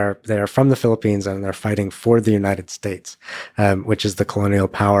 right? They are from the Philippines and they're fighting for the United States, which is the colonial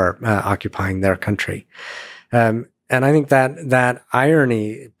power occupying their country. And I think that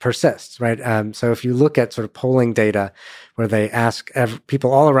irony persists, right? So if you look at sort of polling data where they ask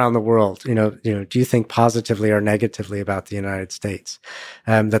people all around the world, do you think positively or negatively about the United States?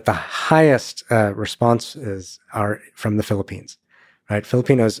 That the highest responses are from the Philippines, right?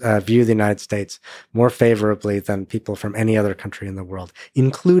 Filipinos view the United States more favorably than people from any other country in the world,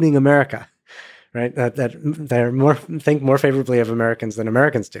 including America. Right, that they're think more favorably of Americans than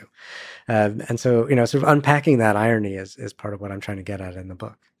Americans do, and so sort of unpacking that irony is part of what I'm trying to get at in the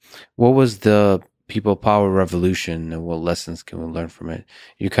book. What was the people power revolution, and what lessons can we learn from it?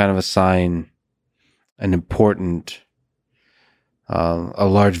 You kind of assign an important, a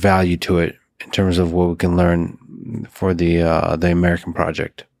large value to it in terms of what we can learn for the American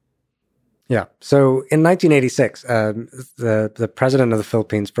project. Yeah. So in 1986, the president of the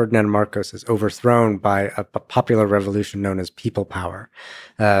Philippines, Ferdinand Marcos, is overthrown by a popular revolution known as People Power,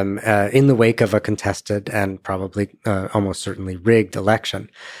 in the wake of a contested and probably almost certainly rigged election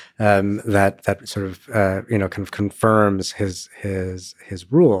that sort of kind of confirms his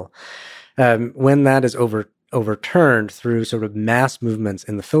rule. When that is overturned through sort of mass movements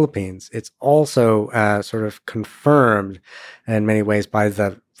in the Philippines, it's also sort of confirmed in many ways by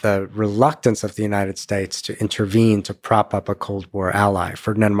the reluctance of the United States to intervene to prop up a Cold War ally.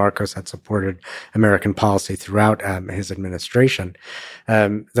 Ferdinand Marcos had supported American policy throughout his administration.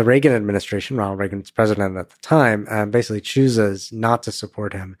 The Reagan administration, Ronald Reagan's president at the time, basically chooses not to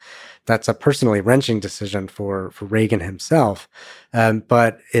support him. That's a personally wrenching decision for Reagan himself,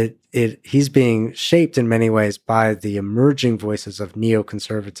 but he's being shaped in many ways by the emerging voices of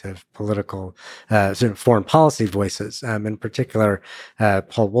neoconservative political, sort of foreign policy voices, in particular,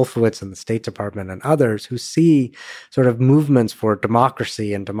 Paul Wolfowitz and the State Department and others who see sort of movements for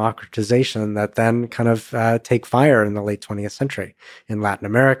democracy and democratization that then kind of take fire in the late 20th century in Latin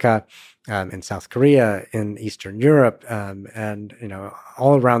America, in South Korea, in Eastern Europe, and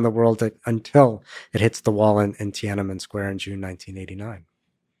all around the world until it hits the wall in Tiananmen Square in June 1989.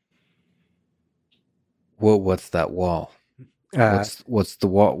 What's that wall? Uh, What's the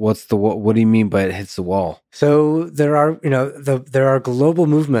wall? What's the wall? What do you mean by it hits the wall? So there are, there are global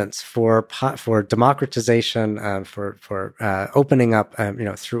movements for democratization, for opening up,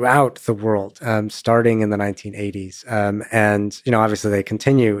 throughout the world, starting in the 1980s, and obviously they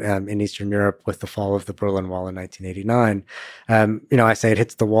continue in Eastern Europe with the fall of the Berlin Wall in 1989. I say it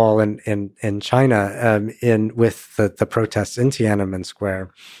hits the wall in China, with the protests in Tiananmen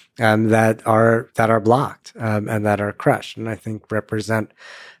Square. That are blocked and that are crushed, and I think represent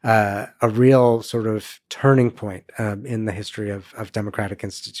a real sort of turning point in the history of democratic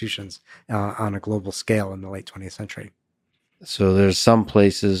institutions on a global scale in the late 20th century. So there's some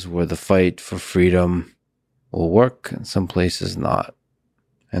places where the fight for freedom will work, and some places not,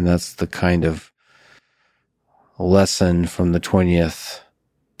 and that's the kind of lesson from the 20th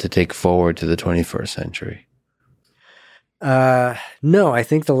to take forward to the 21st century. No, I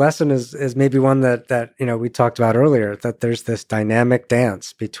think the lesson is maybe one that we talked about earlier, that there's this dynamic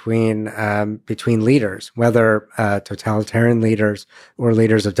dance between leaders, whether totalitarian leaders or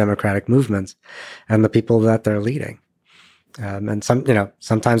leaders of democratic movements, and the people that they're leading. And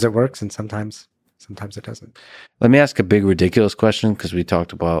sometimes it works, and sometimes it doesn't. Let me ask a big ridiculous question, because we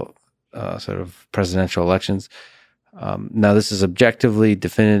talked about sort of presidential elections. Now, this is objectively,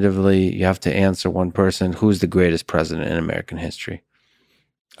 definitively, you have to answer one person. Who's the greatest president in American history?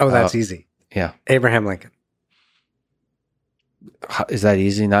 Oh, that's easy. Yeah. Abraham Lincoln. Is that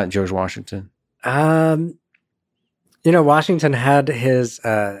easy? Not George Washington? Washington had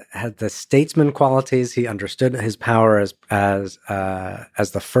had the statesman qualities. He understood his power as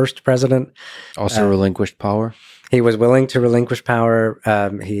the first president. Also relinquished power? He was willing to relinquish power.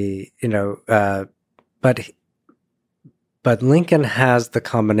 But Lincoln has the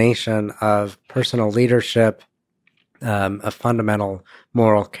combination of personal leadership, a fundamental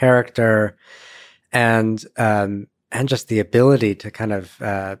moral character, and just the ability to kind of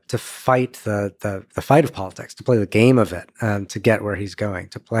to fight the fight of politics, to play the game of it, to get where he's going,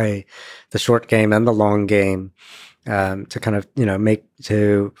 to play the short game and the long game, to kind of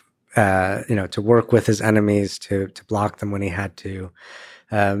to work with his enemies, to block them when he had to,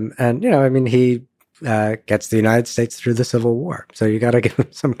 he gets the United States through the Civil War. So you got to give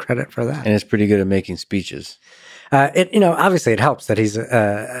him some credit for that. And it's pretty good at making speeches. Obviously it helps that he's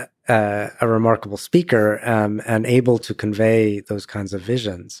a remarkable speaker, and able to convey those kinds of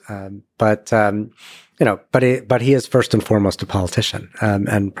visions. But he is first and foremost a politician,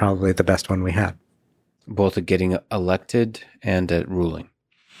 and probably the best one we have. Both at getting elected and at ruling.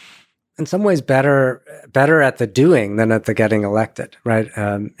 In some ways, better at the doing than at the getting elected, right?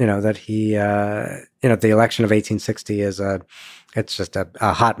 That he, the election of 1860 it's just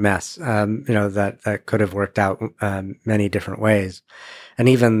a hot mess, that could have worked out many different ways. And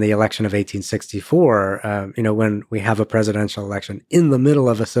even the election of 1864, when we have a presidential election in the middle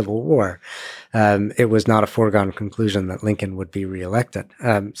of a civil war, it was not a foregone conclusion that Lincoln would be reelected.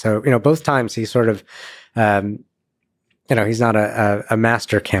 So both times he sort of, he's not a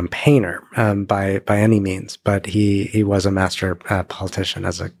master campaigner by any means, but he was a master politician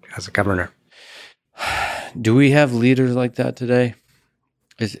as a governor. Do we have leaders like that today?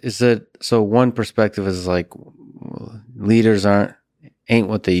 Is it so? One perspective is like leaders ain't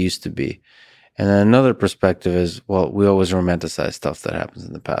what they used to be, and then another perspective is, well, we always romanticize stuff that happens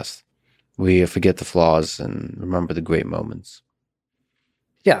in the past. We forget the flaws and remember the great moments.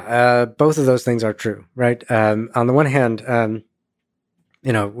 Yeah, both of those things are true, right? On the one hand,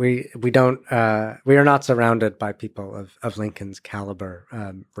 we are not surrounded by people of Lincoln's caliber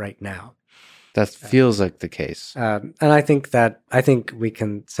right now. That feels like the case. And I think we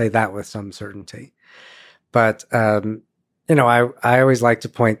can say that with some certainty. But, I always like to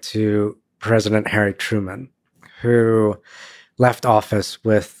point to President Harry Truman, who left office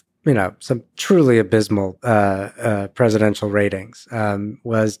with, some truly abysmal presidential ratings,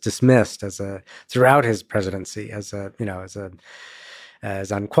 was dismissed throughout his presidency as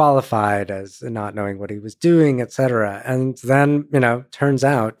unqualified, as not knowing what he was doing, et cetera. And then, turns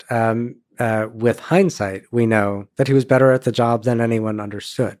out, with hindsight, we know that he was better at the job than anyone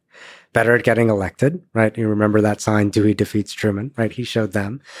understood. Better at getting elected, right? You remember that sign, Dewey defeats Truman, right? He showed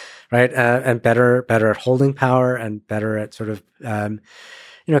them, right? And better at holding power, and better at sort of, kind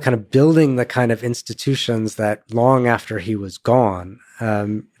of building the kind of institutions that long after he was gone,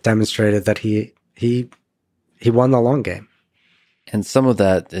 demonstrated that he won the long game. And some of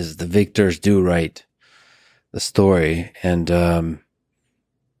that is the victors do write the story. And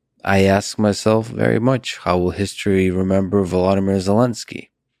I ask myself very much, how will history remember Volodymyr Zelensky?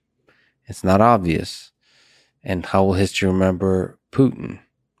 It's not obvious. And how will history remember Putin?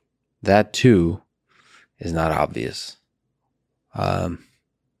 That too is not obvious.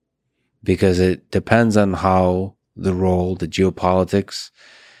 Because it depends on how the geopolitics,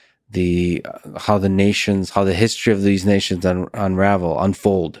 how the history of these nations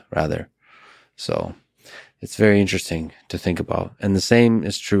unfold rather. So it's very interesting to think about. And the same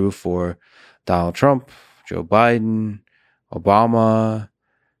is true for Donald Trump, Joe Biden, Obama,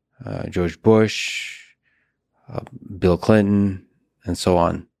 George Bush, Bill Clinton, and so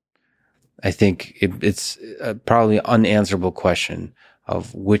on. I think it's probably an unanswerable question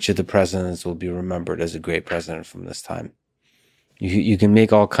of which of the presidents will be remembered as a great president from this time. You can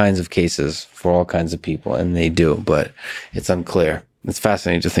make all kinds of cases for all kinds of people, and they do, but it's unclear. It's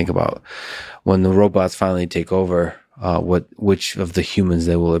fascinating to think about when the robots finally take over, which of the humans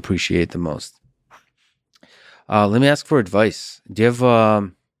they will appreciate the most. Let me ask for advice. Do you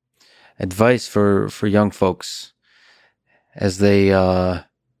have advice for young folks as they,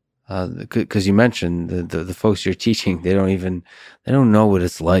 because you mentioned the folks you're teaching, they don't know what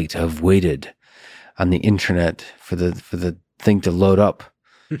it's like to have waited on the internet for the thing to load up.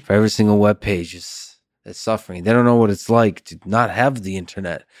 For every single web page is suffering. They don't know what it's like to not have the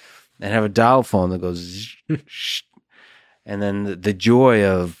internet and have a dial phone that goes and then the joy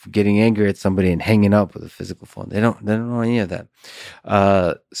of getting angry at somebody and hanging up with a physical phone. They don't know any of that.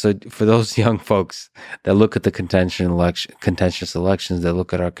 So for those young folks that look at the contentious elections, that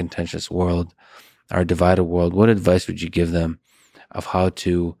look at our contentious world, our divided world, what advice would you give them of how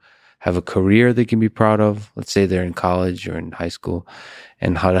to have a career they can be proud of? Let's say they're in college or in high school,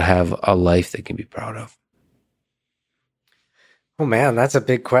 and how to have a life they can be proud of. Oh man, that's a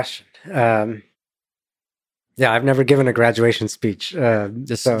big question. Yeah, I've never given a graduation speech.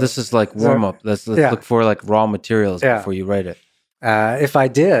 This is like warm up. Let's look for like raw materials before you write it. If I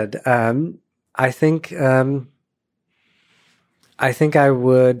did, I think I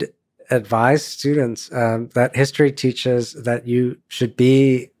would advise students that history teaches that you should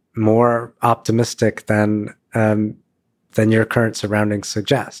be more optimistic than your current surroundings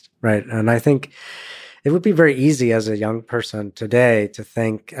suggest, right? And I think it would be very easy as a young person today to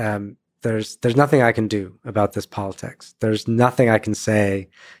think there's nothing I can do about this politics. There's nothing I can say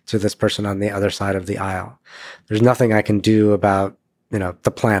to this person on the other side of the aisle. There's nothing I can do about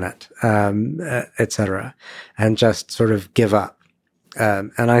the planet, et cetera, and just sort of give up.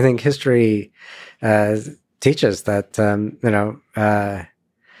 And I think history teaches that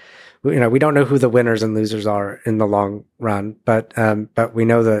we don't know who the winners and losers are in the long run, but we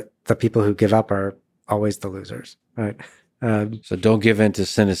know that the people who give up are always the losers, right? So don't give in to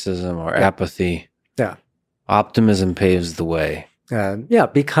cynicism or apathy. Yeah. Optimism paves the way.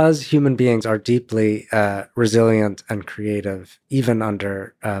 Because human beings are deeply resilient and creative, even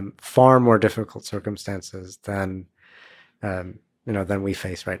under far more difficult circumstances than we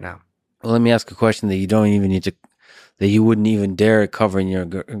face right now. Well, let me ask a question that that you wouldn't even dare cover in your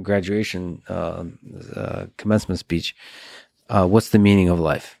graduation commencement speech. What's the meaning of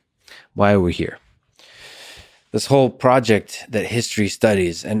life? Why are we here? This whole project that history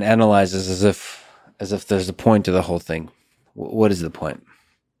studies and analyzes as if there's a point to the whole thing. What is the point?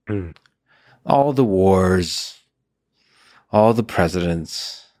 All the wars, all the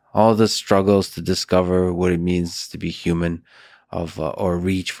presidents, all the struggles to discover what it means to be human, or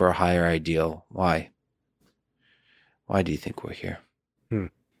reach for a higher ideal. Why? Why do you think we're here?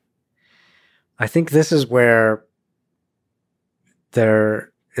 I think this is where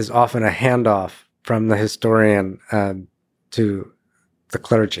there is often a handoff from the historian to the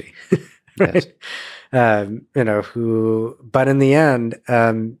clergy, right? Yes. But in the end,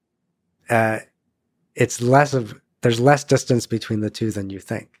 there's less distance between the two than you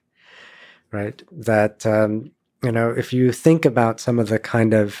think, right? That, if you think about some of the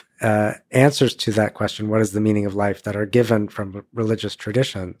kind of answers to that question, what is the meaning of life, that are given from religious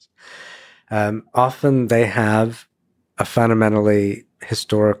traditions, often they have a fundamentally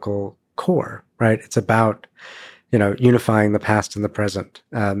historical core, right? It's about, unifying the past and the present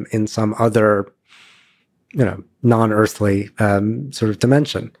in some other, non-earthly sort of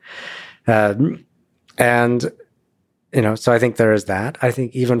dimension. So I think there is that. I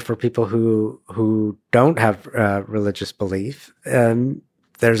think even for people who don't have religious belief,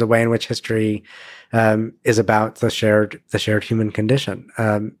 there's a way in which history is about the shared human condition.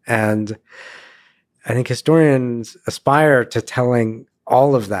 And I think historians aspire to telling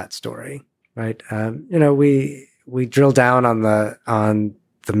all of that story, right? We drill down on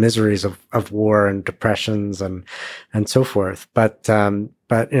the miseries of war and depressions and so forth, but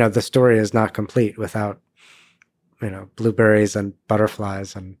the story is not complete without blueberries and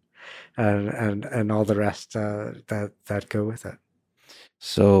butterflies and all the rest that go with it.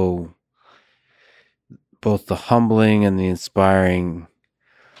 So both the humbling and the inspiring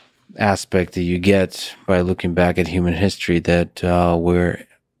aspect that you get by looking back at human history, that we're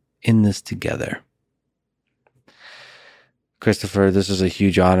in this together. Christopher, this is a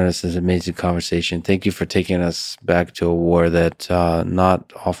huge honor. This is an amazing conversation. Thank you for taking us back to a war that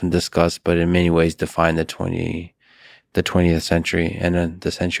not often discussed, but in many ways defined the 20th century and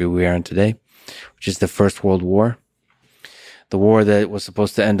the century we are in today, which is the First World War. The war that was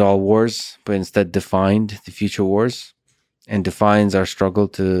supposed to end all wars, but instead defined the future wars and defines our struggle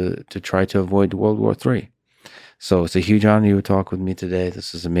to try to avoid World War III. So it's a huge honor you would talk with me today.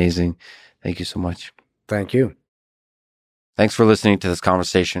 This is amazing. Thank you so much. Thank you. Thanks for listening to this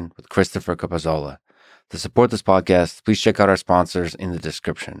conversation with Christopher Capozzola. To support this podcast, please check out our sponsors in the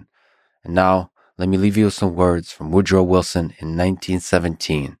description. And now, let me leave you with some words from Woodrow Wilson in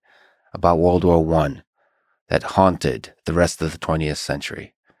 1917 about World War I that haunted the rest of the 20th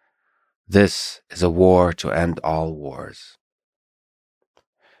century. This is a war to end all wars.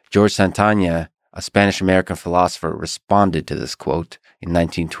 George Santayana, a Spanish-American philosopher, responded to this quote in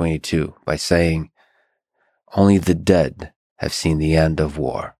 1922 by saying, "Only the dead have seen the end of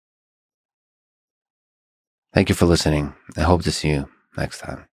war." Thank you for listening. I hope to see you next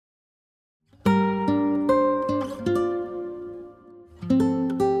time.